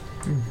myself.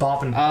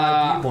 Bopping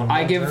 5 people.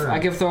 I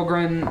give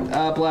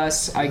Thorgrin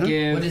Bless. I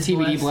give What is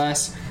TBD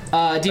Bless?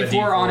 Bless. D4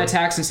 D4. on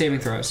attacks and saving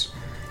throws.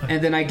 And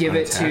then I give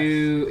it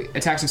to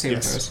attacks and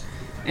saving throws.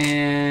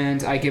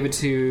 And I give it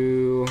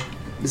to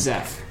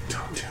Zeph.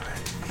 Don't do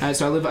it.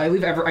 So I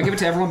give it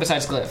to everyone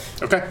besides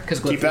Glyph. Okay.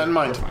 Keep that in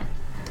mind.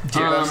 Keep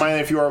that in mind.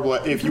 If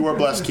you are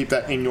blessed, keep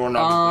that in your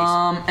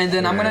knowledge, And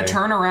then I'm gonna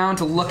turn around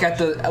to look at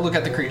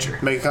the creature.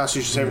 please. Make a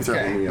Constitution saving throw.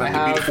 Okay. I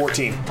have to beat a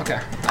 14. Okay,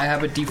 I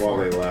have a D4. While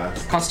they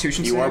last.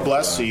 Constitution You save. are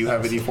blessed, so you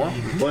have a D4.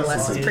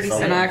 Bless is pretty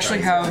something And I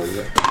actually have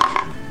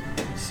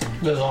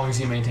As long as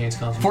he maintains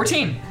concentration.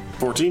 14.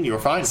 14, you are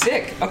fine.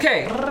 Sick.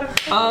 Okay.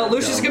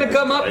 Lucius is gonna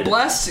come up,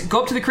 blessed, go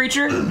up to the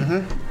creature,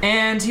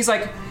 and he's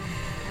like,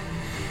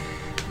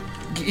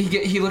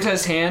 he looks at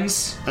his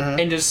hands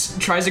and just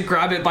tries to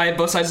grab it by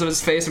both sides of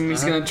his face, and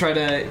he's gonna try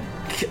to.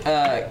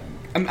 I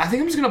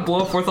think I'm just gonna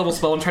blow a 4th level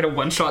spell and try to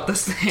one shot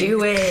this thing.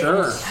 Do it.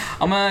 Sure.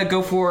 I'm gonna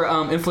go for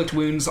inflict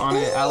wounds on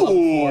it at level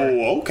 4.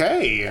 Oh,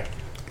 okay.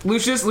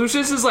 Lucius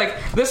is like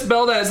this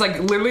spell that is like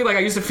literally like I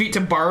used a feat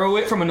to borrow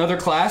it from another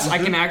class. I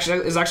can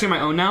actually is actually my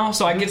own now,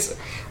 so I get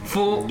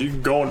full. You're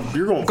going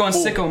Going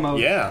full, sicko mode.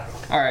 Yeah.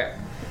 All right.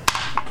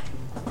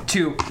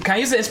 2. Can I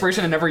use the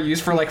inspiration I never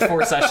used for like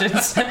 4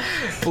 sessions?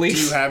 Please.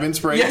 Do you have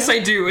inspiration? Yes, I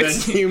do.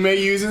 Then you may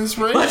use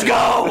inspiration. Let's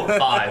go!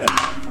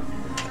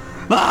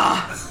 5.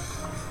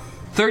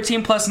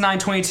 13 plus 9,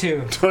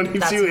 22. 22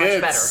 That's much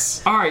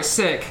hits. All right,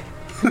 sick.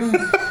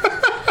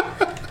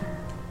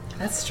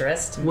 That's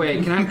stressed.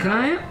 Wait, can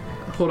I?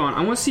 Hold on.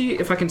 I want to see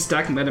if I can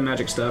stack meta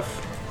magic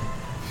stuff.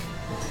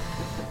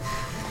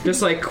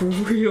 Just like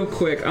real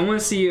quick. I want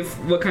to see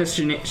what kind of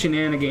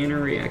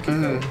shenaniganery I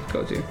can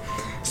go to.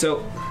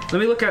 So let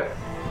me look at.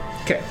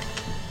 Okay.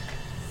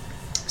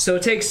 So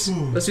it takes.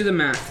 Let's do the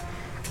math.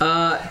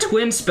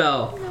 Twin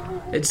spell.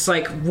 It's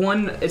like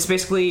 1. It's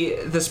basically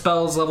the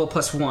spell's level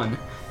plus 1.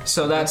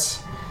 So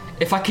that's.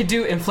 If I could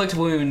do inflict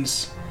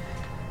wounds.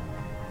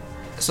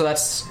 So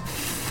that's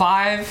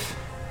 5.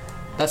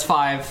 That's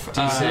 5.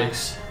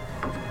 D6.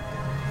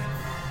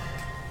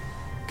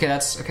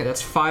 Okay,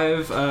 that's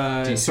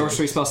 5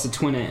 sorcery spells to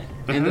twin it,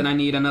 and then I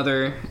need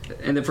another,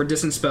 and then for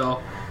distance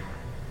spell,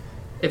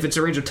 If it's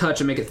a range of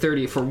touch, I make it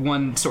 30 for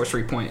 1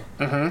 sorcery point.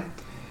 Mm-hmm.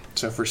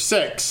 So for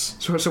 6.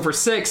 So for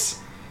 6,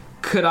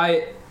 could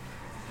I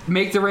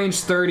make the range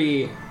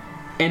 30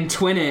 and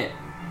twin it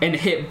and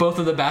hit both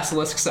of the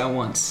basilisks at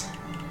once?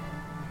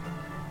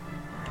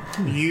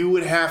 You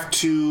would have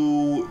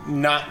to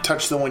not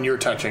touch the one you're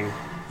touching.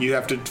 You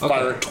have to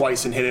fire it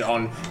twice and hit it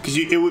on, because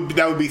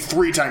that would be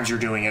 3 times you're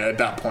doing it at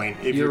that point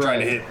if you're trying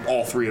to hit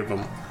all 3 of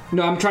them.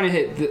 No, I'm trying to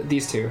hit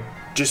these 2.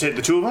 Just hit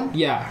the 2 of them?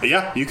 Yeah.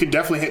 Yeah, you can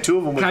definitely hit 2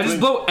 of them. Can I just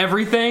blow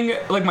everything,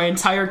 like my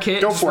entire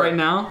kit, right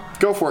now?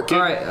 Go for it, kid.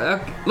 All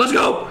right, let's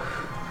go.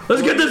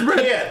 Let's get this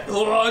bread. Yeah.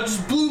 Oh, I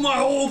just blew my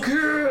whole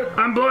kit.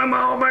 I'm blowing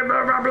my whole.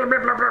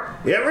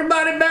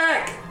 Everybody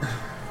back.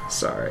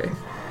 Sorry.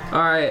 All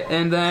right,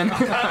 and then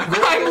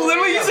I'm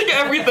literally using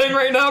everything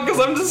right now because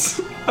I'm just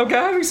I'm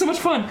having so much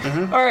fun.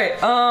 Mm-hmm. All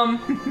right,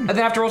 and then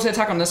I have to roll to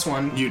attack on this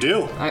one. You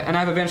do, and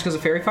I have advantage because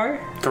of fairy fire.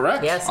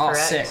 Correct. Yes, oh,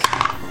 correct. Sick.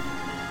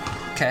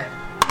 Okay.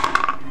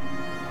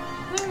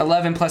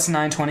 11 plus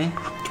 9, 20.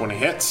 20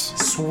 hits.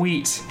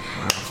 Sweet.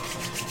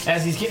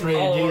 As he's getting ready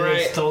to do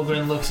this,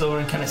 Tolgrin looks over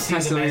and kind of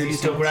sees him as he's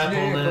still grappled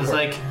and is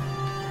like,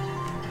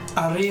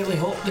 I really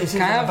hope this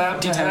isn't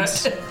about to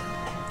hurt.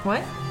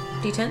 What?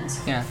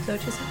 D10s? Yeah. Is that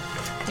what you said?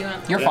 Do you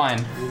want You're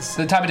fine.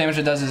 The type of damage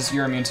it does is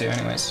you're immune to,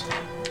 anyways.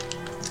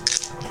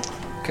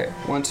 Okay,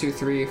 1, 2,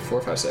 3,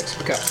 4, 5,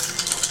 6. Okay.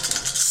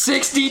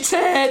 60,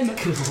 10!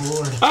 Good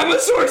lord. I'm a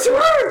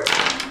sorcerer!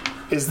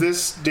 Is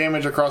this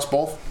damage across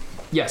both?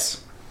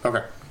 Yes.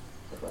 Okay.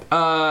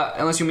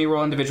 Unless you want me to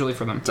roll individually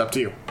for them. It's up to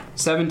you.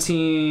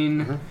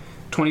 17,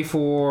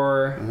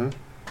 24,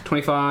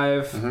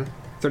 25,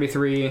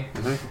 33,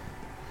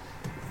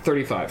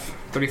 35.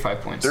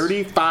 35 points.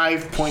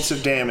 35 points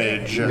of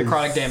damage.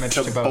 Necrotic damage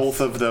to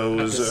both of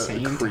those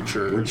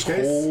creatures.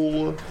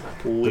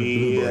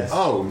 Holy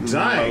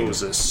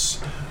Moses.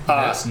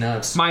 That's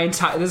nuts. My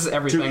entire this is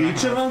everything. To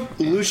each of them?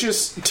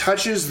 Lucius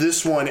touches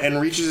this one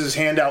and reaches his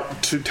hand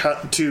out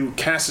to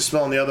cast a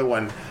spell on the other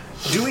one,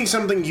 doing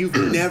something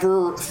you've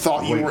never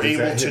thought you were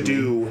able to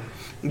do.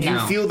 You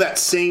feel that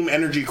same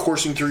energy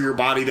coursing through your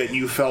body that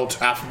you felt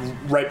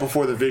right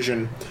before the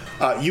vision.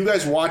 You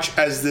guys watch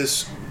as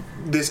this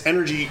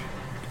energy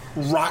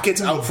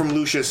rockets out from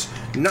Lucius,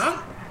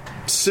 not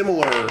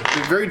similar,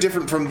 very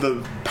different from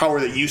the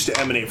power that used to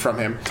emanate from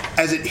him.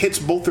 As it hits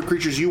both the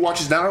creatures, you watch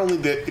as not only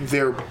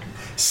their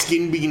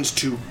skin begins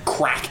to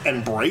crack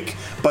and break,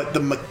 but the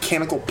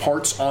mechanical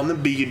parts on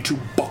them begin to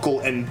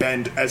buckle and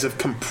bend as if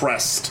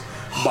compressed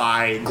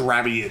by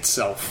gravity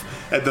itself.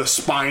 The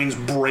spines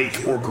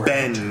break or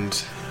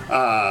bend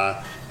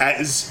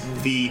as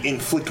the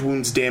inflict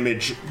wounds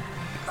damage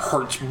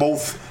hurts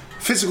both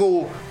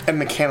physical and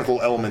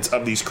mechanical elements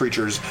of these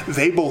creatures.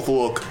 They both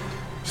look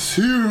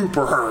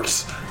super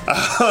hurt.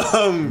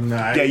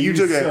 Nice. Yeah, you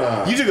took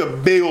a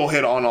big ol'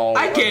 hit on all.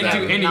 I of can't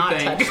them. do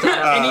anything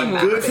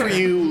anymore. Good for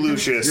you,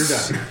 Lucius. You're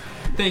done.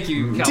 Thank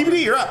you, Calvin.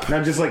 TBD, you're up.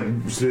 Now just like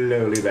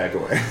slowly back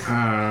away.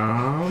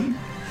 I'm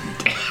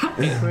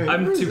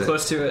too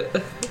close to it.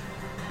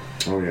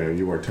 Oh yeah,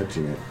 you are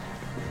touching it.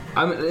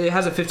 It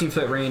has a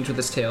 15-foot range with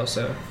its tail,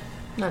 so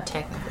Not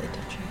technically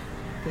touching.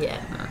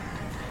 Yeah.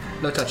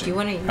 no touching. Do you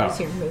want to use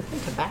your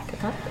movement to back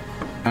it up?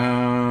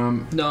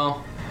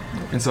 No.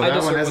 And so I that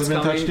just one heard hasn't been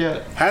what's touched coming.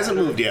 yet? Hasn't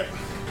moved yet.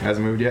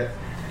 Hasn't moved yet?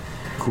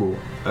 Cool.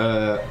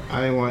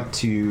 I want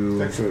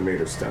to... Actually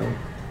made of stone.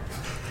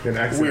 It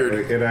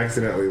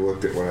accidentally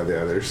looked at one of the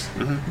others.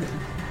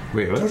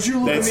 Wait, what? Don't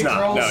you look It's at me, not.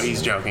 Carl? No,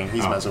 he's joking.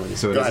 He's messing with you.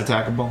 So Go it is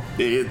ahead. attackable?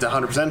 It's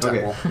 100%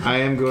 attackable. Okay. I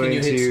am going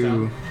you hit to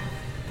stone?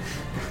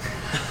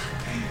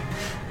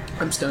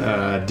 I'm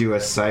stunned. do a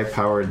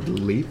psi-powered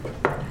leap,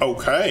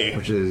 Okay.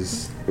 which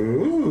is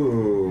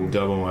Ooh.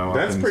 double my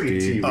weapon That's pretty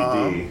speed.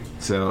 TBD.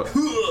 So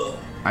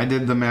I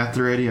did the math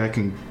already. I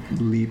can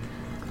leap.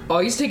 Oh,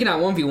 he's taking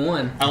out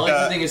 1v1. I like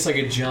to think it's like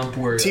a jump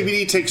where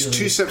TBD takes really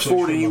 2 steps push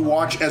forward, and from you behind.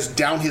 watch as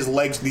down his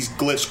legs these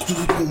glyphs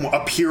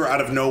appear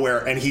out of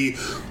nowhere, and he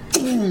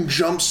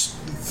jumps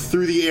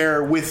through the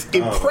air with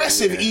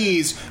impressive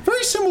ease,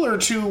 very similar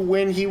to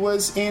when he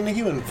was in a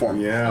human form.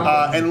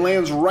 Yeah. And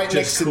lands right Just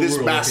next to this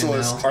cooler looking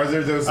basilisk. now. Are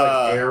there those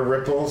like air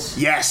ripples?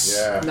 Yes.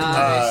 Yeah.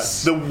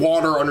 Nice. The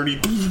water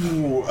underneath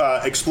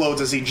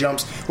explodes as he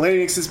jumps,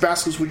 landing next to this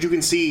basilisk, which you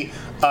can see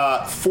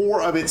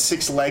 4 of its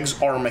 6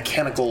 legs are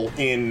mechanical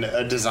in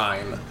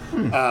design,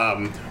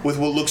 with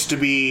what looks to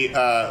be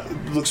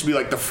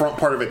like the front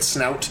part of its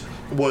snout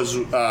was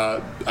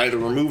either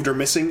removed or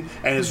missing,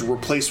 and is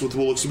replaced with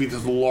what looks to be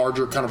this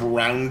larger, kind of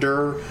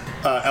rounder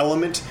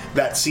element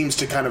that seems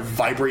to kind of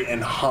vibrate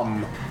and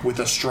hum with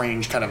a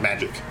strange kind of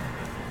magic.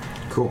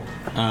 Cool.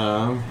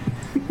 I'm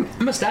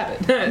gonna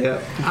stab it.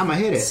 Yeah, I'm gonna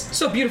hit it.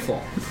 So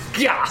beautiful.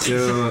 Yeah.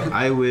 So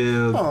I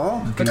will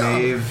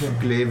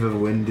glaive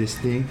of wind this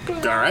thing. All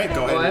right,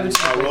 go ahead and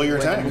roll your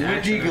attack.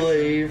 Magic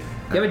glaive.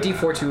 You have a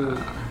D4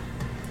 to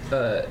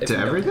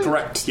everything?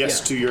 Correct. Yes,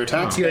 Yeah. to your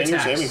attack To your and your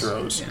attacks. saving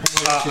throws.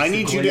 Yeah. I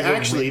need you to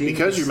actually,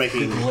 because you're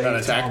making an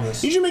attack, I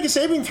need you to make a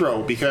saving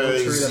throw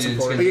because True, that's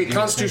important. make a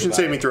Constitution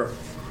saving throw.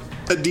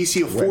 a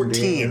DC of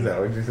 14. Is that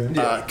what you said?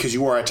 Because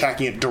you are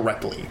attacking it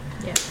directly.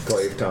 Yeah.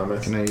 Glaive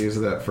Thomas. Can I use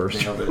that first?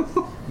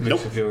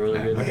 Makes you feel really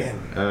good. Do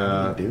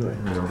it.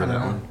 Remember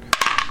that one.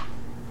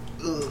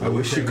 I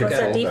wish you could. What's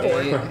that,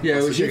 D4? Yeah,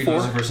 I wish I could D4?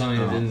 use it for something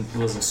that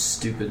wasn't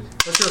stupid.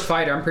 What's your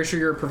fighter? I'm pretty sure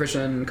you're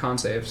proficient in con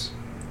saves.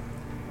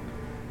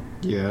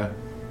 Yeah.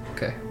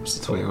 Okay.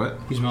 Wait, what?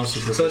 He's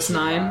mostly So it's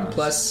 9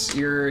 plus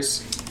your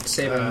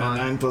saving mod.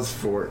 9 plus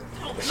 4.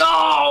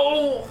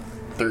 No!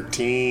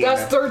 13.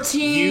 That's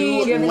 13.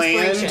 You You have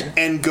land inspiration.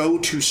 and go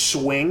to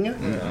swing,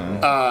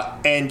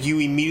 and you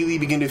immediately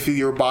begin to feel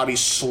your body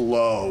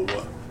slow.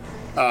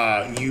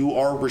 You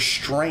are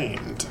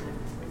restrained,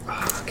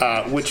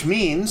 which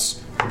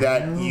means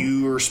that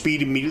your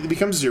speed immediately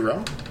becomes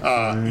 0.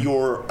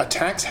 Your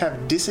attacks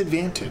have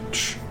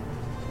disadvantage,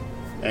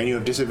 and you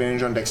have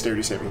disadvantage on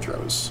dexterity saving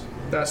throws.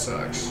 That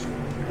sucks.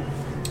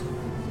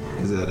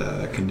 Is that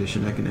a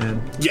condition I can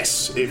add?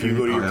 Yes, if you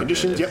go to your Okay.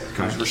 conditions, yep,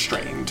 Okay. he's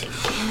restrained.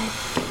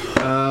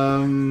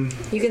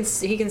 He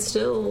can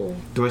still.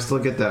 Do I still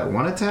get that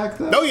one attack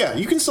though? Oh yeah,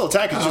 you can still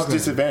attack. It's just okay.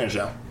 disadvantage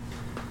now.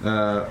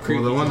 Well,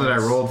 the one that I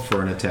rolled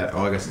for an attack.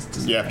 Oh, I guess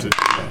it's You have to.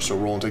 Yeah, so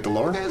roll and take the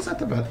lower. Yeah, it's not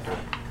that bad.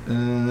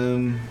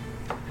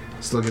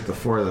 Still get the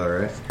 4 though,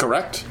 right?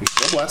 Correct. You're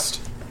still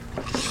blessed.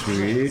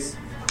 Sweet.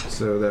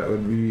 So that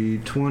would be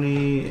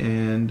 20,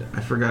 and I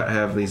forgot I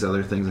have these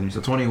other things in here. So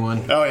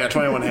 21. Oh yeah,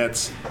 21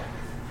 hits.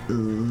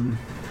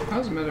 How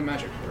does meta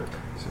magic work?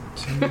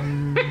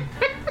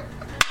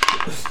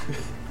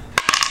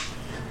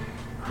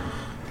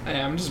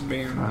 Hey, I'm just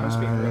being real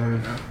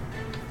right now.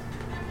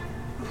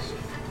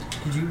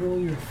 Did you roll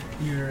your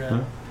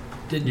Huh?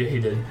 Yeah, he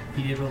did.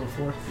 He did roll a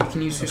 4. You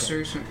can use your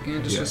search.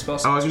 Can just spell.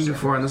 Oh, I can do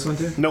 4 on this one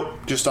too?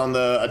 Nope, just on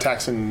the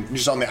attacks and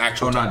just on the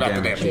actual Oh, not the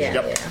damage. damage. Yeah,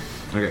 Yep. yeah.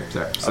 Okay,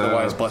 sorry. So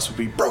Otherwise, bless would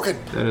be broken.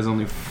 that is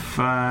only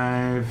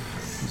 5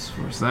 plus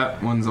 4. So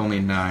that one's only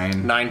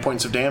 9. 9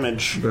 points of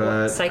damage.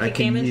 But Psychic I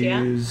can damage,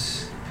 yeah?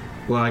 use...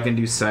 Well, I can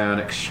do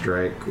Psionic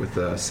Strike with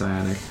a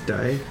Psionic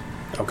die.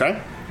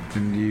 Okay.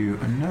 And do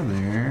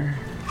another...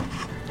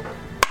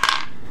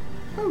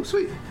 Oh,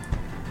 sweet.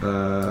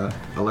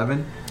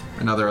 11.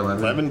 Another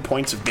 11. 11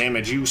 points of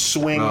damage. You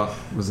swing. Well,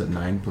 was it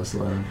 9 plus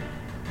 11?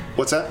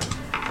 What's that?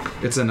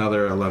 It's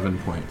another 11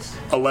 points.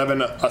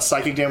 11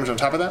 psychic damage on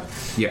top of that?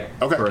 Yeah.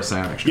 Okay. For a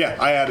Psionic Strike. Yeah,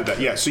 I added that.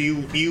 Yeah, so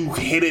you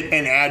hit it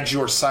and add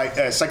your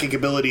psychic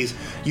abilities.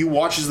 You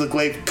watch as the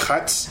glaive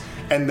cuts,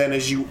 and then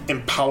as you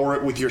empower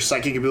it with your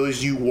psychic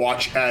abilities, you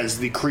watch as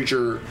the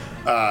creature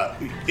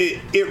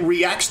it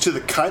reacts to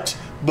the cut,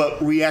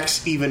 but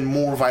reacts even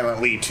more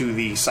violently to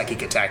the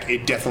psychic attack.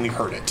 It definitely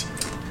hurt it.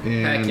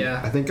 And Heck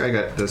yeah. I think I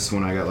got this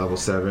when I got level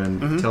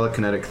 7.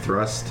 Telekinetic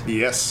Thrust.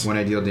 Yes. When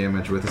I deal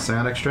damage with a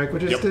Psionic Strike,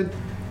 which I just did,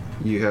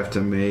 you have to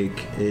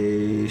make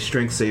a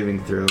strength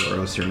saving throw or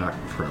else you're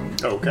knocked prone.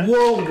 Okay.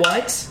 Whoa,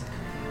 what?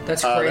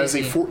 That's crazy. That's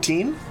a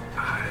 14.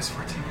 Ah, that's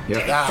 14.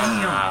 Yep.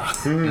 I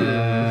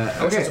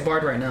wish I was a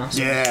bard right now.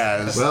 So.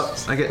 Yes. Well,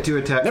 I get 2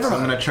 attacks, so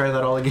I'm going to try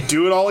that all again.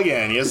 Do it all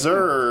again. Yes,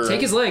 sir.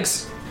 Take his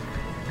legs.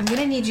 I'm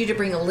gonna need you to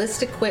bring a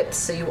list of quips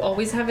so you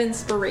always have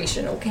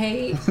inspiration,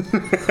 okay?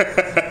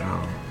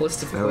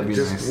 List of That would be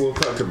quips. nice. We'll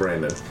talk to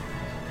Brandon.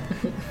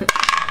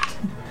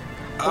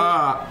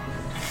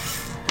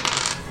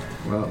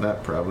 Well,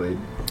 that probably...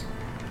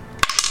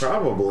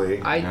 Probably.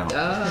 You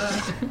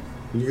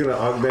gonna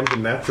augment a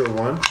natural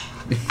 1?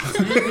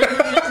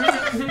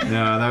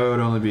 No, that would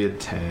only be a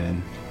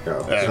 10. I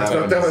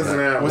thought that was an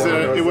at Was one.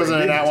 it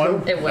wasn't an at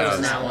one? It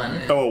wasn't that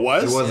one. Oh, it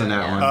was? It wasn't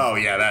that one. Oh,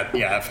 yeah,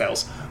 that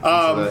fails.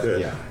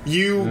 Yeah.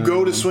 You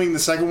go to swing the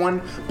second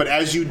one, but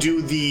as you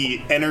do,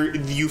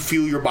 you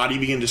feel your body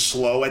begin to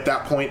slow at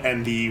that point,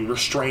 and the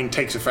restrain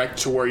takes effect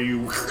to where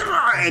you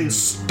and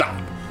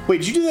stop. Wait,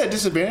 did you do that at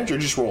disadvantage or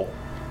just roll?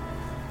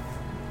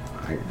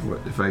 What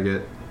if I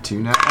get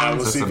 2 nat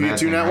ones? Let's see That's if a you get bad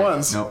 2 thing, nat right?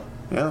 ones. Nope.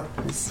 Yeah.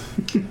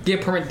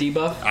 Get permanent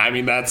debuff. I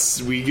mean,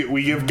 that's we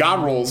give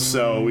God rolls,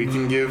 so we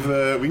can give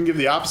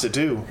the opposite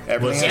too.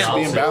 Everything has to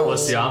be in balance.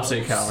 What's the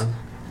opposite, Calvin?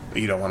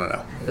 You don't want to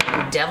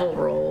know. Devil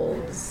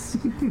rolls.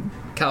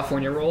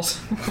 California rolls.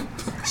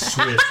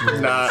 Swiss rolls.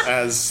 Not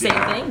as Same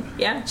thing,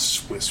 yeah.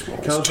 Swiss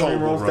rolls. California Total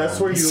rolls. That's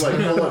where you like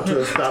pull up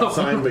to a stop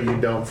sign, but you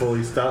don't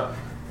fully stop.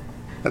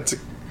 That's a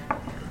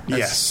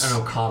yes.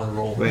 An Okada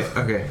roll. Wait,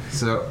 okay.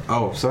 So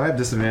I have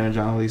disadvantage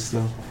on all these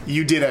still?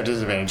 You did have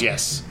disadvantage,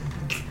 yes.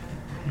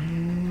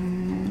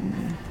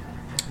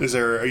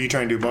 Are you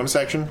trying to do a bonus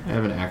action? I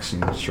have an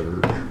action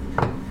surge.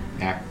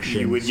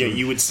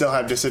 You would still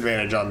have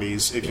disadvantage on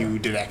these if you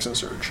did action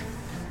surge.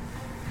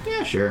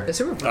 Yeah, sure.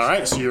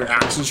 Alright, so you're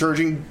action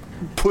surging,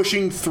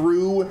 pushing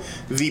through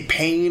the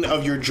pain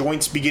of your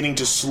joints beginning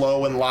to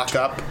slow and lock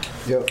up.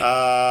 Yep.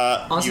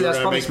 Honestly, you're that's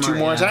gonna probably make smart. 2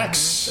 more yeah.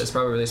 attacks. That's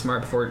probably really smart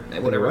before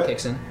whatever what?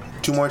 kicks in.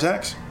 2 more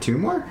attacks? 2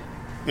 more?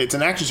 It's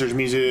an action surge. It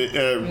means it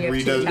redoes.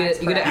 You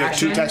get an You have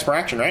 2 action. attacks per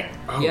action, right?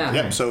 Yeah.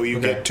 Yep, so you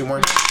get 2 more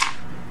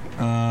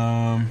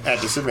at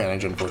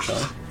disadvantage,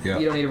 unfortunately. Yeah.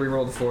 You don't need to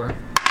reroll the 4.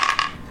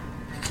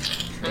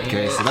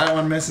 Okay, so that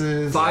one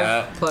misses.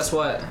 5 plus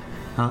what?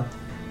 Huh?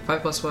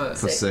 5 plus what?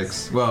 Plus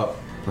 6. Well,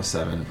 plus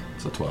 7.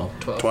 So 12.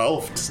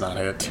 12 does not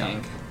hit.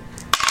 Dang.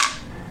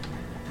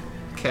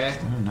 Okay.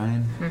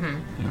 9.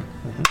 Mm-hmm. Yeah.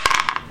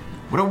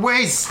 What a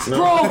waste! Bro,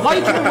 why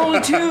you keep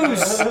rolling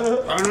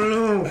 2s? I don't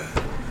know.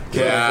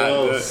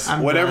 Yeah,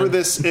 whatever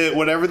this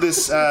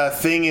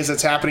thing is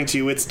that's happening to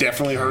you, it's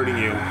definitely hurting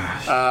you.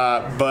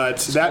 But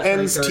that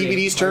ends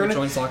TBD's turn.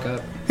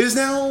 It is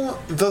now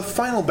the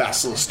final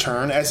Basilisk's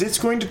turn, as it's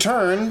going to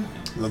turn.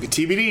 Look at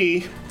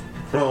TBD.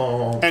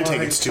 And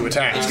take its 2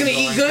 attacks. He's gonna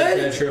eat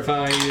good.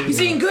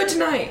 He's eating good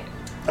tonight.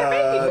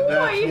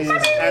 That is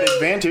at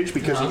advantage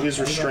because he is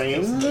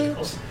restrained.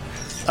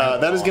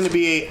 That is going to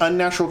be an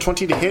unnatural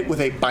 20 to hit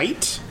with a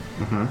bite.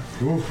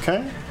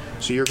 Okay,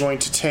 so you're going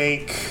to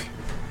take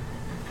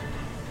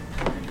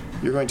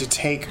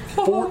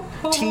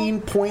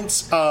 14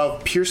 points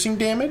of piercing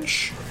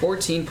damage.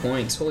 14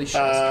 points. Holy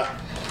shit.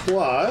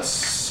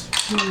 Plus,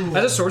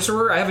 as a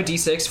sorcerer, I have a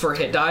d6 for a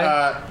hit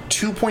die.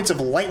 2 points of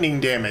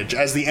lightning damage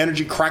as the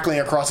energy crackling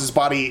across his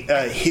body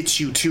hits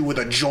you too with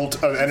a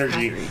jolt of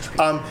energy.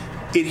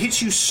 It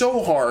hits you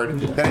so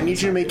hard that I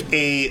need you to make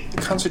a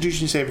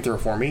Constitution saving throw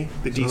for me.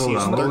 The DC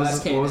is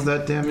 30. What was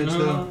that damage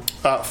though?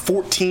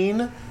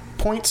 14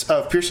 points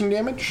of piercing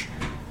damage,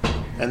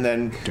 and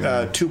then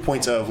 2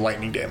 points of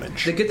lightning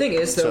damage. The good thing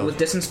is, though, with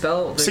distance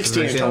spell,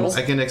 16 total.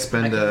 I can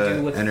expend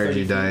an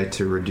energy die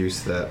to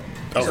reduce that.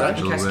 So I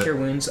can cast Cure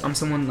Wounds on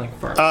someone like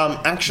far.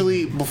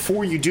 Actually,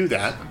 before you do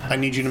that, I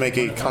need you to make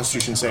a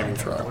Constitution saving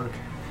throw.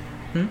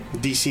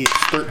 DC is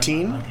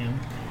 13.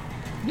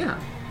 Yeah.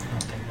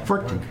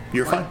 14.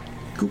 You're fine.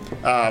 Cool.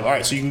 All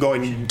right, so you can go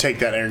and take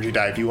that energy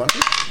die if you want.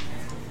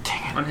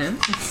 On him?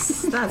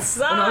 That sucks.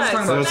 Oh, no, I was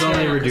talking So about it's only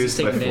damage.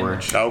 reduced by 4.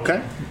 Damage. Okay.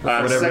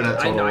 Whatever that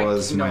total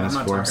was, minus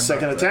 4.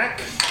 Second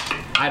attack.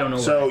 I don't know.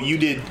 So you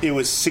did. It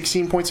was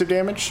 16 points of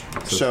damage.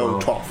 So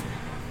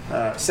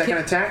 12. Second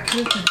attack.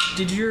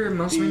 Did your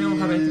mouse Reno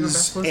have anything on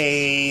Basilisk?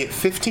 A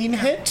 15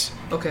 hit.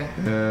 Okay.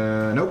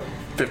 Nope.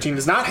 15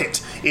 does not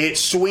hit. It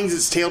swings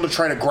its tail to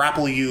try to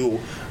grapple you,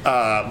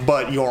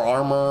 but your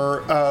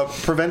armor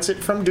prevents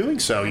it from doing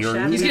so.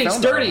 He's getting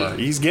sturdy. Armor.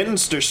 He's getting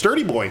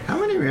sturdy boy. How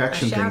many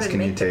reaction things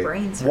can you take?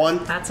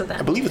 One. That's what that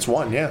I believe it's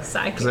one. Yeah.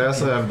 Because I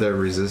also have the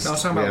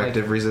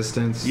reactive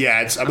resistance.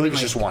 Yeah, I believe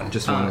it's just one.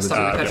 Just one of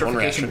the one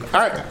reaction. All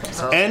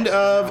right. End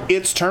of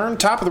its turn.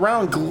 Top of the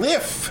round.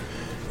 Glyph,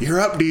 you're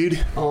up,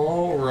 dude.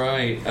 All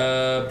right.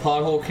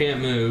 Pothole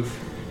can't move.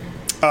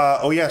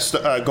 Oh yes.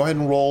 Go ahead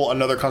and roll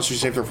another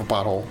Constitution save throw for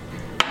Pothole.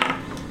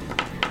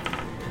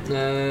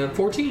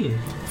 14.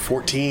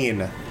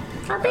 14.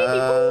 Our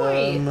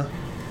baby boy.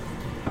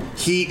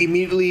 He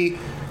immediately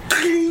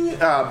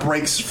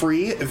breaks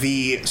free.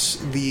 The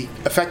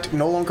effect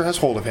no longer has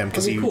hold of him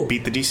because he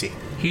beat the DC.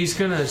 He's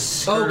gonna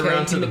skirt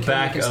around to the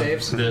back of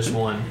this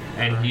one,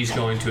 and he's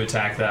going to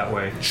attack that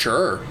way.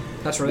 Sure.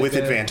 That's really with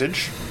good.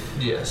 advantage.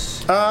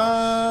 Yes.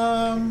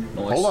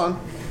 Hold on.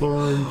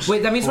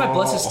 Wait, that means my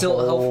bless is still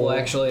helpful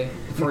actually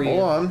for you.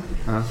 Hold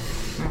on.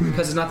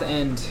 Because it's not the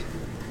end.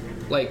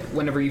 Like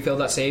whenever you fail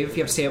that save,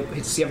 you have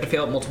to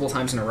fail it multiple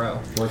times in a row.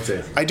 What's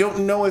it? I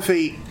don't know if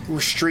a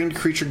restrained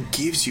creature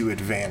gives you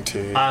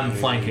advantage. I'm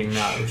flanking,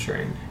 not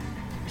restrained.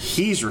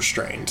 He's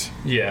restrained.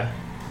 Yeah.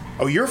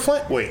 Oh, you're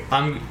Wait.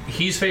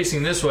 He's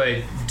facing this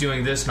way,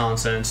 doing this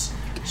nonsense.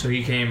 So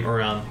he came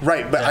around.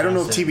 Right, but I don't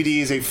know if TBD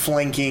is a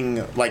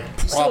flanking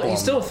problem.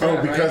 He's still a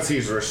threat, because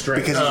he's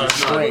restrained. Because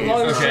he's restrained.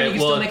 Okay,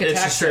 well,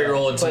 it's a straight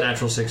roll. It's a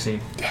natural 16.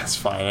 That's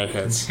fine. It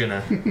hits. It's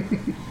gonna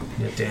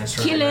dance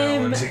around. Kill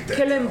him.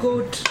 Kill him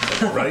good.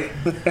 Right.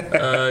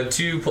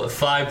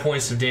 5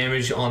 points of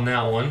damage on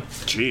that one.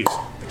 Jeez.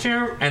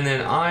 And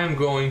then I'm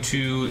going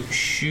to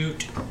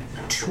shoot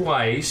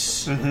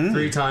twice,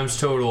 3 times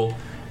total,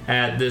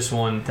 at this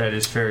one that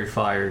is fairy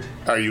fired.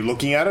 Are you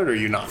looking at it or are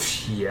you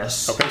not?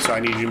 Yes. Okay, so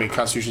I need you to make a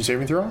Constitution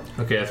saving throw.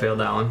 Okay, I failed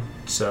that one.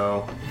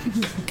 So.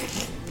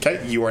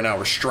 Okay, you are now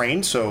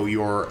restrained, so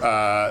your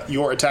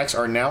attacks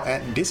are now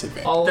at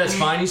disadvantage. Oh, that's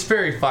fine. He's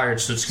fairy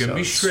fired, so it's going to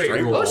be straight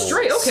roll. Oh,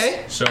 straight.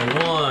 Okay. So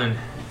 1,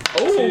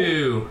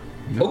 2.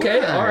 Okay.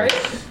 All right.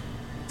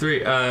 3.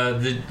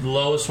 The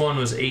lowest one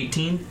was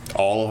 18.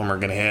 All of them are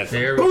going to hit.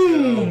 There we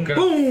go.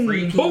 Gonna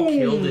freaking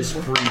kill this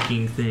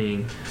freaking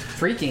thing.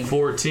 Freaking.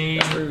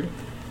 14.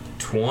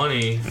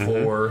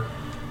 24.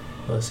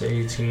 Plus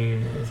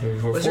 18,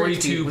 34,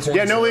 42 points.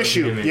 Yeah, no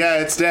issue. Damage.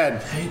 Yeah, it's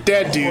dead.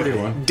 Dead, dude.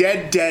 41.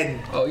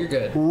 Dead. Oh, you're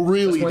good.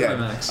 Really That's dead.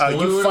 max.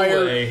 You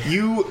fire,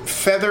 you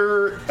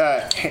feather,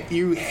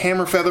 you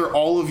hammer feather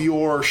all of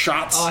your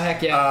shots. Oh,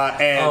 heck yeah.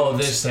 And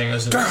this thing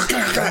is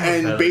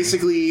and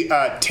basically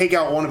take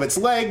out one of its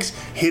legs,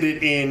 hit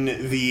it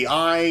in the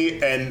eye,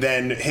 and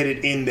then hit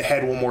it in the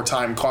head one more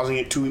time, causing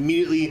it to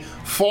immediately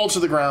fall to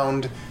the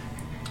ground.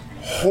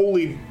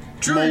 Holy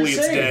moly,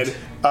 it's dead.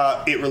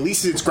 It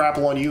releases its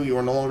grapple on you. You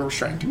are no longer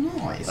restrained.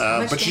 Nice.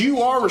 But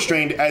you are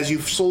restrained as you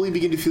slowly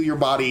begin to feel your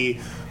body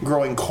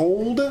growing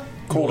colder,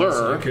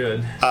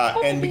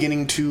 and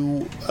beginning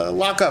to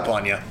lock up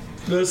on you.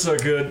 That's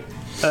not good.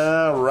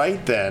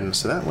 Right then.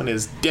 So that one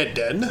is dead.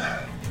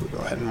 We'll go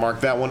ahead and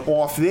mark that one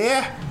off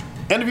there.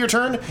 End of your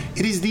turn.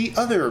 It is the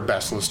other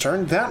Basilisk's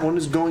turn. That one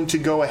is going to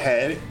go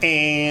ahead,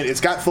 and it's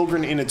got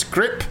Thulgrin in its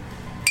grip,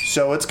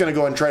 so it's going to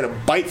go ahead and try to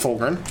bite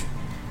Thulgrin.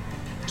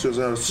 So it's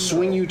going to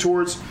swing you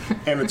towards,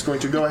 and it's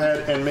going to go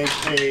ahead and make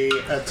a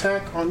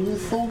attack on you,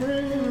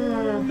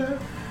 Thulgrin.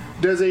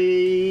 Does a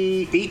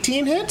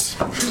 18 hit?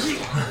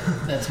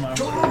 That's my.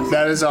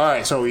 That is all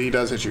right. So he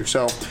does hit you.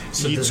 So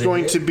it's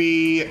going to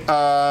be.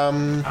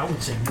 I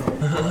would say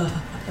no.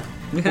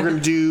 We're going to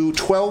do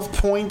 12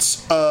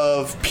 points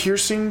of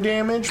piercing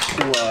damage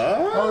plus.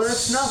 Oh,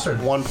 that's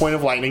nothing. 1 point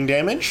of lightning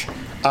damage.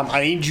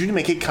 I need you to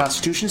make a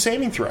Constitution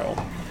saving throw.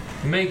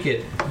 Make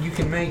it. You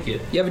can make it.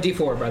 You have a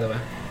D4, by the way.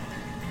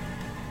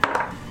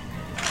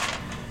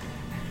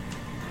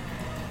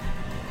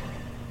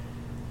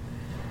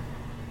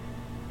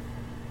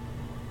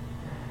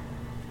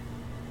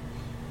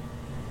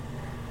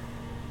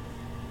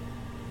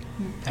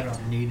 I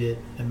don't need it.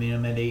 I mean,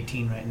 I'm at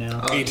 18 right now.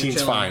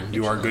 18's fine.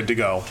 You are good to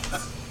go.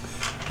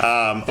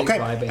 Okay,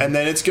 and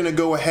then it's going to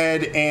go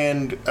ahead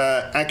and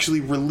actually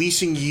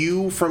releasing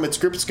you from its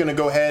grip. It's going to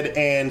go ahead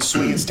and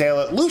swing its tail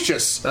at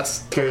Lucius. That's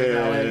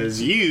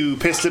because you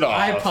pissed it off.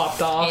 I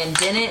popped off and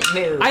didn't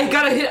move. I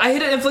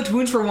hit an inflict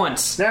wounds for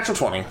once. Natural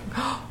 20.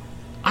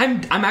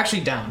 I'm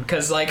actually down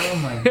because like. Oh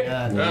my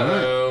god.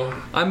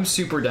 Uh-oh. I'm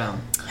super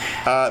down.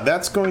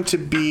 That's going to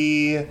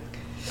be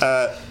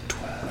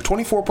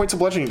 24 points of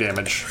bludgeoning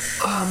damage.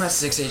 Oh, I'm at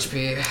 6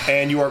 HP.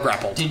 And you are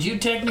grappled. Did you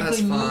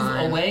technically move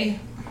away?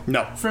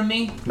 No. From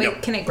me?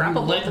 Wait, can it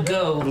grapple? Let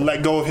go.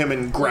 Let go of him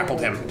and grappled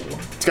him.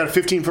 It's got a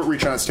 15-foot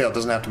reach on its tail. It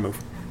doesn't have to move.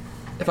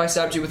 If I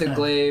stabbed you with a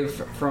glaive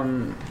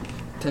from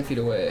 10 feet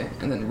away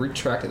and then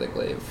retracted the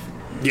glaive.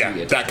 Yeah,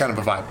 that kind of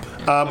a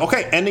vibe.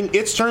 Okay, ending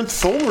its turn.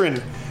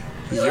 Thulgrin,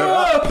 you're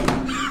up.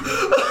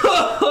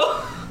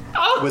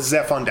 With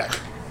Zeph on deck.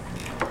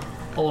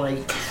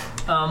 Alright.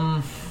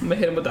 I'm gonna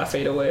hit him with that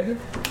fade away.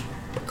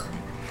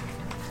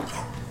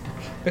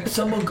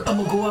 So I'm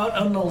gonna go out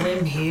on a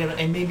limb here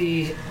and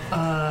maybe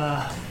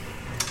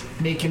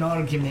make an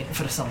argument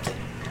for something.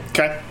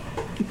 Okay.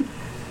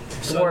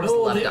 So I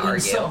know that when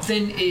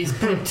something is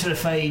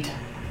petrified,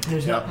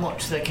 there's not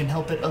much that can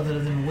help it other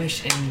than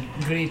wish and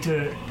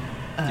greater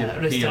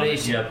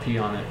restoration. Pee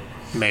on it.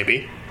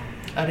 Maybe.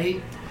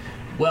 Alright.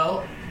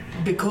 Well,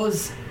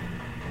 because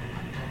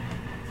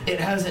it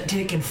hasn't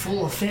taken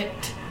full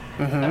effect,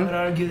 I would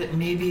argue that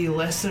maybe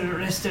lesser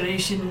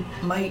restoration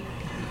might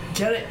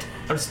get it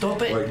or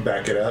stop it. Like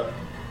back it up.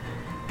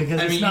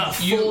 Because it's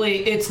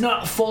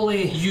not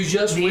fully. You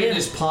just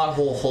witnessed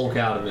Pothole Hulk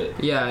out of it.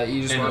 Yeah,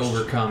 you just and watched.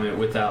 overcome it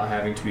without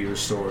having to be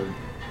restored.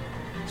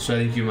 So I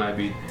think you might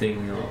be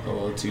thinking a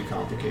little too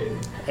complicated.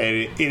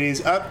 It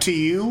is up to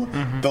you.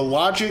 The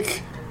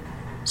logic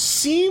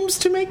seems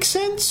to make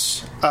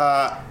sense.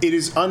 It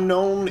is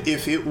unknown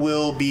if it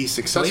will be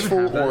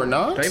successful or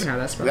not. Don't even have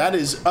that spell. That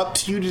is up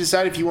to you to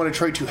decide if you want to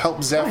try to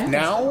help Zeph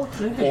now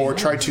or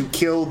try to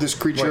kill this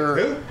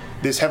creature,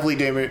 this heavily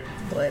damaged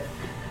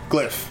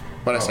Glyph.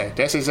 What did I say?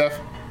 Did I say Zeph?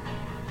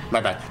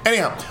 My bad.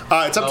 Anyhow,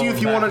 it's up to you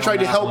if you want to try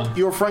to help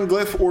your friend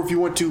Glyph or if you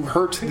want to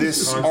hurt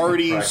this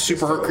already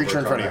super hurt creature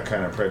in front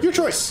of you. Your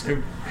choice.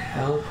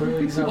 Well,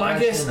 I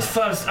guess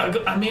first,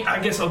 I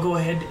guess I'll go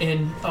ahead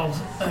and I'll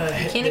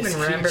hit can't this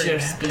even remember your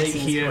creature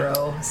species, here.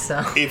 bro.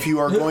 So If you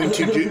are going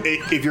to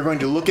if you're going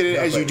to look at it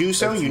as you do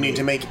so, you need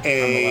to make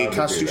a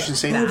Constitution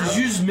saving. Did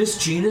you just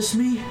misgenus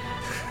me?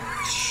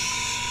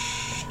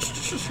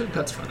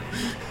 That's funny.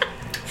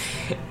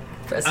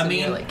 I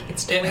mean,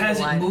 it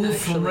hasn't moved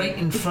from right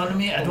in front of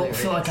me. I don't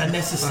feel like I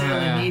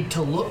necessarily need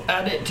to look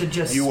at it to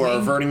just. You swing. are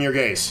averting your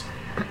gaze.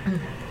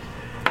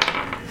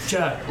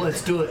 Sure,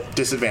 let's do it.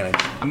 Disadvantage.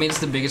 I mean, it's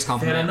the biggest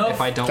compliment. enough.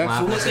 If I don't Okay. laugh,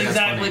 So I what say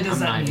exactly that's does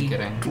funny.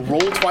 that I'm not even mean? kidding.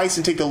 Roll twice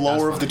and take the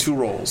lower of the two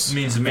rolls.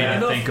 Means the man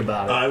think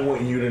about it. I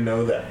want you to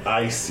know that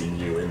I see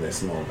you in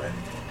this moment.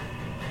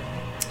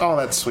 Oh,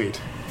 that's sweet.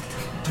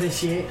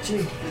 Appreciate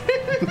you.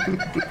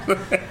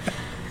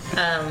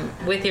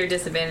 with your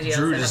disadvantage, you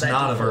Drew also does have that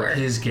not D4. avert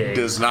his gaze.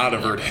 Does not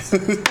avert.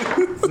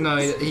 No,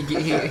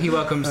 he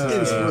welcomes That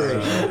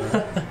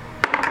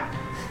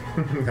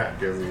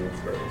gives me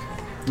inspiration.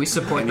 We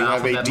support And the you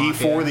have a Alphabet D4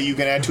 Mafia. that you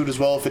can add to it as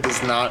well if it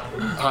is not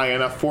high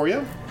enough for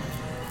you.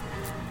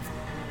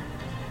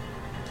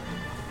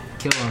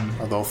 Kill him.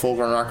 Although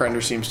Fulgrim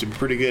Rockrender seems to be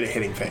pretty good at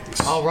hitting things.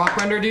 Oh,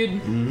 Rockrender, dude?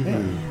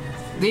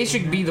 They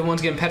should be the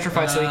ones getting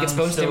petrified so he gets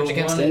bonus damage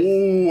against it.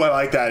 Ooh, I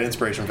like that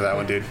inspiration for that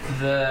one, dude.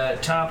 The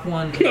top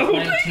one is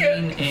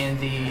 19 and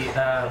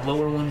the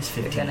lower one is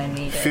 15. You're gonna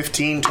need it.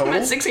 15 total.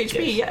 I'm at 6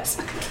 HP, yes.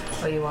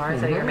 Oh, you are?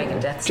 So you're making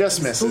death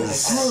Just saves.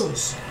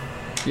 misses.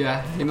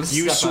 Yeah.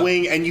 You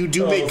swing and you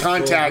do make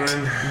contact,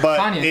 Fulgrim. but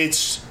Tanya.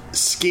 its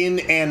skin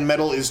and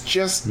metal is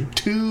just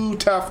too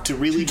tough to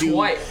really do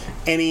white.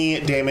 any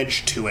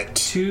damage to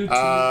it.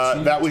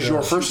 That was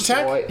your first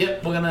attack?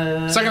 Yep, we're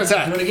gonna. Second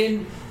attack. Do it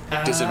again.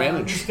 I'm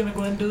Disadvantage. just gonna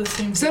go ahead and do the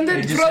same Send thing.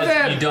 it, You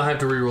brother! don't have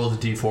to re-roll the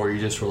D4. You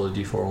just roll a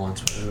D4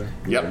 once, by the way.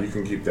 Yep. You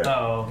can keep that.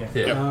 Oh, okay.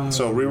 Yeah. Yep.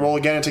 So re-roll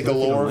again and take the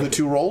lower of the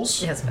two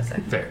rolls. Yes, that's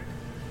it. Fair.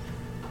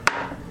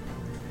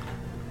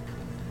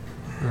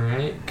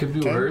 Alright. Could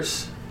be Okay.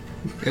 worse.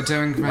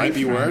 Might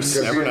be worse.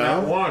 Never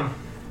know. One. I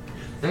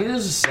think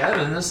there's a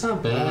 7. That's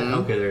not bad.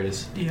 Okay, there it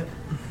is. Yep.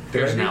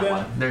 There's not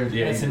one.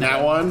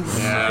 That one?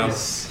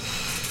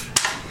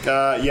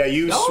 Yeah.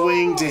 You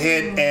swing to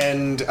hit,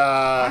 and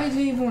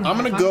I'm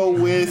going to go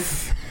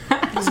with...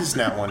 What does this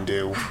nat one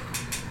do?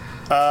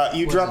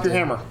 You drop your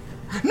hammer.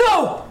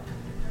 No!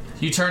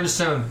 You turn to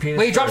stone. Wait,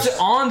 he drops it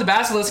on the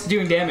basilisk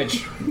doing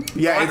damage.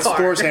 Yeah, it's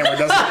Thor's hammer.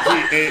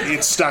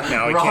 It's stuck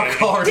now. It Rock can't.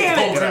 hard.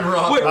 Damn it!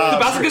 Rock. Wait, the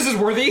basilisk is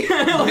worthy?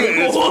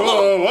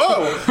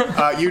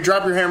 Whoa. You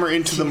drop your hammer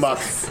into the muck.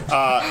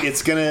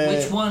 It's gonna...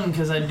 Which one?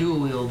 Because I dual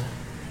wield.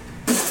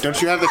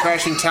 Don't you have the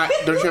crashing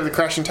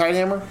tide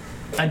hammer?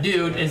 I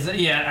do.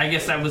 I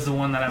guess that was the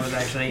one that I was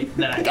actually...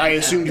 I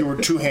assumed you were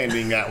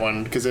two-handing that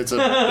one, because it's a...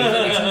 Is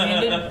it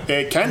two-handed?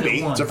 It can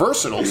be. It's a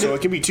versatile, so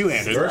it can be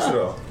two-handed.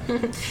 Versatile.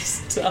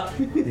 Stop.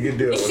 You can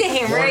do it It's with a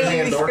hammer. one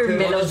hand Use or your two.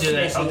 middle I'll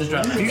just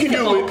drop it. If you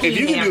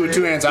can do it with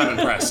two hands, I'm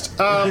impressed.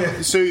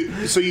 So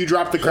you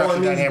drop the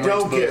crafting tide hammer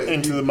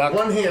into the muck.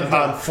 One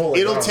hand full.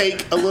 It'll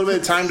take a little bit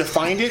of time to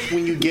find it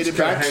when you get it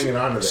back.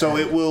 So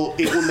it will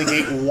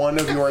negate one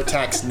of your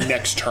attacks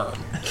next turn.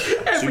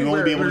 So you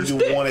only be able to do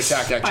one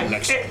attack action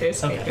next turn.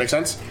 Okay. Make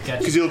sense?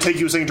 Because it'll take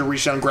you a second to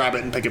reach down, grab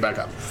it, and pick it back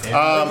up.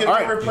 All Have you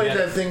right. ever played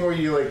that thing where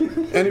you like...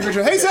 End of your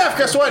turn. Hey, Zeph,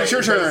 guess what? It's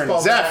your turn.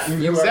 Zeph.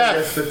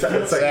 Zeph.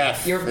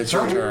 It's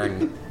your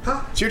turn.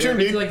 It's your turn,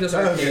 dude. Like those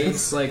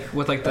arcades, like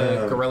with like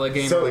the gorilla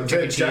game. So like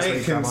the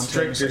giant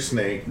constrictor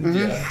snake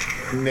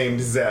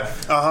named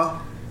Zeph.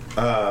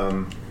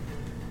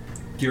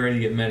 Get ready to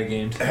get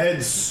metagamed.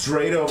 Heads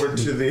straight over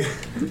to the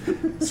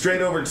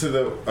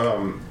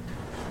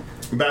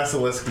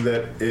basilisk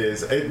that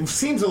is. It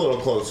seems a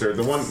little closer.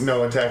 The one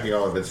attacking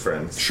all of its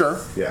friends. Sure.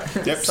 Yeah.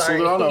 Yep.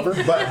 Slid it on over.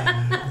 But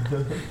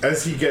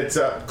as he gets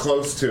up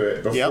close to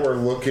it, before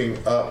looking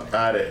up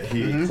at it,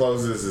 he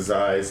closes his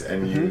eyes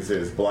and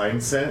uses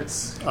blind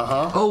sense.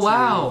 Oh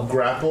wow!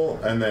 Grapple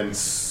and then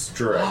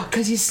strike.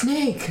 Because he's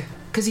snake.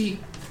 Because he.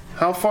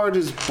 How far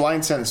does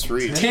blind sense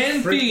reach?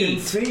 10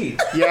 feet.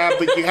 Yeah,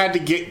 but you had to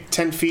get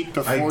 10 feet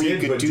before you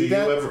could do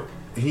that.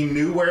 He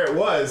knew where it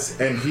was,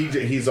 and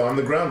he's on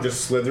the ground,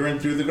 just slithering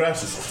through the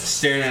grasses,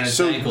 staring at his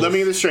ankles. Let me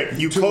get this straight.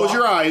 You close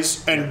your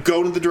eyes and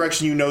go to the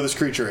direction you know this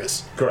creature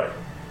is. Correct.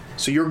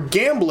 So you're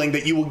gambling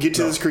that you will get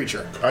to this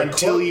creature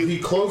he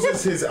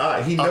closes his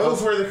eye. He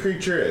knows where the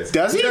creature is.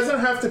 Does he? He doesn't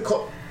have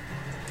to.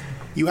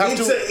 You have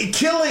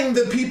killing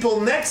the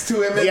people next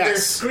to him, and they're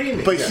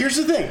screaming. But here's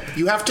the thing: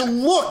 you have to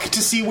look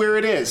to see where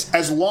it is.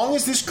 As long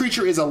as this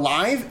creature is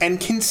alive and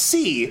can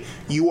see,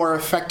 you are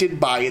affected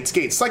by its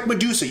gaze. It's like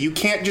Medusa. You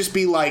can't just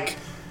be like,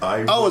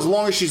 as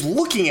long as she's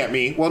looking at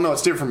me. Well, no,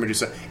 it's different from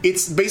Medusa.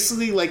 It's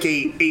basically like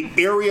a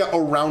area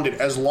around it.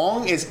 As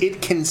long as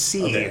it can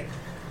see,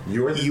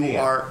 you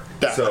are.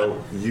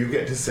 So you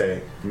get to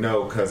say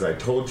no because I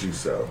told you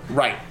so.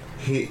 Right.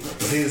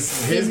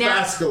 His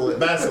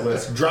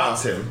basilisk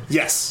drops him.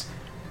 Yes.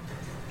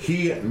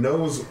 He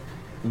knows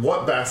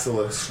what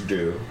basilisks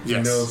do. He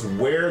knows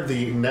where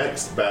the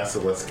next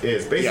basilisk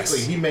is.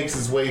 Basically, he makes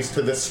his ways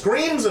to the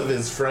screams of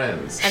his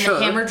friends. And the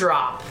hammer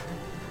drop.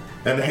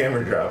 And the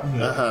hammer drop.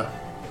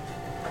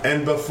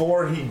 And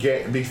before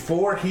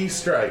he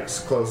strikes,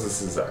 closes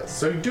his eyes.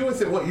 So you do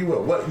with it what you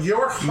will. What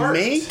your heart.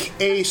 Make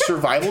a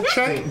survival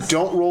check.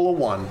 Don't roll a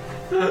 1.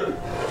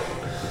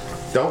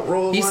 Don't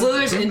roll. He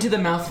slithers into the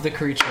mouth of the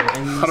creature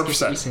and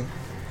 100%.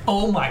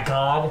 Oh my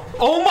god!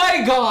 Oh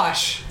my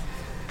gosh!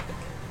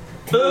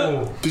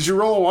 Did you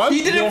roll a 1?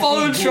 He didn't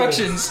follow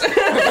instructions. I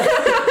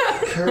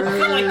feel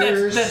like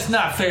that's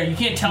not fair. You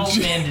can't tell a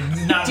man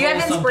to not. Do you roll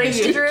have inspiration,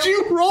 something. Drew? Did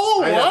you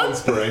roll I a have 1?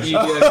 inspiration. You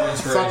do have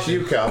inspiration. Fuck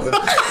you, Calvin.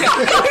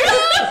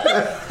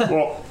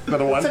 Well,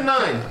 another 1. It's a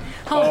 9.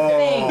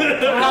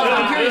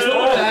 I'm curious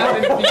what would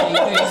happen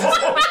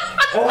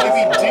if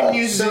he didn't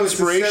use his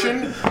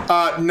inspiration,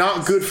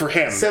 not good for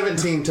him.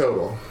 17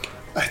 total.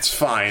 That's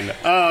fine.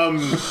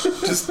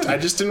 I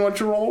just didn't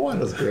want you to roll a 1.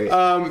 That was great.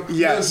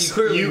 Yes,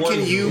 you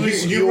can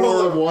use you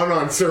roll a 1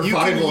 on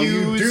survival.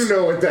 You do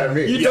know what that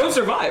means. You don't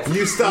survive.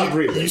 You stop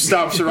breathing. You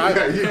stop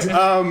surviving.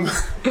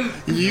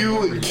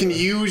 You can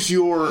use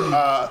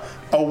your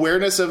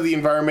awareness of the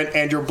environment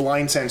and your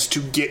blind sense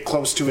to get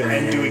close to it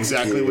and do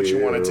exactly what you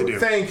wanted to do.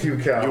 Thank you,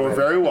 Calvin. You're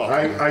very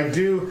welcome.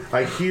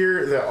 I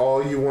hear that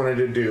all you wanted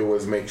to do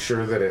was make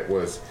sure that it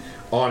was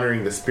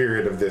honoring the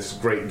spirit of this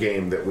great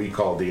game that we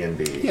call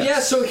D&D. Yeah,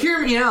 so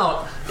hear me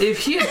out.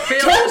 If he had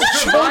failed that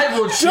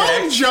survival check...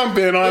 Don't jump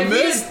in on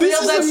this. If he had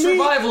failed that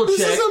survival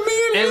check,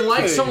 and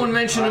like thing. someone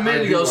mentioned a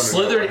minute ago,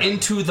 slithered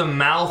into the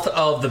mouth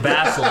of the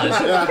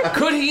basilisk,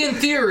 could he, in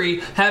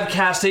theory, have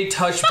cast a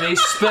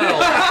touch-based spell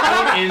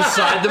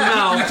inside the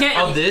mouth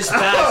of this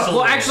basilisk?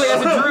 Well, actually,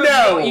 as a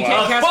druid, you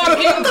can't cast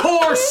fucking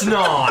course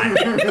not!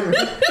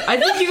 I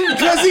think you can...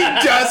 Because he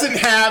doesn't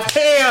have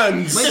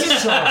hands!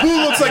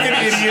 Who looks like an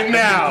idiot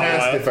now?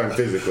 Ask if I'm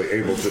physically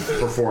able to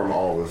perform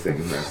all the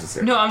things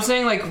necessary. No, I'm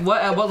saying, like,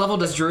 at what level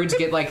does druids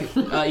get, like,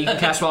 you can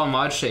cast while in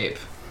mod shape?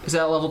 Is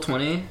that level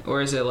 20?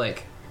 Or is it,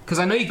 like... Because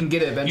I know you can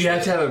get it eventually. You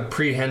have to have a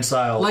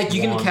prehensile. Like,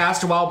 you can wand.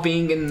 cast while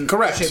being in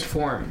shaped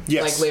form.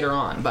 Yes. Like, later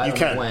on, but I don't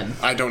know when.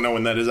 I don't know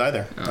when that is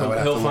either.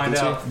 He'll find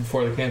out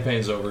before the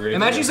campaign's over.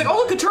 Imagine he's like, oh,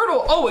 look, a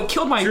turtle! Oh, it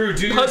killed my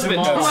husband.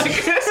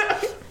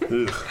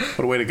 Ugh,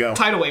 what a way to go.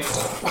 Tidal wave.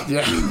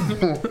 Yeah.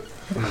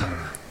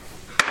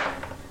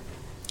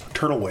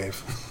 Turtle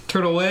wave.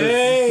 Turtle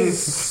wave.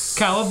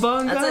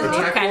 Cowabunga. That's a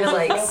new kind of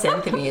like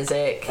synth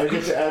music. I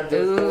get to add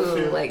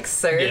Ooh, like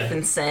surf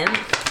and synth.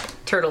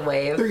 Turtle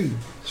wave. 3.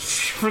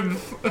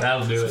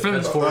 That'll do it.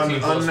 That's 14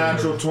 plus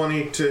unnatural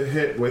 20 to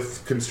hit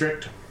with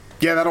constrict.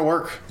 Yeah, that'll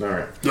work. All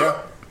right.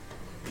 Yeah.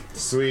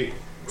 Sweet.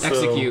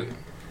 Execute.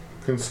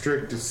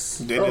 Constrict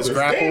is. It is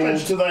grappled,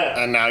 damage to that.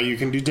 and now you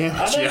can do damage.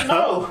 I didn't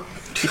know.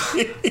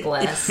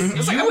 Bless.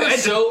 You were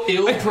so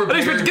ill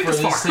prepared for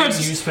this far. thing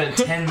you spent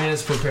 10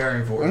 minutes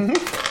preparing for it.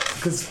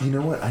 Because you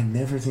know what? I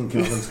never think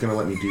Calvin's going to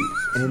let me do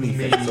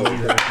anything.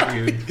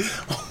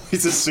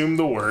 He's assumed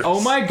the worst.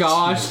 Oh my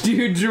gosh,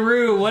 dude,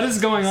 Drew, what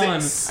is going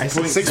on?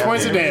 6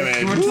 points of damage.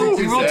 He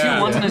rolled 2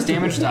 ones on his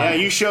damage die.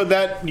 Yeah, you showed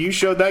that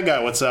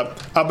guy what's up.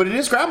 But it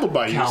is grappled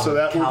by you, Calvin, so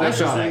that will Calvin's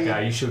definitely. that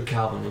guy. You showed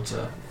Calvin what's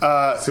up.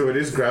 So it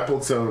is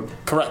grappled. So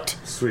correct.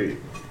 Sweet.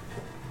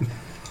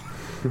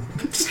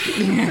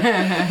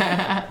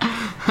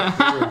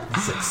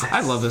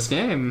 I love this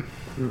game.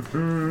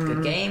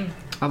 Good game.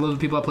 I love the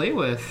people I play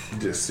with.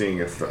 Just seeing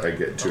if I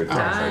get 2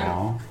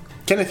 attacks.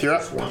 Kenneth, you're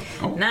up.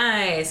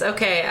 Nice.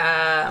 Okay,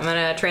 I'm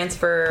gonna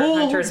transfer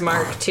Hunter's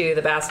Mark to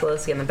the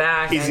Basilisk in the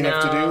back. Easy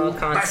enough to do.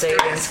 Con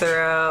saving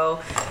throw.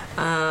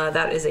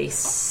 That is a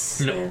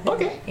 7.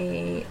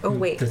 Okay. Oh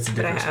wait, That's a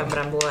but different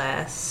I'm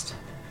blessed.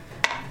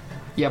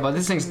 Yeah, but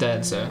this thing's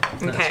dead, so.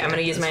 Okay, I'm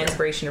gonna use my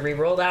inspiration to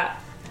re-roll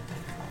that.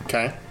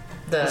 Okay.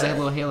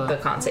 The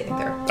con saving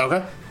throw.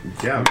 Okay.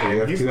 Yeah,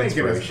 man, he's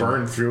making us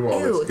burn through all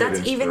this Ooh, good that's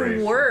even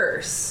inspiration.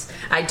 worse.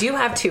 I do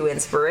have 2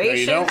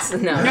 inspirations.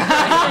 No. Here,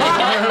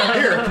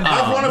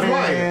 have one of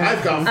mine.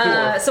 I've got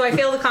 4. So I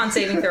failed the con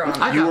saving throw on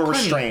that. You were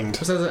restrained.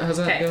 How's that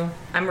Okay. go?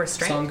 I'm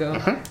restrained. Song go?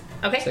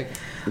 Okay.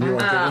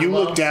 You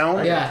look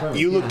down. Yeah.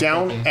 You look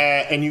down,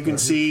 and you can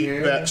see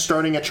that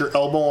starting at your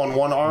elbow on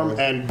one arm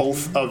and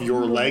both of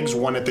your legs,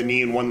 one at the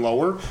knee and one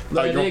lower,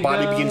 your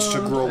body begins to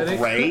grow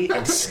gray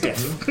and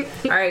stiff.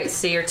 All right,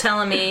 so you're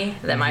telling me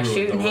that my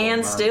shooting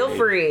hand's still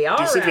free. All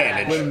right.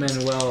 Disadvantage.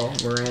 Lin-Manuel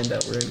Miranda.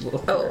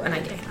 Oh, and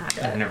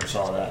I never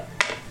saw that.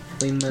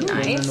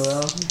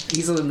 Lin-Manuel.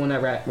 He's the one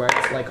that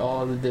writes like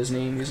all the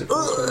Disney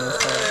musicals for the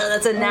most part.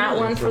 That's a nat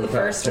 1 for the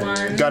first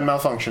one. Gun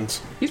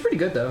malfunctions. He's pretty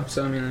good though,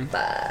 so I mean, like,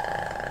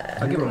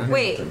 I'll give him that.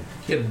 Wait.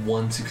 He had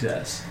 1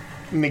 success.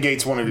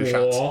 Negates one of your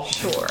shots.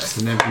 Sure. It's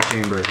an empty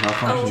chamber.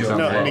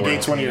 No, it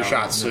negates one of your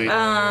shots. So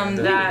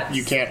that's...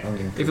 you can't.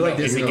 If you like it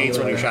this, negates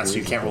one of your shots, so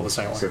you can't roll the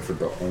second one. Except for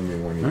the only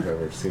one you've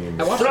ever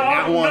seen. I watched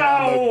That one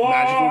on the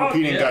magical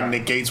repeating gun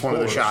negates one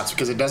of the shots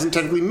because it doesn't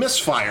technically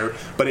misfire,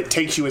 but it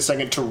takes you a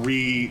second to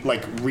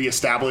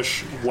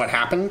reestablish what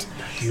happened.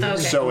 Okay.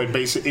 So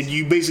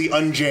you basically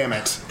unjam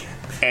it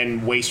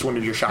and waste one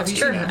of your shots.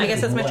 Sure, I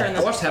guess that's my turn.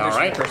 I watched Heather All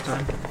right. the first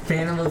time.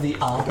 Phantom of the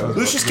Opera.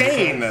 Lucius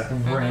Kane.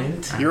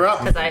 Right. You're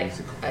up.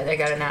 Because I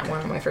got a nat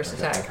 1 on my first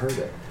attack.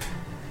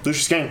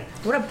 Lucius Kane.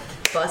 What a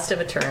bust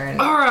of a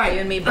turn. All right. You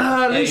and me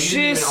both.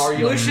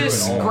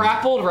 Lucius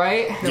grappled,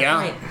 right?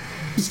 Yeah.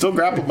 Still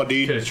grappled, my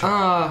dude.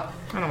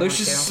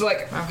 Lucius is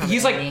like,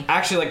 he's like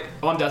actually like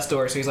on death's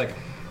door, so he's like,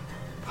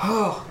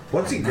 oh.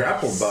 What's he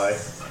grappled by?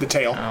 The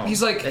tail.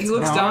 He's like, he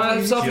looks down at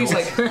himself. He's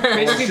like,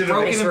 basically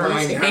broken and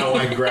bruised. How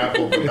I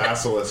grappled the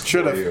basilisk.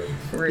 Should have.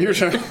 Your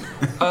turn.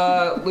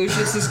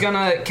 Lucius is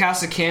gonna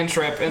cast a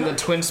cantrip and the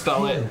twin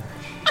spell it.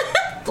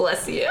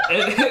 Bless you.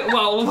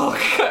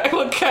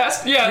 We'll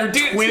cast. Yeah, You're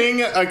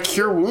twinning a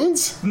cure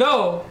wounds?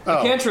 No,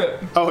 a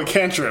cantrip. Oh, a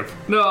cantrip.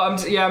 No,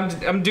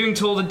 I'm doing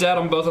Toll the Dead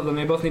on both of them.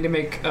 They both need to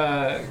make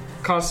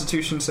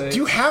Constitution save. Do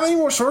you have any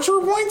more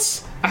sorcerer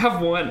points? I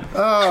have 1.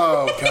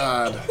 Oh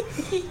God.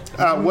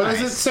 What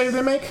does it say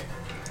they make?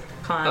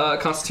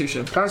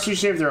 Constitution.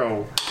 Constitution save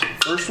throw.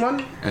 First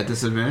one at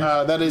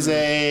disadvantage. That is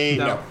a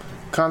no.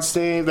 Const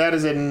that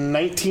is a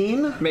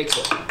 19. Makes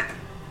it.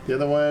 The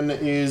other one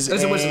is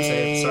It's a wisdom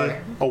save. Sorry.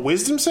 A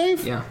wisdom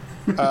save?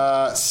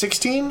 Yeah.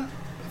 16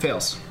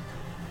 fails.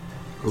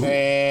 Ooh.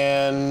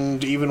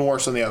 And even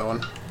worse on the other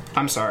one.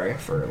 I'm sorry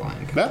for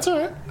lying. That's all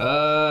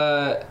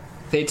right.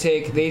 They've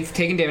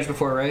taken damage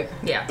before, right?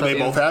 Yeah. They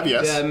both have,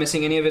 yes. Yeah,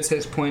 missing any of its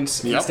hit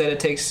points. Yep. Instead, it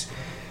takes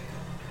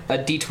a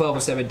D12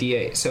 instead of a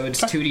D8, so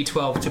it's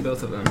 2D12 to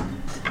both of them.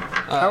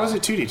 How is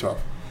it 2D12?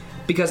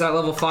 Because at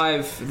level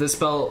 5, the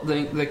spell,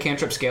 the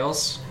cantrip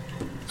scales.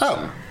 Oh.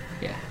 So,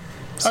 yeah.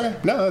 Okay,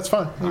 no, that's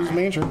fine. I was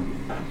making sure.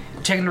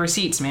 Checking the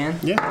receipts, man.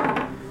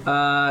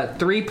 Yeah.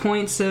 3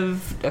 points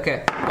of...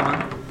 Okay, hold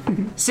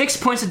on. 6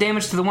 points of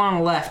damage to the one on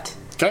the left.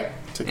 Okay,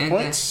 6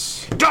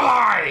 points.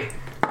 Die!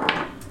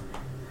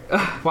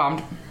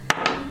 Wow,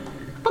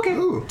 okay.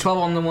 Ooh. 12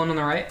 on the one on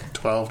the right.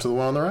 12 to the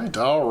one on the right.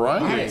 All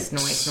right.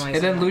 Nice. And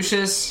then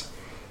Lucius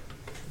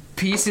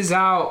pieces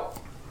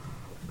out.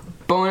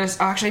 Bonus.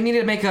 Actually, I need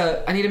to make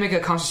a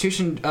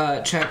Constitution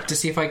check to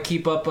see if I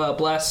keep up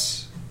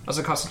bless as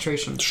a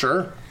concentration.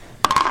 Sure.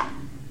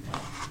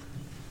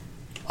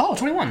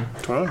 21.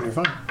 21, you're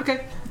fine.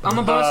 Okay. I'm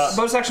a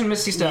bonus action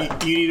Misty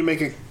Step. You need to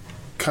make a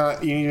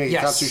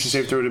Constitution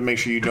save throw to make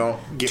sure you don't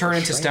get turn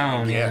into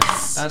stone.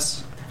 Yes.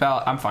 That's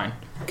valid. I'm fine.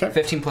 Okay.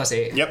 15 plus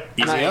 8. Yep,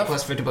 easy enough.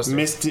 Plus 15 plus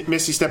 2.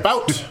 Misty Step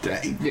out.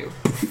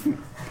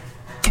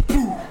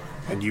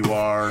 And you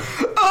are...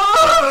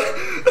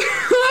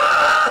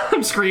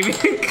 I'm screaming.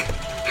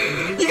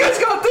 You guys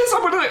got this.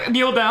 I'm gonna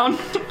kneel down.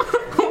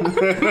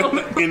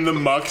 In the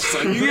muck. So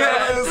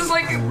This is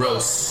like...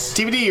 Gross.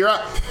 TBD, you're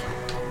up.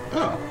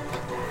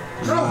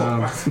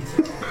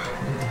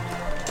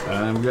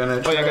 I'm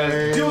gonna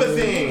try do a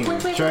thing.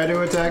 Try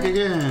to attack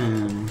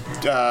again.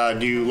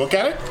 Do you look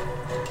at it?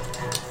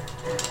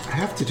 I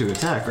have to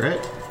attack, right?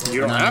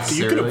 You don't have to.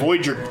 You can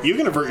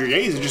avert your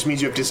gaze. It just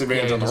means you have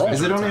disadvantage on the roll.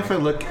 Is it only if I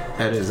look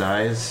at his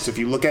eyes? So if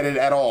you look at it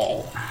at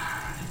all.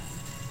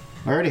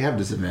 I already have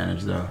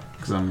disadvantage though,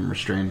 because I'm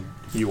restrained.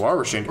 You are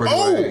restrained.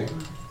 Oh!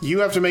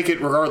 You have to make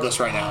it regardless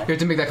right now. You have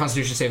to make that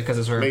Constitution save because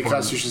it's very important. Make a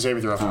Constitution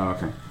saving throw. Oh,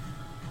 okay.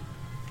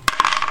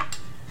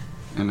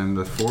 And then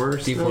the 4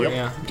 D4, yep.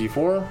 yeah.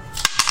 D4.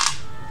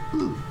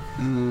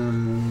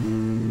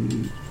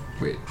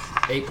 Wait,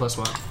 8 plus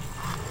what?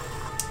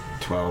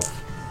 12.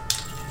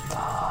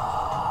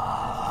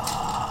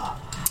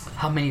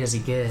 How many does he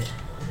get?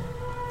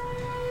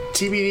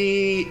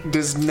 TBD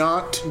does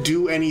not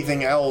do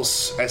anything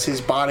else as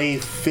his body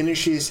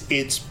finishes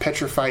its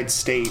petrified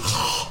state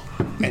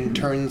and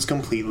turns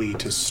completely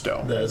to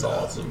stone. That is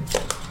awesome.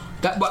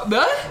 That?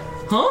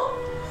 Huh?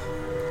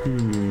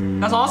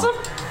 That's awesome?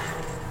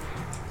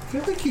 I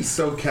feel like he's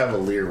so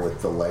cavalier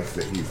with the life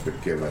that he's been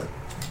given.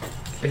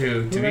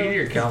 Who? Tabidi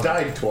or Calvin? He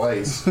died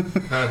twice.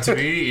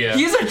 Tabidi, yeah.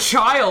 He's a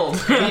child.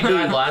 He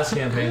died last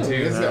campaign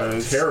too. He's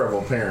got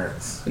terrible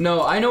parents.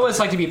 No, I know what it's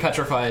like to be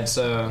petrified,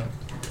 so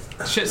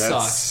shit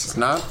sucks.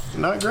 Not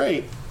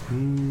great.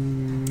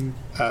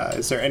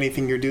 Is there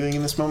anything you're doing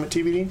in this moment,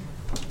 TBD?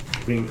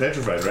 Being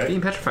petrified, right?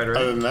 Being petrified, right?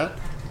 Other than that,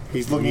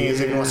 he's looking as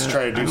if he wants to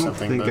try to do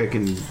something. I don't think I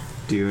can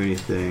do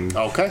anything.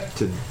 Okay.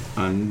 To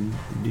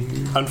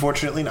undo.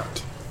 Unfortunately,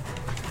 not.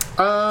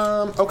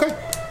 Okay.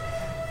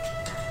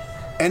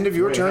 End of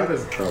your turn.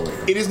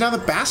 It is now the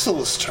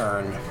Basilisk's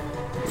turn.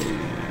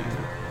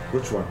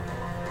 Which one?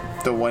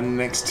 The one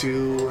next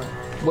to...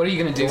 What are you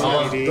gonna do?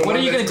 What are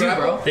you gonna do,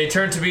 bro? They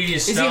turn Tabidi's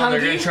Is he stone. They're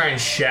hungry? gonna try and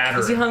shatter.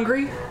 Is he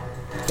hungry?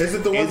 Is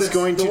it the one It's that's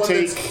going the to one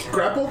take that's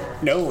grappled?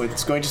 No,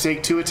 it's going to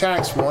take 2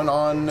 attacks. One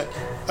on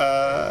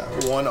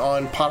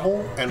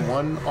Pothole and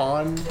one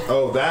on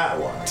that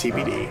one.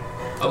 TBD.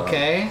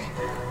 Okay.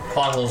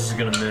 Potholes is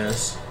gonna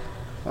miss.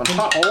 On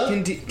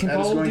Pothole, can that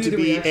is Pothole going do to the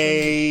be reaction?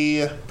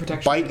 a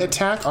Protection? bite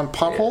attack on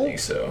Pothole. I think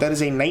so. That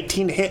is a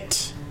 19 to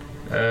hit.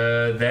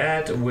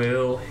 That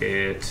will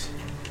hit.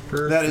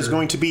 That is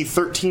going to be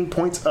 13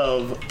 points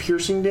of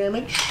piercing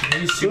damage.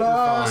 He's super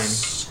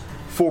plus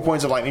 4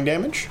 points of lightning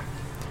damage.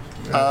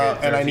 Okay,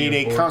 and I need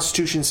a 4.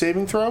 Constitution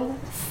saving throw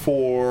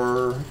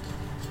for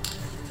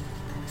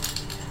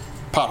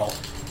Pothole.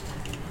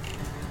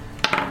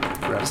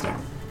 Forgot his name.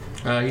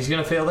 He's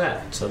gonna fail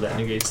that, so that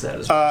negates that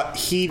as well.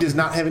 He does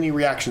not have any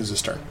reactions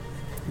this turn.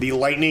 The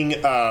lightning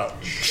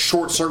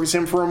short circuits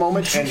him for a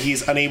moment, and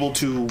he's unable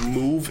to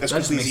move as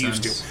quickly as he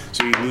used to.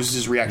 So he loses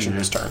his reaction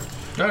this turn.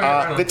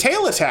 Okay, the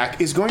tail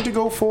attack is going to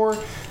go for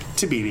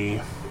Tabidi.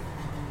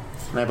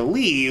 And I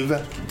believe...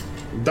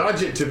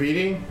 Dodge it,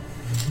 Tabidi.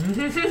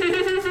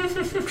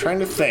 I'm trying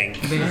to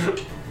think.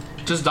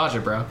 Just dodge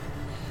it, bro.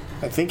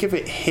 I think if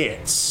it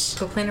hits...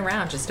 Quit playing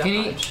around, just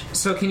dodge.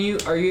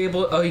 Are you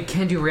able... Oh, you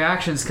can do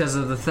reactions because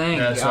of the thing.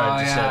 That's what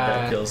I just said.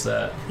 That kills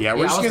that. Yeah,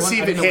 we're just going to see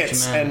if it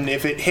hits. And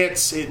if it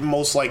hits, it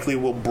most likely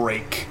will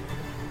break.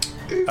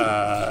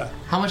 How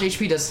much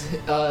HP does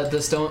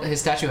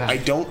his statue have? I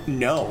don't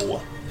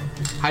know.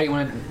 How do you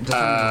want to...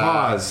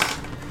 Pause.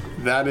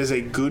 That is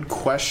a good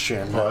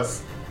question.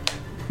 Pause.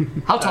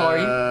 How tall are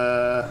you?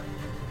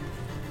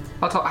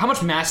 How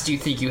much mass do you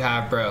think you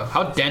have, bro?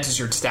 How dense is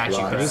your statue,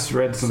 I bro? just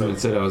read something that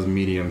said I was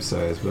medium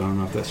sized, but I don't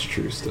know if that's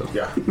true still.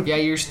 Yeah. Yeah,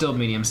 you're still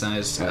medium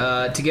sized.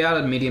 To get out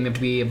of medium, you have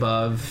to be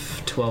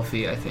above 12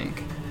 feet, I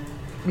think.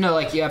 No,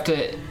 like you have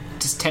to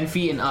just 10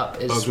 feet and up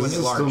is when this you're is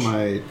large.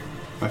 still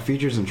my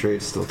features and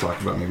traits still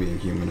talk about me being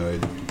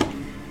humanoid.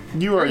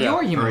 You are, You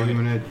are humanoid.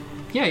 humanoid.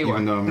 Yeah, you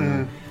Even are. though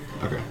I'm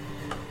okay.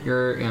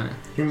 You're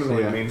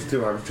Humanoid means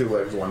 2 arms, 2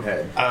 legs, 1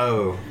 head.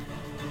 Oh.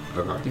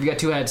 Okay. If you got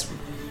 2 heads,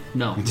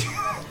 no.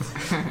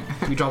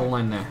 You draw the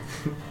line there.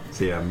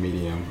 So yeah,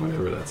 medium,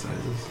 whatever that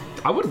size is.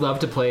 I would love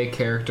to play a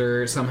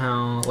character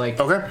somehow, like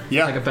Okay,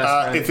 yeah. like a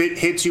best friend. If it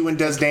hits you and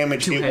does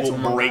damage, 2 it heads will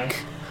on one break.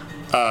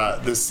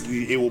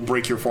 It will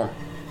break your form.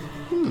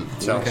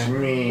 So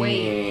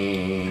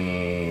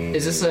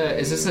Is this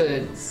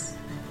a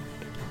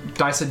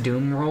Dice of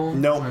Doom roll?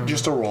 No,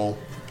 just a roll.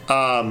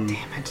 Damn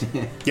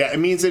it. Yeah, it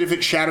means that if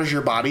it shatters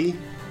your body,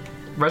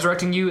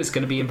 resurrecting you is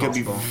going to be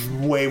impossible. It'll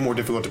be way more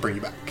difficult to bring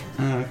you back.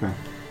 Okay.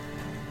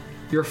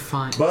 You're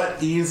fine.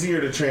 But easier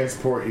to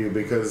transport you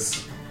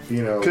because,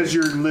 Because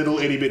you're little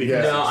itty bitty.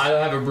 Yeah. No, I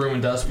don't have a broom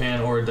and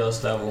dustpan or a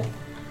dust devil.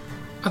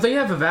 I thought you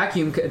have a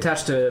vacuum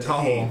attached to a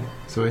pothole.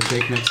 So I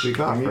take next week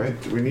off,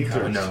 right? We need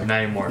to. No, not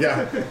anymore.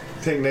 Yeah,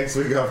 take next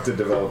week off to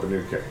develop a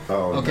new character.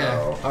 Oh, okay.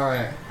 No. All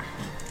right.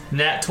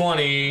 Nat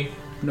 20.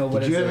 No,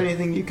 what Did you have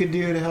anything you could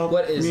do to help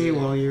me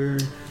while you're...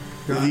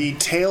 The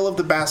tail of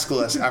the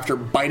basilisk, after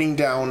biting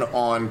down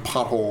on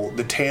Pothole,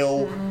 the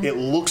tail, it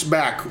looks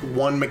back,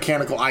 one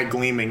mechanical eye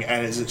gleaming,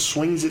 and as it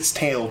swings its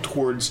tail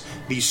towards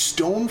the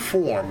stone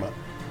form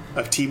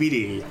of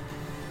TBD,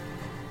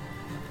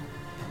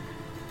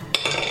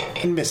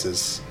 and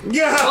misses.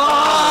 Yeah!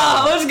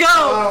 Oh, let's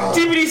go!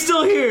 TBD's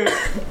still here!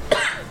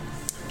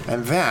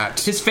 And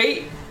that... His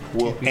fate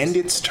will end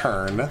its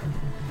turn.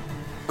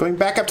 Going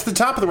back up to the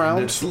top of the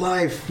round. It's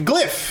life.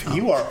 Glyph,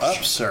 you are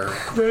up, sir.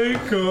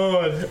 Thank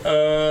God.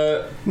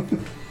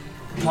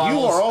 You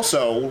are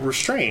also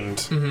restrained.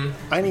 Mm-hmm.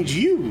 I need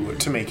you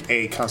to make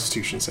a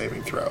Constitution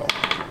saving throw.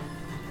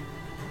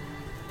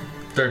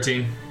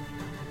 13.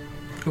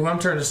 Ooh, I'm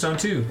turned to stone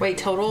too. Wait,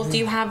 total? Do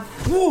you have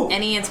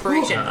any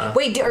inspiration?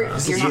 Wait, you're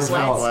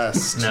not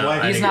blessed? No,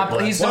 he's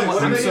not. He's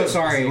not. I'm so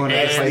sorry. And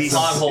the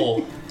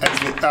pothole.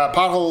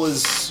 Pothole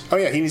is... Oh,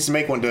 yeah, he needs to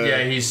make one to...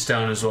 Yeah, he's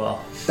stone as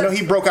well. No,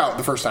 he broke out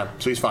the first time,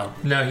 so he's fine.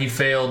 No, he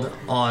failed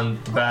on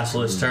the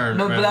basilisk turn.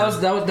 No, but that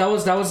was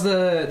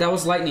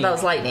lightning. That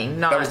was lightning.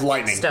 Not That was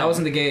lightning. stone. That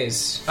wasn't the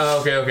gaze. Oh,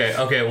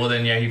 okay. Well,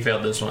 then, yeah, he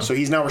failed this one. So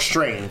he's now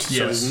restrained. So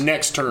Yes. his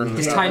next turn...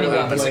 He's tiny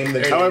up.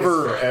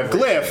 However,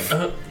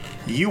 Glyph,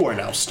 you are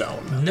now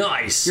stone.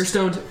 Nice. You're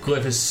stoned.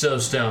 Glyph is so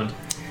stoned.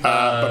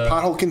 But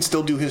Pothole can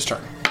still do his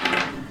turn.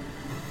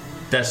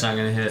 That's not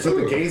going to hit. So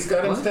the gaze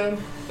got him stoned?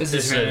 This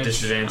is a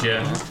disadvantage,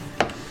 yeah.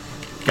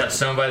 Got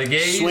stoned by the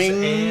gaze.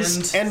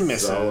 Swings and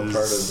misses. All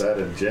part of that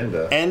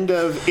agenda. End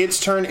of its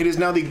turn. It is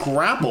now the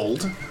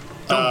grappled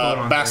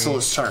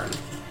basilisk turn.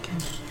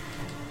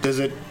 Does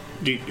it?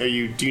 Do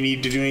you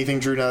need to do anything,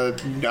 Drew? Now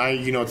that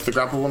it's the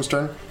grappled one's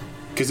turn,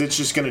 because it's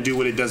just going to do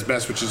what it does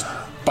best, which is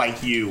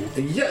bite you.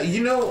 Yeah,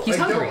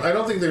 I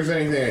don't think there's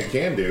anything I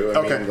can do.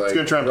 I mean, it's going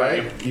to try and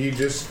bite you. You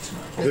just...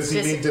 Does he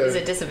Is need to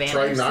it disadvantage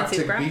try not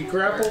since he's to be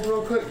grappled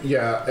real quick?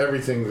 Yeah,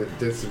 everything that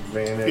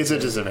disadvantage. It's a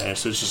disadvantage,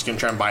 so it's just going to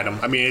try and bite him.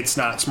 I mean, it's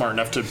not smart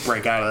enough to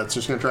break out of it. It's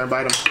just going to try and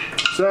bite him.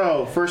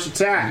 So, first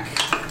attack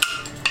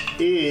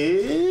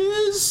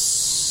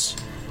is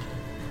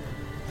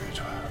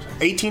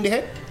 18 to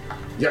hit.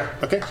 Yeah.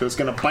 Okay, so it's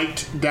going to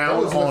bite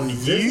down on you.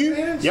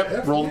 disadvantage?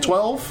 Yep, roll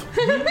 12.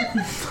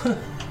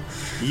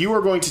 You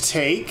are going to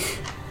take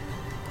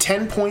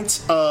 10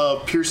 points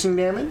of piercing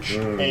damage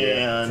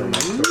and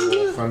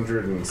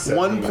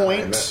 1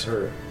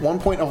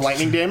 point of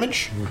lightning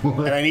damage.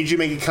 And I need you to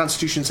make a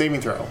Constitution saving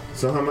throw.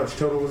 So how much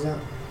total was that?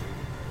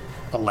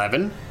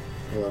 11.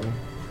 11.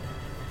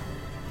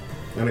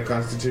 And a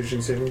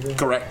Constitution saving throw?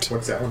 Correct.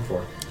 What's that one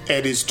for?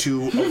 It is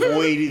to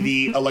avoid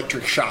the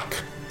electric shock.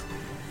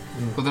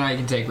 Well, then I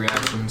can take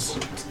reactions.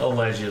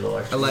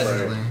 Allegedly.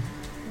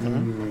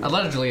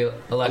 Allegedly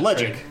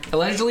electric.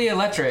 Allegedly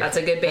electric. That's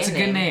a good band That's a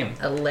good name.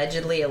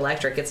 Allegedly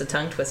electric. It's a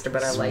tongue twister,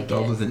 but I like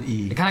Spelled it. with an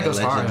E. It kind of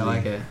goes hard. I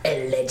like it.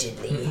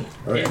 Allegedly.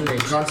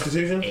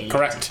 Constitution?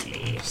 Correct.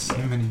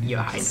 You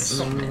hide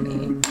so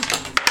many.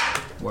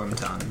 Worm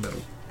tongue,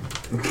 though.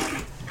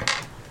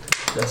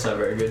 That's not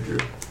very good, Drew.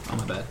 Oh,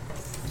 my bad.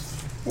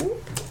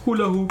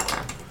 Hula hoop.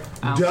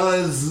 Ow.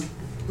 Does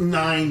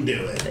 9 do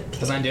it?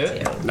 Does 9 do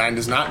it? 9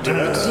 does not do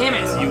it. Damn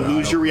it. You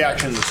lose your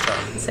reaction this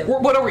turn.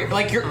 What are we?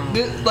 Like,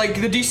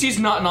 the DC's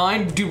not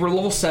 9, dude, we're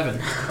level 7.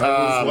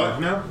 What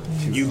now?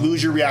 You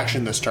lose your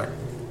reaction this turn.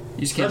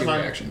 You just can't do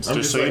reactions. I'm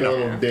just so like you know. a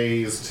little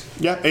dazed.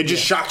 Yeah, it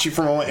just shocks you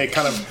for a moment. It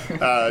kind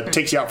of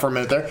takes you out for a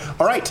minute there.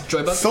 All right,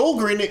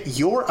 Thulgrin,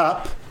 you're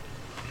up.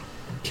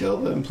 Kill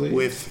them, please.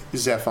 With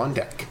Zeph on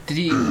deck. Did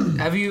he?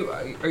 Are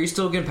you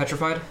still getting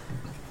petrified?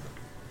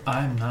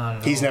 I'm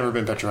not. He's never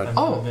been petrified.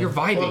 Oh, you're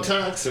vibing.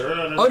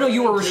 Oh no,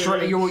 you were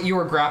you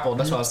were grappled.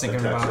 That's what I was thinking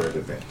about.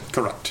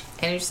 Correct.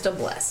 And you're still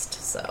blessed,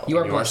 so. You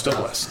are still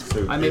blessed.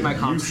 I made my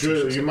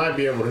Constitution. You might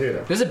be able to hit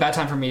him. This is a bad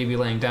time for me to be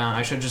laying down.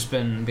 I should have just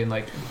been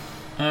like.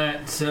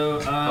 Alright, so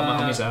help my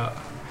homies out.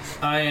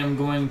 I am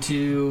going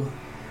to.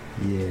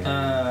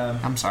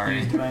 I'm sorry.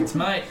 Use Divine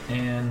Smite,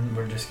 and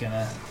we're just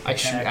gonna. I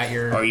shoot at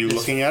your. Are you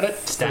looking at it?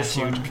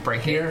 Statue right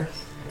here.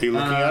 Are you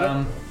looking at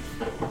it?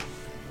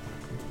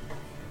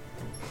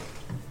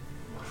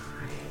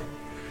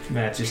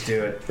 Matt, just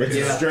do it. It's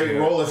a straight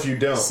roll if you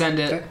don't. Send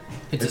it. Okay.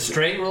 It's a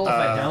straight roll if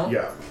I don't?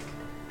 Yeah.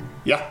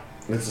 Yeah.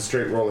 It's a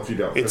straight roll if you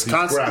don't. It's he's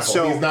constant. grappled.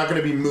 So he's not going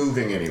to be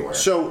moving anywhere.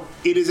 So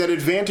it is at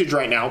advantage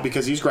right now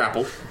because he's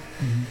grappled.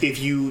 If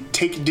you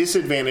take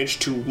disadvantage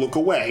to look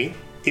away,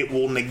 it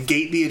will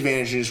negate the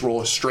advantage and just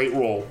roll a straight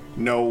roll.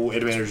 No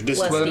advantage or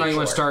disadvantage. Whether or not you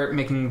want to start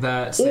making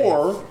that save.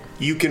 Or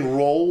you can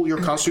roll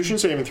your Constitution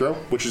saving throw,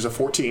 which is a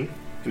 14.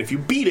 And if you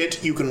beat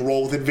it, you can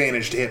roll with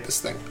advantage to hit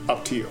this thing.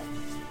 Up to you.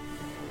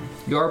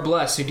 You are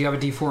blessed, so you do have a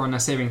D4 on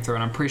that saving throw,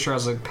 and I'm pretty sure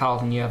as a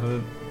paladin you have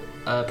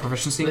a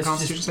proficiency in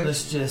Constitution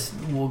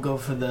saving. We'll go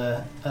for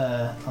the,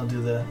 I'll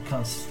do the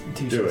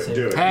Constitution Do it, saving.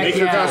 do it. Heck Make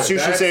your yeah.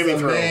 Constitution saving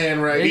throw.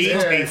 Man right Beat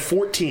there. a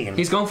 14.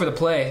 He's going for the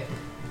play.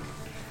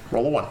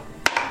 Roll a 1.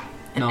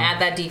 And add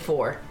that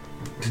D4.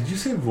 Did you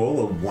say roll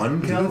a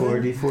 1,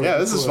 Calvin? D4. Yeah,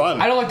 this is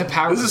fun. I don't like the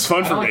power. This is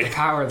fun for I don't me. like the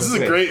power. This is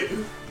a great.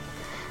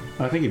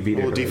 I think you beat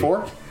it. Roll a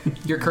D4.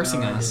 You're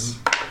cursing us.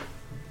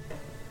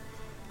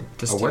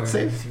 A what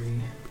save?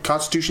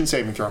 Constitution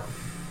saving throw.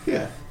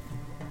 Yeah.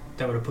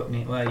 That would have put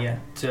me. Well, yeah.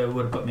 So it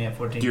would have put me at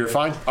 14. You're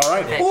fine. All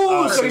right.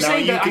 Ooh, so so you're now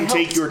saying you that can I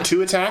take helped. your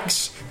 2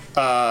 attacks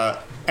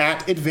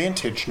at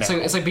advantage now. So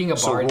it's like being a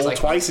So bard. roll It's like,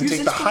 twice and use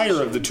take the inspiration.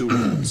 higher of the 2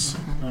 rolls.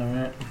 All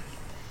right.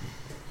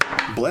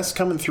 Bless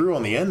coming through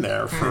on the end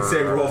there. For,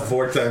 Say roll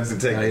 4 times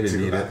and take I didn't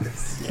need it.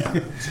 Yeah.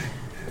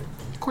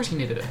 Of course he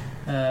needed it.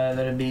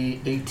 That'd be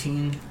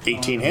 18.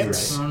 18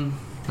 hits.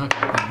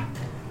 Okay.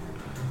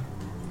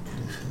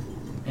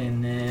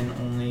 And then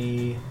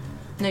only.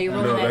 No, you're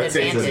rolling No, at that's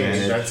advantage.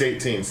 18. That's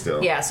 18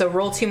 still. Yeah, so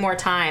roll 2 more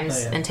times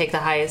Oh, yeah. and take the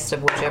highest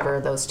of whichever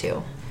of those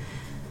 2.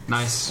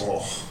 Nice.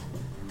 Oh.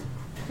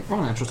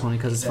 Roll a natural 20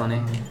 because it's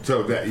funny.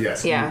 So that,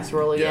 yes. Yeah, so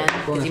roll again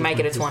because you might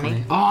get a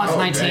 20. Oh, it's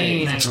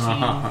 19.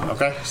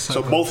 Okay.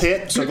 So both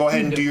hit. So go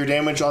ahead and do your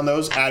damage on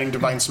those, adding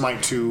Divine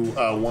Smite to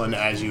 1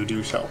 as you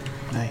do so.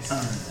 Nice.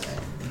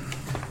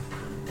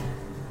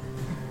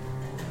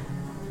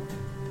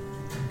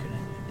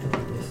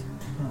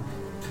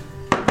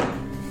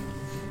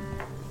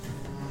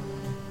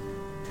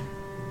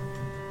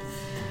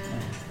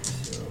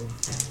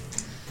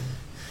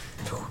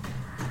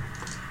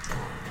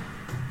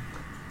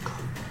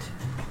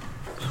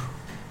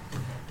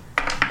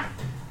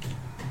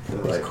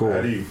 Like, cool.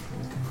 Maddie.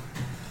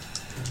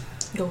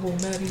 Go,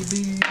 Maddie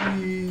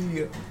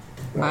B.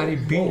 Mighty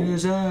beat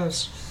his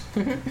ass.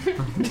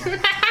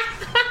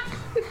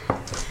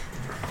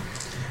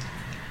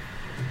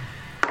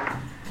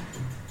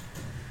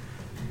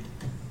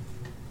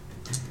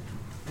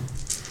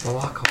 A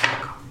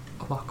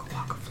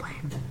waka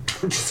flame.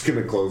 I'm just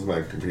gonna close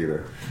my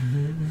computer.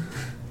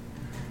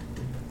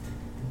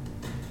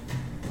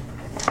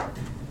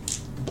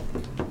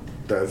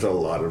 That's a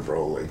lot of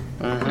rolling.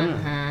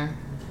 That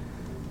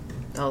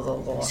was a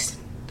lot.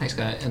 Nice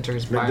guy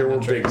enters There were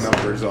big biometrics.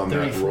 numbers on that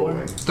 34.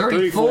 rolling.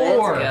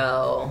 34!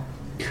 Go.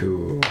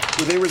 Cool.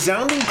 With a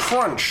resounding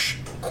crunch,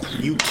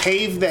 you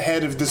cave the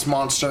head of this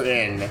monster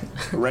in,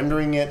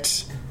 rendering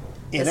it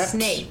inept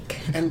snake.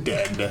 and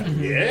dead.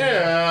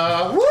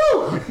 Yeah!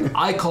 Woo!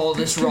 I call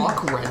this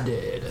rock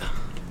rended.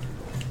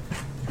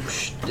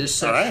 This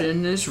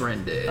section is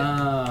rended.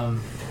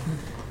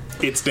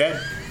 It's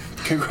dead.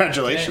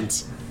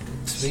 Congratulations.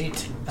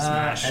 Sweet.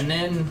 And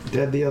then.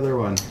 Dead the other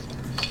one.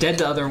 Dead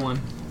the other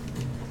one.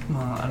 Well,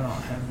 I don't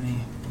have any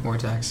More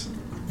attacks.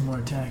 more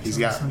attacks. He's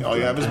got all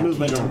you have is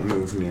movement. Don't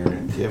move near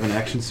it. Do you have an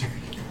action, sir?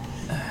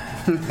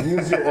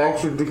 Use your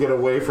action to get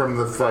away from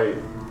the fight.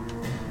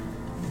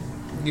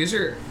 Use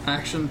your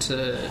action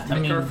to I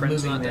make mean, our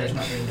friends moving not there's dead.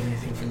 not really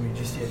anything for me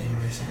just yet,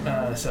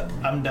 anyways. So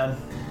I'm done.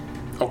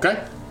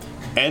 Okay.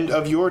 End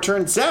of your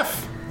turn.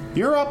 Zeph,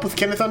 you're up with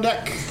Kenneth on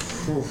deck.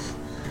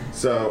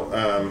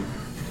 So,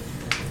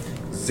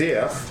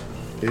 Zeph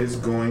is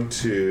going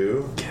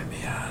to. Get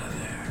me out of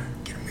there.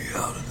 Get me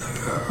out of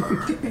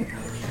there. Get me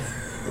out of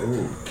there.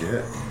 Oh,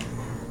 get.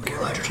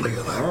 Electric.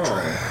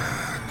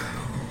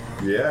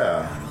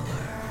 Yeah.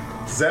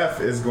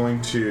 Zeph is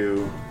going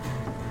to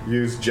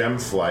use Gem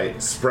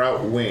Flight,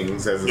 sprout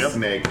wings as a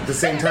snake, at the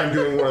same time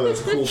doing one of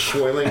those cool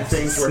coiling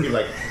things where he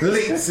like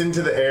leaps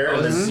into the air. Oh,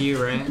 and this then, is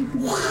you, right?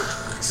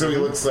 so he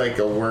looks like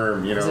a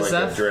worm, you know, Is this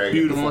like a Zeph? dragon.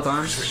 Beautiful. With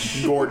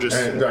arms? Gorgeous.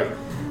 And like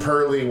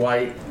pearly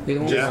white, You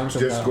don't want his arms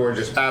just so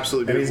gorgeous.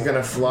 Absolutely And he's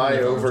beautiful. gonna fly Yeah,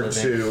 over arms,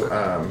 I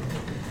to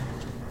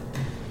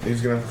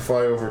he's gonna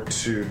fly over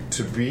to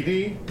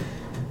Tabidi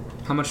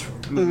How much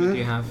movement do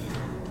you have?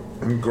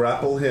 and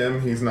grapple him.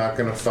 He's not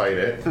gonna fight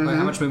it. Wait,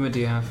 how much movement do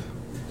you have?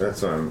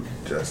 That's what I'm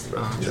just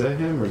about to Is that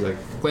him or is that?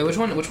 Wait, which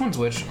one's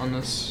which on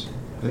this?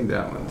 I think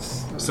that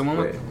one's. So one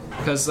with,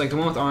 because like the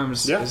one with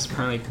arms Yeah. is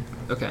apparently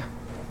okay.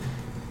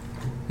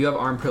 You have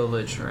arm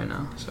privilege right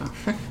now, so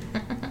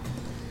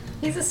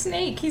He's a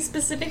snake. He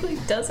specifically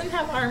doesn't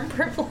have arm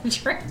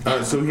privilege right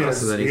So he has,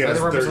 So then he he's- has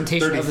the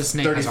representation 30 of the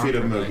snake 30 has arm feet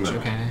of privilege. movement.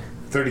 Okay,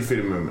 30 feet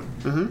of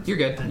movement. you're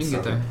good. You can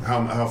get there.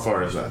 How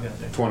far is that?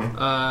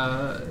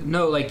 20?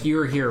 No, like you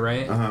were here,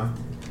 right? Uh-huh.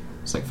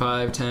 It's like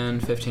 5, 10,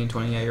 15,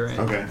 20. Yeah, you're right.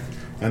 Okay.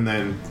 And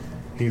then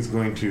he's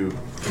going to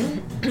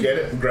get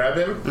it, grab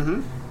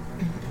him.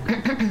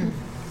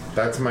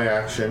 That's my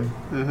action,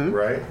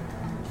 right?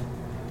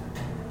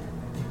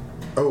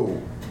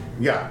 Oh,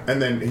 yeah.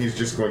 And then he's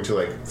just going to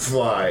like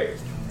fly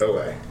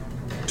away.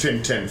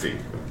 10 feet.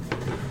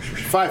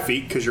 5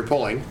 feet because you're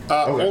pulling.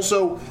 Okay.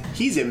 Also,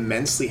 he's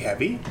immensely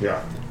heavy.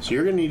 Yeah. So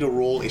you're going to need to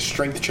roll a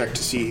strength check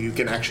to see if you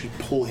can actually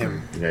pull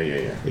him.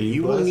 Yeah.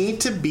 You will need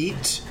to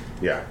beat.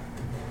 Yeah.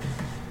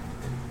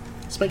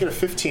 Let's make it a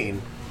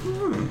 15.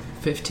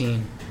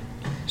 15.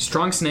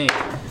 Strong snake.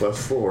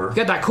 Plus 4. You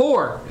got that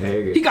core.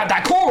 Hey, He got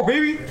that core,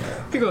 baby.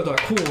 He got that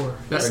core.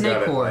 That I snake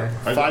got it. core.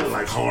 I got it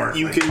like hard.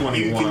 You like can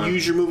 21.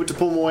 use your movement to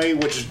pull him away,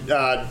 which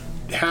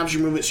halves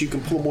your movement, so you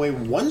can pull him away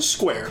 1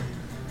 square.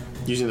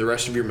 using the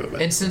rest of your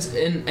movement.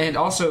 And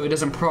also it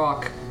doesn't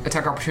proc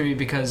attack opportunity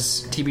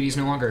because TBD is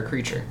no longer a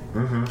creature.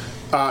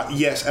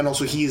 Yes, and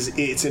also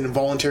it's an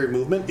involuntary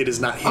movement. It is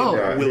not him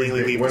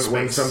willingly leaving the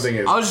space.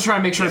 I was just trying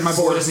to make sure my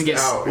boy doesn't get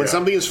when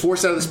something is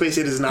forced out of the space,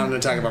 it is not an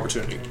attack of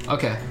opportunity.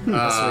 Okay.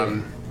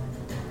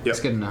 That's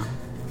good to know.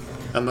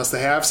 Unless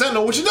they have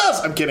Sentinel, which it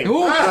does. I'm kidding.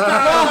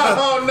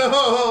 Oh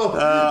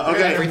no!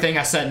 Okay. Everything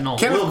has Sentinel.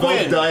 Kenneth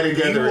Quinn, die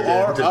together you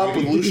are again. up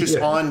with Lucius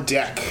on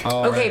deck.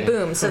 Okay,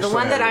 boom. So the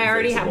one that I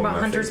already have about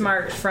Hunter's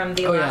Mark from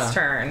the last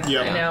turn.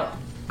 Yep. I know.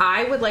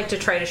 I would like to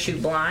try to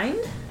shoot blind.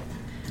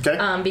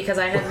 Okay. Because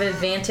I have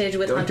advantage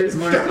with Hunter's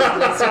Mark with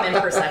wisdom and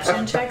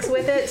perception checks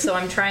with it, so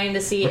I'm trying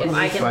to see if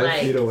I can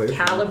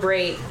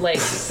calibrate,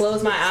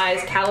 close my eyes,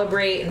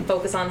 calibrate, and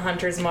focus on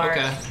Hunter's Mark,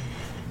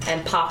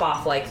 and pop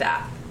off like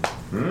that.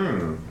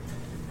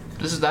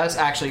 That's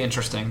actually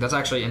interesting. That's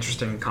actually an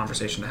interesting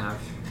conversation to have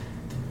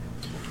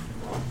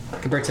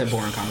compared to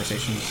boring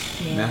conversations.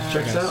 Math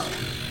checks out.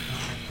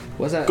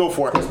 What's that? Go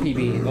for it. That's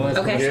PB. Oh, that's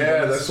Okay.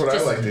 Yeah, that's what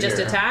I like to Just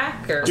hear.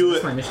 attack or Do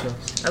it. my initiative.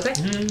 Okay.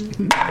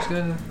 That's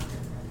good.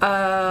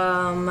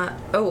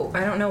 Oh, I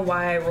don't know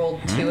why I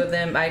rolled two of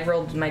them. I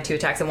rolled my 2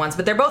 attacks at once,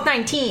 but they're both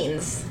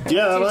 19s.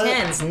 Yeah, 2 right.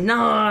 10s.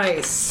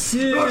 Nice.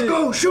 Let's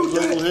go! Shoot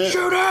that!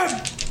 Shoot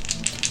it!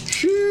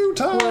 Shoot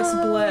time.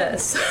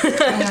 Bless.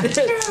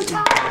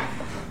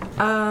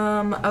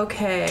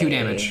 Okay. 2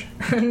 damage.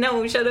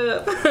 No, shut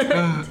up.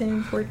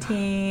 10,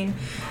 14.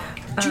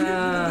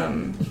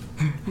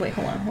 Wait,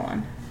 hold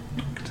on.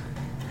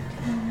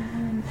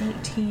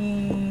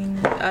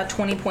 18.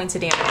 20 points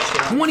of damage.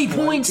 20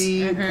 points?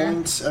 20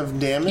 points of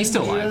damage. He's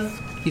still alive.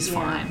 He's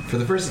fine. For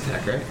the first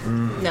attack, right?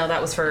 No,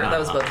 that was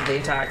both of the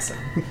attacks.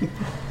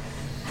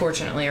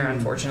 Fortunately or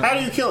unfortunately. How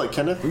do you kill it,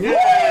 Kenneth? My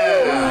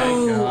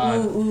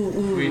God.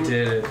 We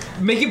did it.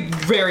 Make it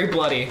very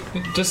bloody.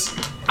 Just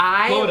blow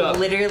it I up.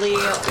 literally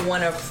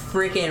want to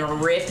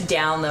freaking rip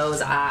down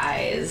those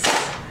eyes.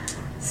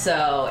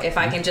 So if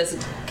I can just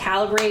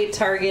calibrate,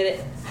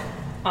 target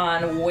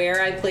on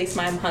where I place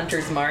my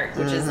Hunter's Mark,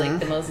 which is like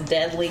the most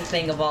deadly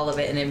thing of all of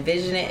it, and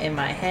envision it in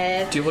my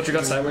head. Do you hold your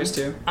gun sideways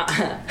too?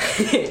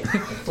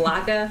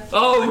 Blocka.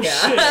 Oh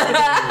shit!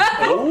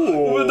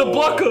 Oh, the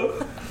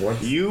Blocka.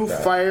 You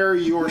fire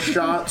your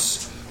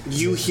shots.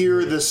 You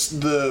hear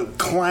the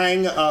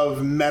clang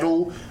of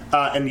metal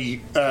and the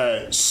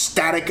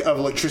static of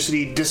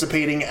electricity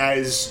dissipating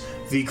as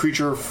the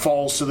creature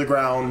falls to the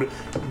ground,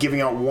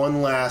 giving out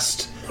one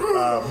last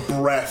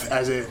breath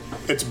as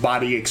its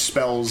body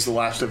expels the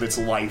last of its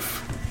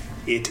life.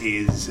 It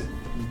is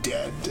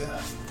dead.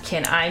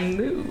 Can I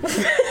move?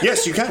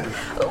 Yes, you can.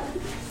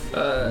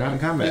 Not in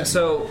combat.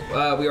 So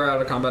we are out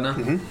of combat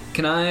now.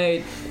 Can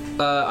I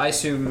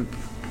assume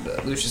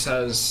Lucius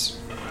has.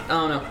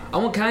 I don't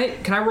know.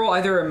 Can I roll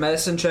either a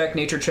medicine check,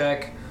 nature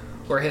check,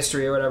 or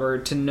history or whatever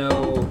to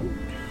know,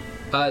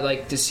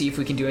 to see if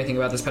we can do anything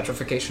about this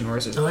petrification, or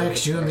is it? Oh, yeah,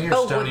 'cause you and me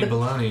are stony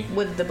baloney.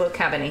 Would the book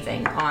have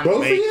anything on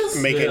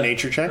Make a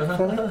nature check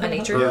for me. A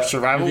nature Or check?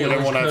 survival,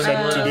 whatever one I've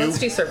said to do. Let's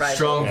do survival.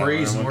 Strong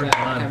breeze and we're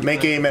done.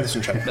 Make a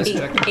medicine check.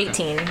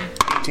 18.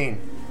 18.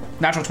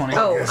 Natural 20.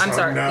 Oh, I'm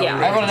sorry. Yeah.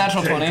 I rolled a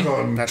natural 20.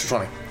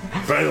 Natural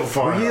 20. Fatal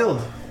fire.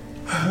 Healed.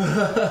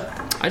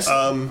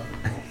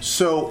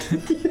 So,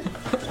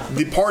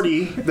 the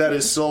party that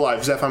is still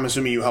alive, Zeph, I'm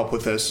assuming you help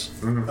with this,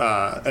 and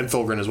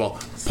Thulgrin as well,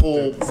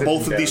 pull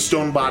both of these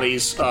stone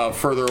bodies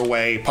further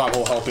away,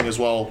 Pothole helping as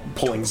well,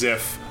 pulling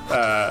Ziff,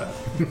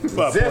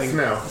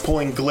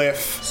 pulling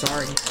Glyph.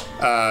 Sorry.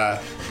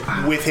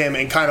 With him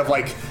and kind of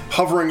like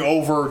hovering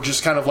over,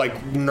 just kind of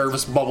like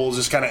nervous bubbles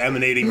just kind of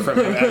emanating from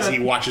him as he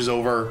watches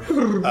over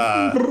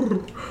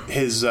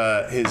his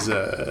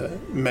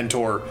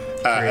mentor.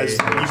 As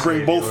you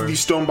bring both of these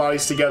stone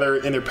bodies together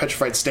in their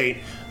petrified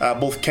state,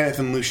 both Kenneth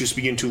and Lucius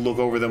begin to look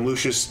over them.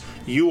 Lucius,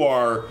 you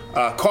are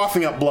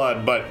coughing up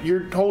blood, but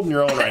you're holding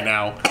your own right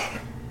now.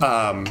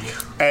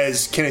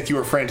 As Kenneth, you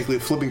are frantically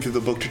flipping through the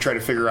book to try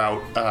to figure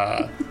out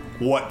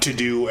what to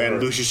do, and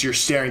Lucius, you're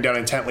staring down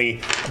intently.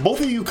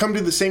 Both of you come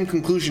to the same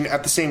conclusion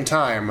at the same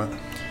time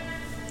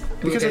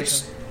because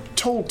it's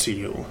told to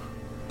you.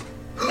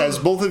 As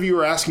both of you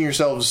are asking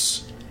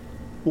yourselves,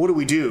 what do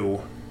we do?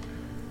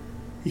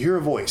 You hear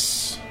a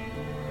voice,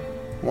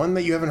 one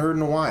that you haven't heard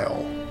in a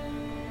while.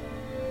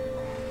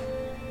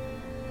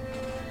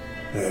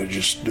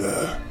 Just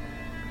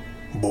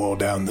boil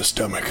down the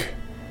stomach.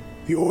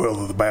 The oil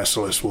of the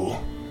basilisk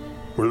will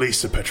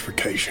release the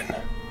petrification.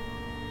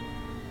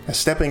 As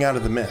stepping out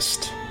of the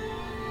mist,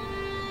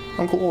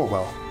 Uncle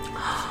Orwell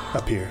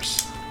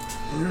appears.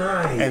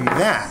 Nice. And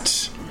that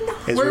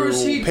is Where where was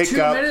we'll he pick 2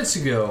 up minutes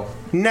ago?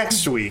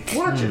 next week.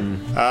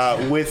 Watching.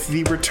 With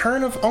the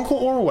return of Uncle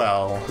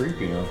Orwell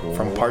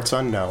from Parts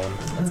Unknown.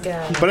 Let's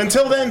go. But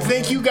until then,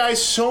 thank you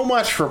guys so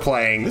much for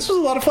playing. This was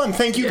a lot of fun.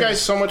 Thank you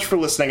guys so much for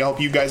listening. I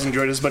hope you guys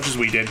enjoyed as much as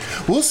we did.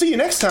 We'll see you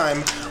next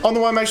time on the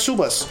Wild Magic School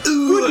Bus.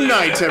 Good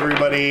night,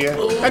 everybody. And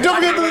don't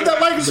forget to hit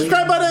that like and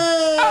subscribe button.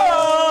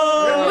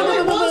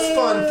 It was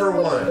fun for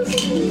once.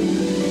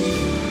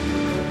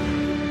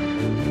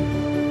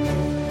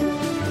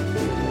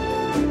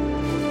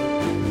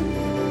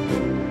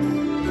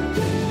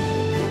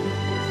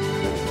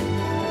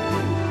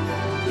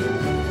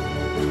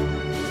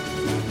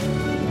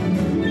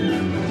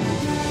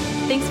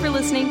 Thanks for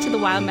listening to the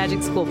Wild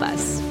Magic School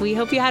Bus. We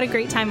hope you had a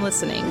great time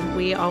listening.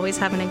 We always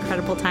have an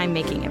incredible time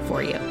making it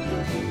for you.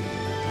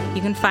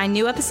 You can find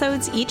new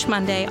episodes each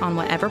Monday on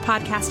whatever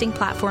podcasting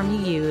platform you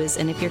use,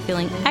 and if you're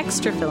feeling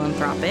extra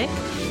philanthropic,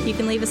 you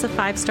can leave us a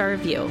 5-star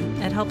review.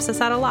 It helps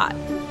us out a lot.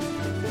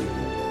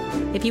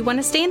 If you want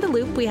to stay in the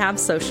loop, we have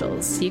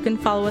socials. You can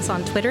follow us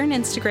on Twitter and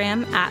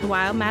Instagram at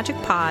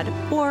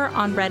WildMagicPod or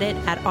on Reddit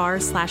at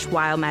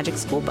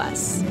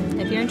r/WildMagicSchoolBus.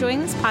 If you're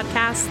enjoying this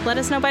podcast, let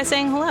us know by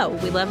saying hello.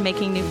 We love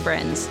making new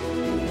friends.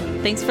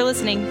 Thanks for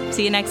listening.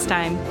 See you next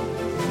time.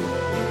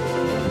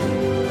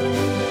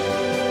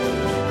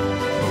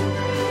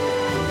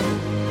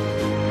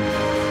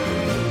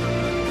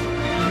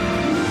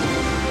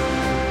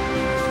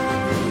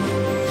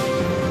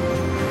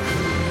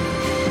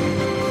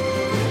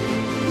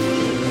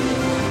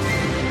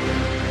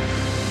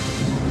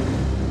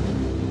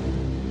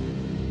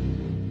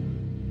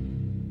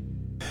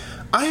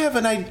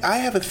 I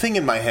have a thing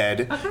in my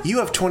head. You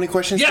have 20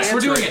 questions. Yes, to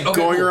we're answer doing it. Okay,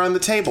 going cool. around the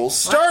table,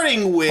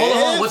 starting with.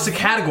 Hold on. What's the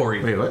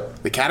category? Wait,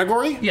 what? The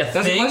category? Yeah,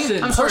 That's a thing.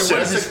 question. I'm sorry. Person.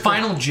 What is this?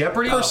 Final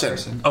Jeopardy?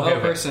 Person. Okay.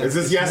 Person. Is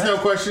this yes/no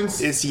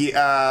questions? It's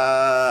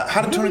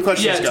how do 20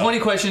 questions Yeah, go? 20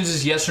 questions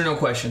is yes or no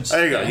questions.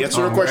 There you go. Yes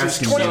or no questions.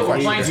 20 So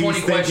questions. mine 20 He's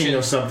thinking questions.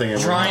 of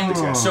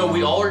something. So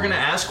we all are going to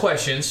ask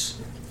questions.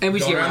 And we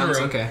go see around the rounds,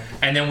 room, okay.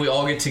 And then we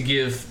all get to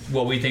give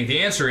what we think the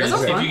answer is.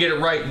 That's If fun. you get it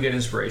right, you get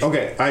inspiration.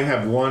 Okay, I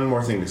have one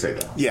more thing to say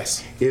though.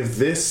 Yes. If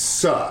this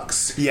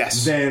sucks,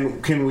 yes,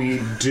 then can we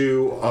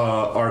do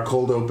our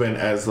cold open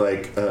as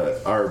like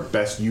our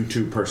best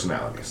YouTube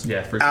personalities?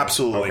 Yeah, for sure.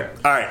 Absolutely. Okay.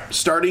 All right,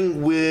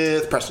 starting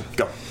with Preston.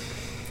 Go.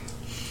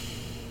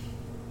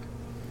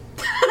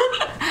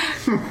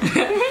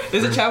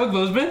 Is it Chadwick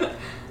Boseman?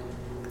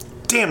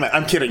 Damn it!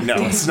 I'm kidding. No,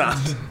 it's not.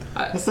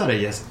 That's not a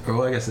yes.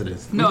 Oh, I guess it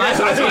is. No, I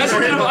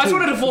just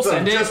wanted to full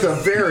send it. Just a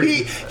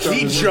very.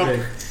 He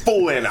jumped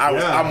full in.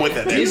 I'm with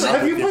it.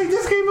 Have you played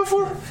this game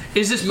before?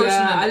 Is this person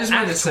Yeah, an I just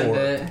wanted to actor? send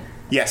it.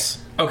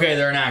 Yes. Okay,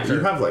 they're an actor. You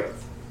have like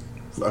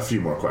a few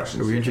more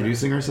questions. Are we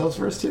introducing ourselves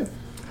first, too?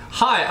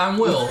 Hi, I'm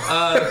Will.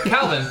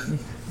 Calvin,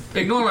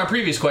 ignore my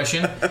previous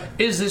question.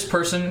 Is this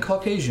person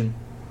Caucasian?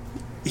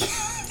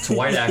 It's a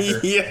white actor.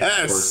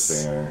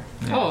 Yes.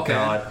 Oh, okay.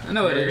 God. I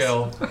know there it you is.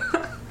 go.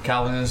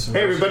 Calvin is.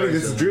 Hey everybody,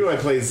 this is Drew. I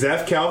play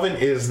Zeph. Calvin,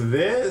 is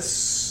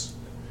this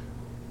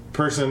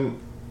person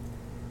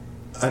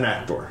an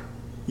actor?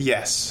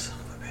 Yes.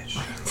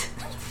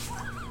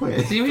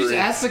 Did you just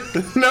ask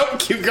the... Nope,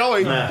 keep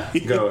going.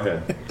 Go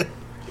ahead.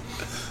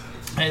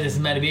 Hey, this is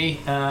Matty B.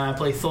 I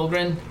play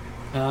Thulgrin.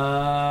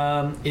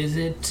 Is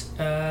it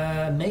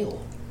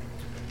male?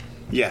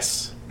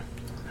 Yes.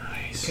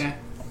 Nice. Okay.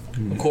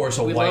 Of course,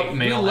 a We white love-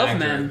 male we love actor.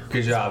 men.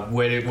 Good job.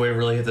 Way to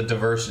really hit the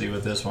diversity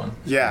with this one.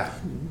 Yeah.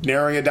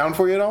 Narrowing it down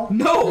for you at all?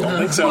 No. I don't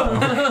think so.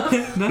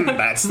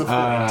 That's the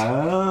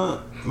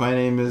point. My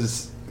name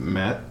is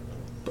Matt.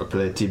 I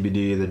play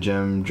TBD, the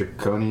Gem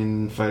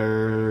Draconian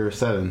Fighter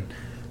 7.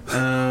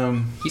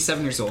 He's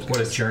 7 years old. What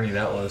a journey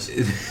that was.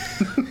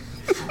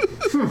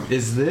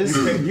 Is this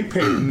you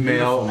paint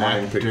male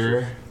mind actor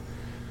pictures.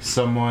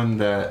 someone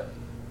that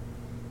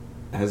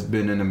has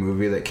been in a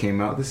movie that came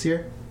out this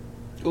year?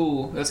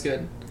 Ooh, that's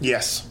good.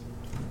 Yes.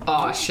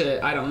 Oh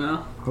shit, I don't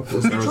know.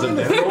 Was it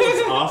Throw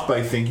us off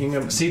by thinking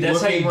of. See,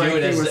 that's how you do looking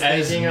it like he was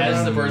as thinking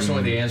the about- person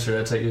with the answer.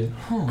 That's how you.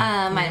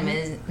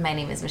 My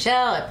name is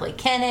Michelle. I play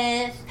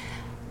Kenneth.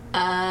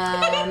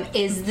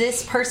 Is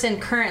this person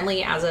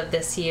currently, as of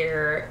this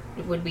year,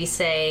 would we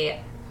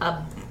say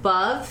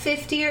above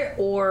 50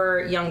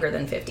 or younger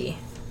than 50?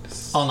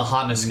 On the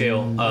hotness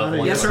scale.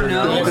 Yes or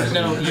no? Yes or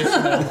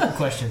no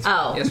questions.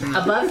 Oh, Yes or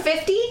no? above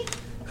 50?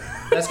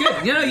 That's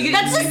good. You know, you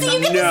get... That's just,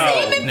 you get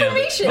the same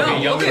information.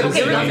 Okay, younger than okay,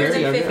 50. younger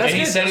than 50. And he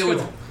good, said it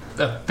that's with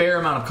a fair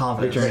amount of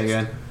confidence. Your turn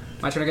again.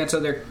 My turn again.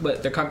 So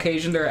they're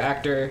Caucasian. They're an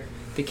actor.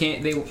 They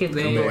can't. They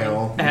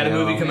Male. Had a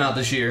movie come out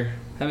this year.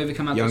 That movie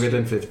come out Younger this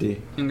year. than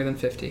 50. Younger than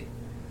 50.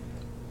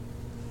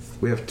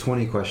 We have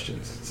 20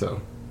 questions,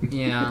 so.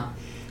 Yeah.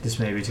 This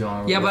may be too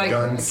long. Yeah, but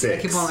done I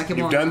six. keep on. I keep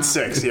You've on. done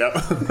 6, yep.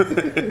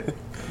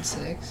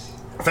 6.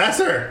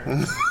 Faster!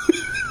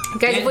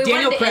 Guys, if we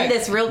Daniel wanted to Craig. end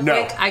this real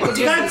No. quick, I could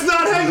That's just...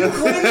 not how you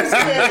play this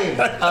game!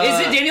 Is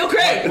it Daniel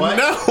Craig? What?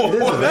 No.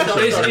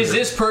 Is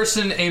this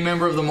person a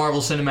member of the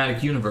Marvel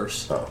Cinematic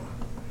Universe? Oh.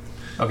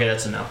 Okay,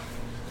 that's a no.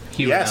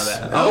 He Yes.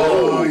 would know that.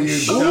 Oh,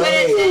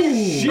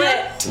 you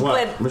But,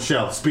 What?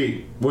 Michelle,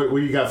 speak. What do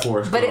you got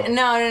for us? but girl?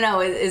 no.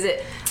 Is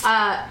it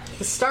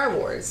Star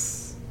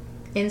Wars?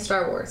 In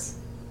Star Wars.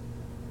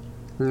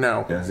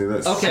 No. Yeah, see,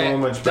 that's Okay. so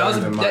much That better was-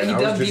 than that- mine. you I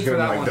dug was deep just for going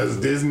that like, one. does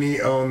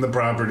Disney own the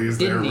properties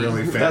that are Disney.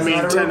 really I fancy? mean,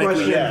 not a real technically,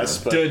 question. yes,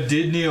 but Did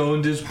Disney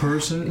own this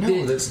person?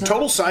 No, that's not.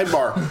 total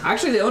sidebar.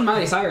 Actually, they own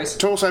Miley Cyrus.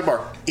 Total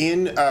sidebar.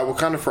 In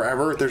Wakanda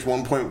Forever, there's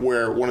one point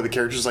where one of the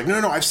characters is like,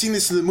 no, I've seen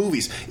this in the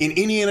movies. In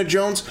Indiana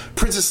Jones,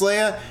 Princess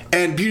Leia,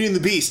 and Beauty and the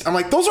Beast. I'm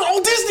like, those are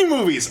all Disney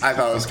movies. I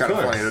thought it was kind of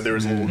funny that there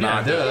was a little Yeah,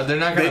 nod. they're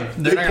not They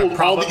gonna pulled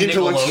prop all up the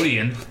intellectual-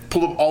 Nickelodeon.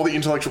 pulled up all the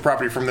intellectual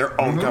property from their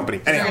own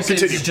company. Anyhow,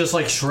 continue. It's just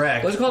like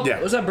Shrek. What's it called?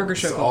 What's that burger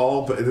show It's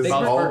called? this is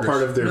all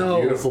part of their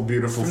beautiful,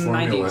 beautiful from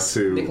formula 90s,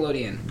 to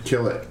Nickelodeon.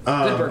 kill it.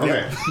 Good burger.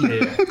 Okay.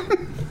 Yeah.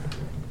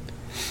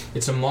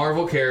 It's a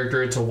Marvel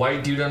character. It's a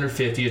white dude under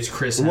 50. It's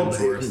Chris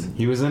Hemsworth.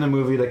 He was in a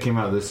movie that came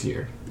out this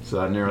year, so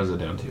that narrows it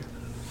down to.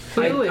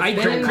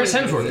 Chris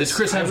Hemsworth. It's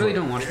Chris Hemsworth. I really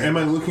don't watch it. Am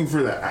I looking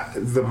for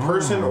the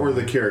person or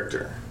the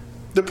character?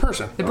 The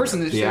person. The person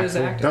that is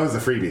the actor. That was the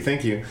freebie.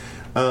 Thank you.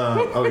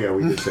 Oh yeah,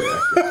 we did say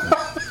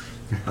actor.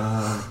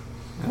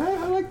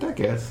 I like that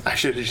guess. I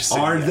should have just said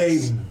Are yes.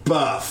 they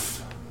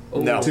buff?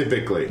 No.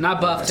 Typically. Not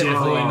buff.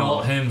 Definitely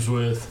not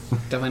Hemsworth.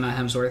 Definitely not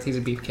Hemsworth. He's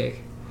a beefcake.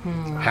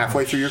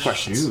 Halfway through your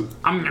questions.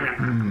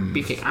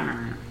 Beefcake.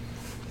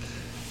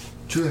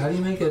 Drew, how do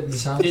you make a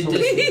sound? Did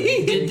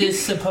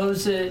this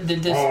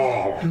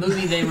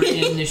movie they were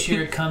in this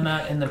year come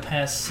out in the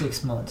past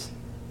 6 months?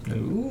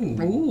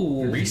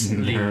 Ooh.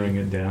 Recently. Narrowing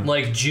it down.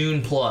 Like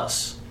June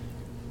plus.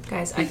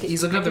 Guys,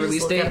 He's looking up the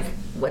release date.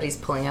 What he's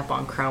pulling up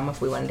on Chrome if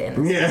we went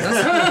in.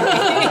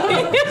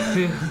 Yeah.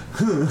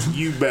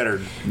 You better.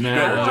 No.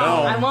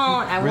 I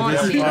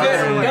won't. You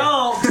better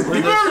don't.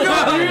 You better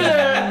not do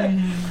that.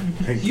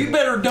 You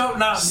better don't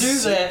not do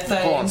that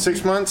thing. Hold on,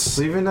 6 months?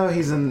 So even though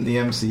he's in the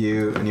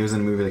MCU and he was in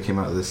a movie that came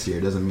out this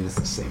year, doesn't mean it's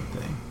the same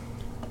thing.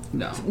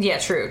 No. Yeah,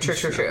 true.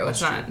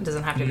 It's not. It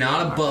doesn't have to be.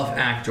 Not a buff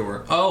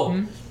actor.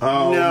 Oh.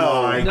 Oh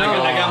no! I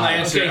got my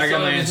answer. Okay, I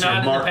got my answer.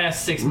 Not in the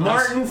past 6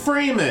 months. Martin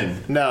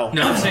Freeman. No.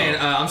 No,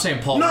 I'm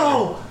saying Paul.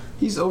 No. Rudd.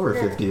 He's over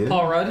 50.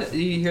 Paul Rudd. Do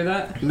you hear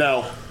that?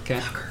 No. Okay.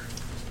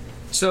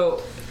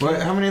 So.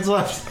 What? How many is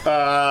left?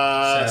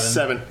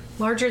 7.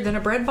 Larger than a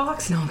bread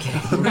box? No, I'm kidding.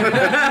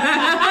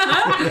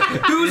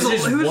 Who's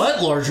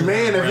what larger?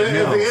 Man, if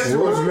the answer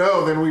was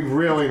no, then we'd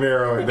really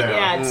narrow it down.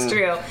 Yeah, it's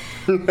true.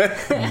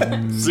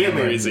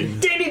 Super easy.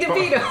 Danny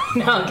DeVito.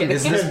 No, I'm kidding.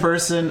 Is this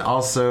person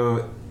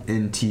also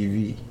in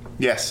TV?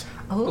 Yes.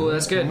 Oh,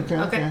 that's good.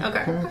 Okay.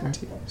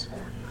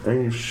 Are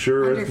you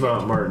sure it's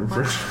not Martin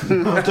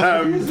Freeman?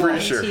 I'm pretty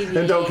sure.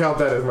 And don't count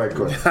that as my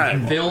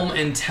question. Film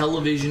and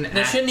television.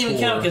 That shouldn't even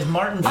count because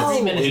Martin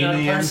Freeman is in not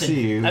the a person.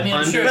 MCU. I mean,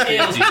 I'm sure it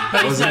is,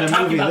 but he's Was in not a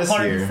talking movie about this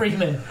Martin year.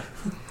 Freeman.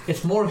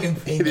 It's Morgan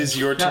Freeman. It is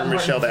your turn, Not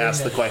Michelle, to Martin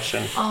ask the Freeman.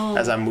 question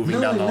as I'm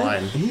moving down the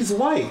line. He's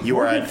white. You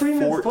are Morgan at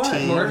Freeman's 14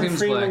 black. Morgan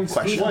Freeman's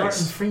questions. Who's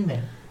Martin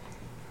Freeman?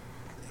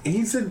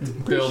 He's a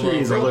Pretty sure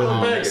he's older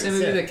than It's a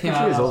movie that came Pretty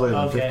sure he's out. older than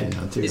Okay. 50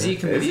 now, too. Is he a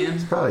comedian?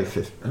 He's probably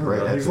 50.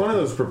 Right. He's one of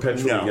those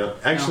perpetually No. young.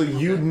 Actually,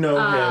 you'd know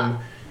him.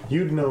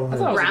 You'd know him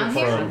Brown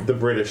hair? from the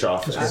British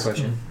Office.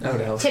 question. That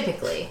would help.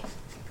 Typically.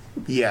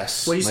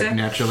 Yes. What do you Like say?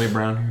 naturally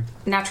brown hair.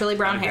 Naturally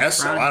brown hair. Yes,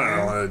 so I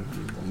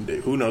don't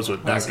know. Who knows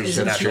what actors'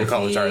 natural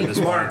colors are at this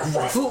point?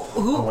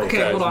 Who?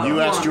 Okay, hold on. You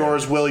hold asked on.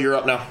 yours. Will, you're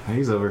up now.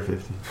 He's over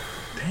 50.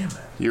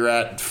 You're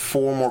at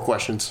 4 more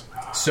questions.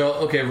 So,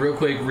 okay, real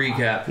quick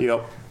recap.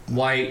 Yep.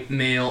 White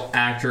male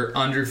actor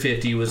under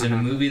 50 was in a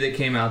movie that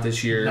came out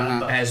this year.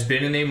 Has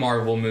been in a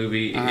Marvel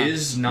movie.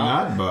 Is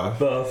not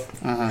buff.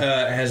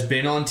 has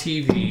been on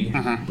TV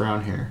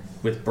Brown hair.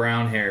 with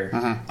brown hair.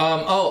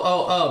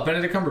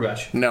 Benedict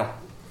Cumberbatch. No.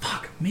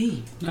 Fuck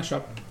me. Nice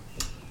job.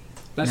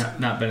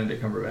 Not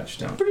Benedict Cumberbatch.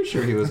 Don't. Pretty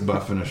sure he was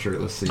buff in a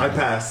shirtless scene. I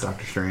passed.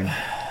 Doctor Strange.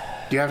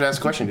 You have to ask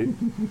a question, dude.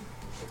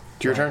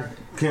 It's your turn.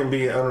 Can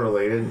be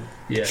unrelated.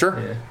 Yeah. Sure.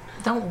 Yeah.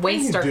 Don't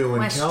waste our Doing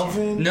question.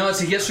 Calvin? No,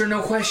 it's a yes or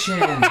no question.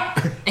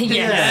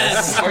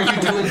 Yes. Are you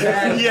doing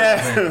that?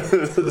 Yes.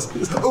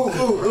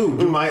 Ooh.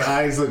 Do my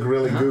eyes look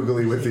really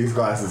googly with these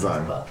glasses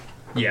on?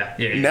 Yeah.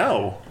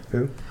 No.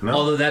 Who? No.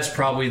 Although that's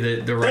probably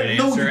the right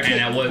No, answer, you and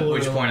can't. at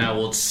which point I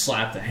will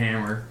slap the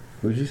hammer.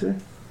 What'd you say?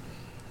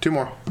 2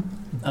 more.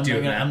 I'm Do not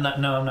it, gonna. man. I'm not.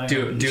 No, I'm not. Do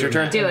gonna. it. It's Do your it.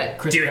 turn. Do it.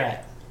 Chris Do it.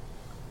 Pratt.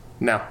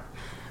 No.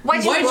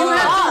 Why'd Why'd you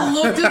have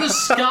to look to the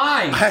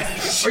sky?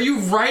 Are you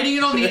writing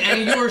it on the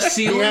angular He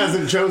ceiling?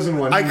 hasn't chosen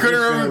one. I He's couldn't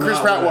just remember who saying Chris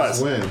that Pratt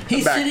last was.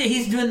 win.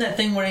 He's doing that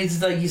thing where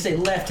he's like, you say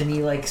left and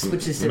he like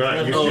switches to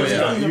Right,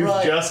 left.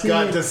 you've just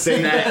got to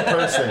say that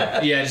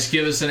person. Yeah, just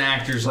give us an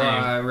actor's name.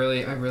 I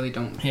really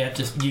don't. Yeah,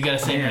 just you gotta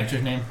say an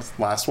actor's name.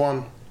 Last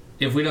one.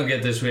 If we don't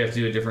get this, we have to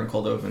do a different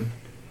cold open.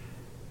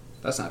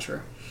 That's not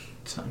true.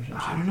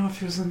 I don't know if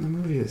he was in the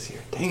movie this year.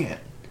 Dang it.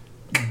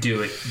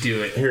 Do it.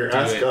 Here, Do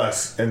ask it.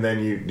 us, and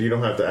then you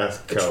don't have to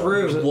ask Cal.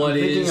 True. What I'm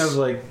thinking is? of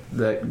like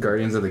that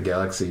Guardians of the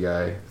Galaxy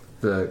guy,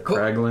 the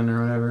Kraglin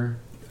or whatever.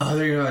 Oh,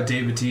 they're about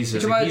Dave Bautista.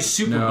 You're about- He's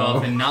super No.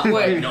 buff and not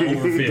Wait. like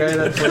over 50. The guy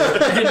that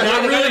And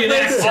not really an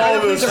actor.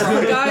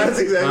 That's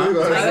exactly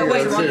what I was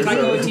Wait, thinking.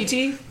 Taika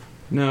Waititi?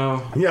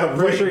 No. Yeah, I'm wait,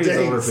 pretty sure he's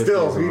dang, over 50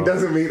 still, as he well.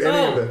 doesn't meet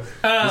any of the...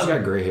 He's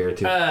got gray hair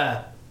too.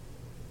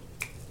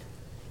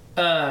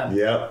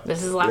 Yep.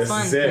 This is the last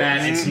one. Is it.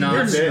 Man, it's not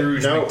It's it.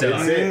 Scrooge No, McDuck.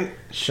 it's it.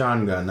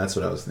 Sean Gunn, that's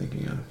what I was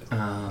thinking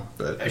of.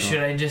 But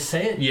Should I just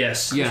say it?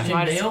 Yes. Yeah.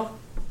 Christian Bale?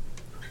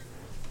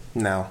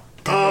 No.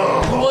 Who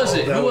was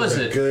it? that Who was was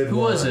a it? good Who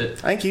was one. it?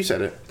 I think you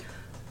said it.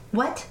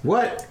 What?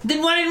 What?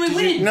 Then why didn't we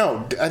win?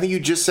 No, I think you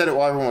just said it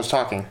while everyone was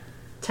talking.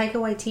 Taika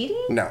Waititi?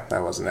 No,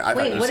 that wasn't it. I thought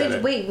Wait, you what said did?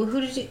 it. Wait,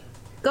 who did you?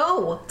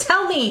 Go.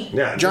 Tell me.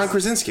 Yeah, John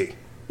Krasinski.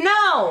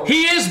 No.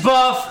 He is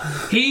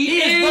buff. He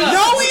is buff.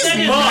 No,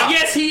 he's buff.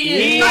 Yes,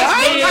 he is.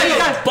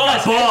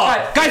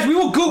 Guys, we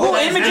will Google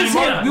images.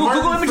 We will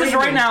Google images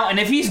right now, and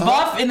if he's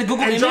buff in the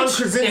Google image, John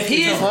Krasinski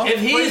if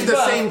he is the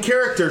buff, same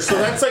character, so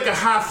that's like a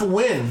half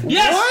win.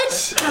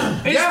 Yes.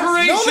 What?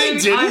 Inspiration. No, they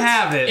didn't. I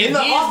have it. In the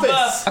office.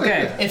 Buff,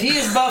 okay. If he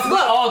is buff, we'll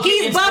all get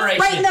He's buff inspiration.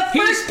 right in the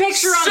first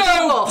picture on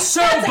Google.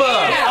 So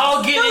buff.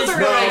 I'll get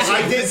inspiration. No,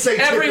 I did say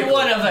every typically.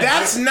 one of us.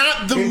 That's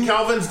not the. In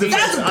Calvin's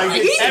defense, I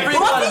did say every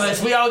one of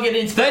us. We all get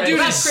inspiration. That dude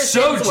is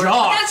so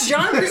jacked. That's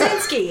John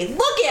Krasinski.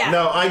 Look at.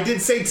 No, I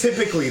did say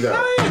typically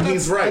though.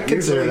 He's right.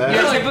 Consider that.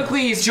 Yeah,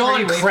 typically he's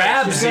John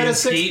Krabs.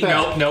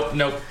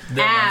 Nope.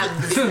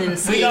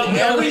 Abs. We all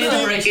get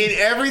inspiration. In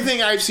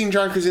everything I've seen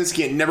John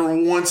Krasinski in, never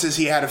once has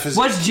he had a physique.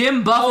 Was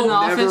Jim buff in the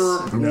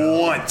office? Never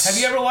once. Have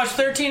you ever watched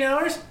 13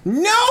 Hours?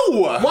 No!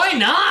 Why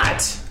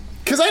not?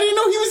 Because I didn't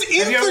know he was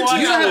in 13 Hours.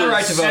 You don't have the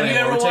right to vote Have you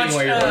anymore. ever We're taking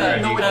away your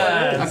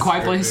vote. A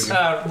Quiet Place?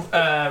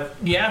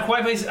 Yeah,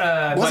 Quiet Place.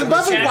 Wasn't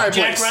buff in Quiet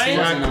Jack Place.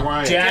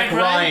 Ryan? Jack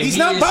Ryan. He's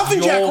not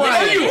buffing Jack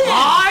Ryan. Are you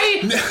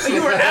high?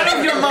 You were out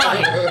of your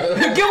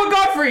mind. Gilbert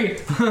Godfrey!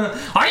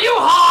 Are you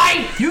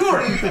high?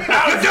 You're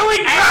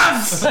doing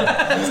drugs.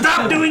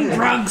 Stop doing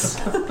drugs.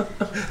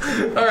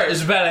 All right,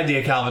 it's a bad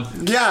idea,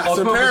 Calvin. Yeah, I'll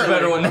so come up with a apparently.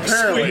 better one next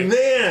week.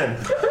 Man,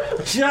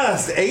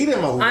 just ate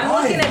him alive.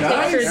 I'm looking at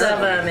guys. pictures of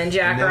him and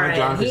Jack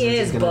Ryan. He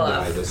is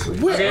buff.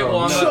 Okay, well,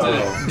 I'm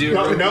about to do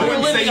No, no We're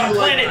one say living you on like.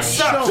 planet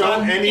sucks.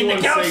 Don't In anyone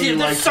the say galaxy you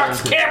that like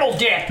sucks John camel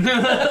dick.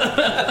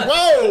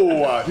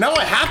 Whoa! Now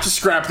I have to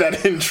scrap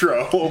that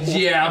intro.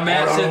 Yeah,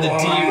 Matt said the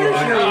D word.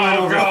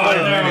 Oh, God.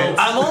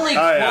 I'm only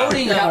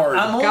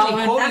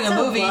quoting a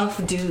movie.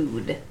 Buff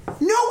dude.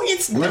 No,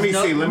 it's Let me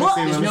see. Let me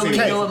see. Let me see. Nobody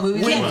know what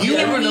movie When it is. you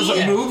Everyone knows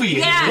what movie it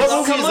is. Yeah. What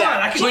movie Come is on,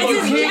 that? I can But you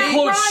quote can't Jack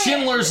quote Ryan.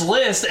 Schindler's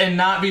List and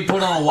not be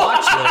put on a watch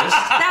list.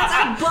 That's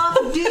a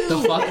buff dude. The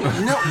fuck?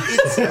 No,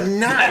 it's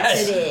not.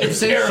 It You is.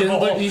 say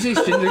Schindler? You say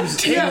Schindler's?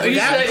 Take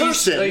that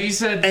person You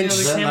said and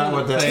Is that not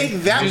what that? take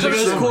that He's just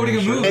person quoting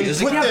a movie. and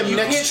It's put like, them you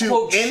next can't to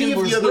quote any of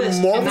the Schindler's other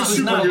List Marvel and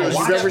not superheroes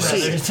you've ever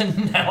Brothers. seen.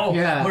 And now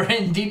Yeah. we're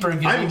in deeper.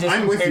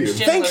 I'm with you.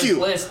 Thank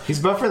you. He's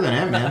buffer than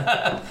him,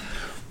 man.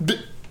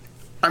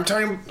 I'm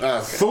talking.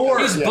 Thor.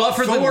 He's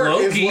buffer than Thor is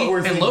Loki, what we're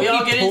and thinking. We all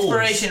Loki get pulls.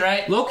 inspiration,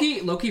 right? Loki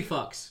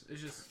fucks. It's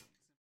just.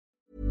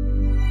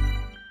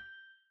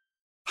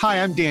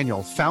 Hi, I'm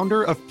Daniel,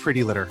 founder of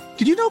Pretty Litter.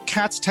 Did you know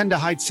cats tend to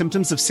hide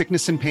symptoms of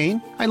sickness and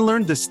pain? I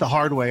learned this the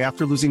hard way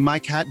after losing my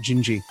cat,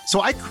 Gingy. So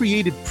I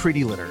created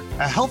Pretty Litter,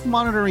 a health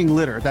monitoring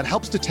litter that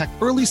helps detect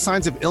early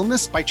signs of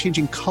illness by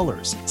changing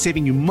colors,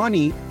 saving you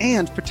money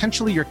and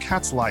potentially your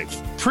cat's life.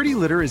 Pretty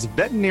Litter is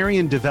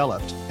veterinarian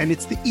developed, and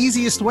it's the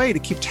easiest way to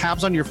keep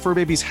tabs on your fur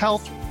baby's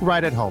health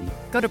right at home.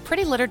 Go to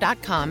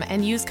prettylitter.com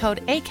and use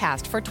code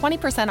ACAST for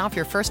 20% off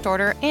your first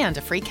order and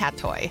a free cat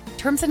toy.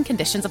 Terms and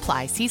conditions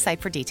apply. See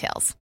site for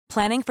details.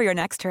 Planning for your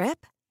next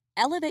trip?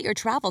 Elevate your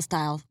travel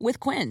style with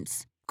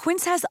Quince.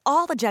 Quince has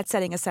all the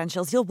jet-setting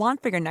essentials you'll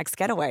want for your next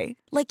getaway,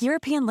 like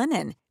European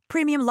linen,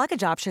 premium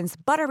luggage options,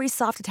 buttery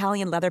soft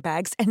Italian leather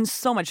bags, and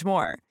so much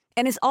more.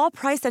 And is all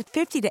priced at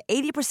 50 to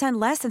 80%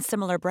 less than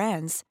similar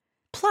brands.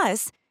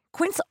 Plus,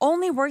 Quince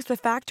only works with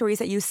factories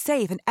that use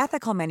safe and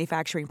ethical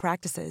manufacturing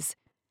practices.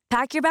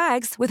 Pack your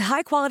bags with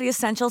high-quality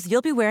essentials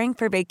you'll be wearing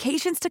for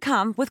vacations to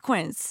come with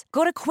Quince.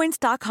 Go to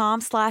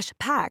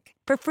quince.com/pack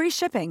for free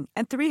shipping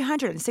and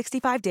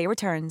 365-day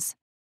returns.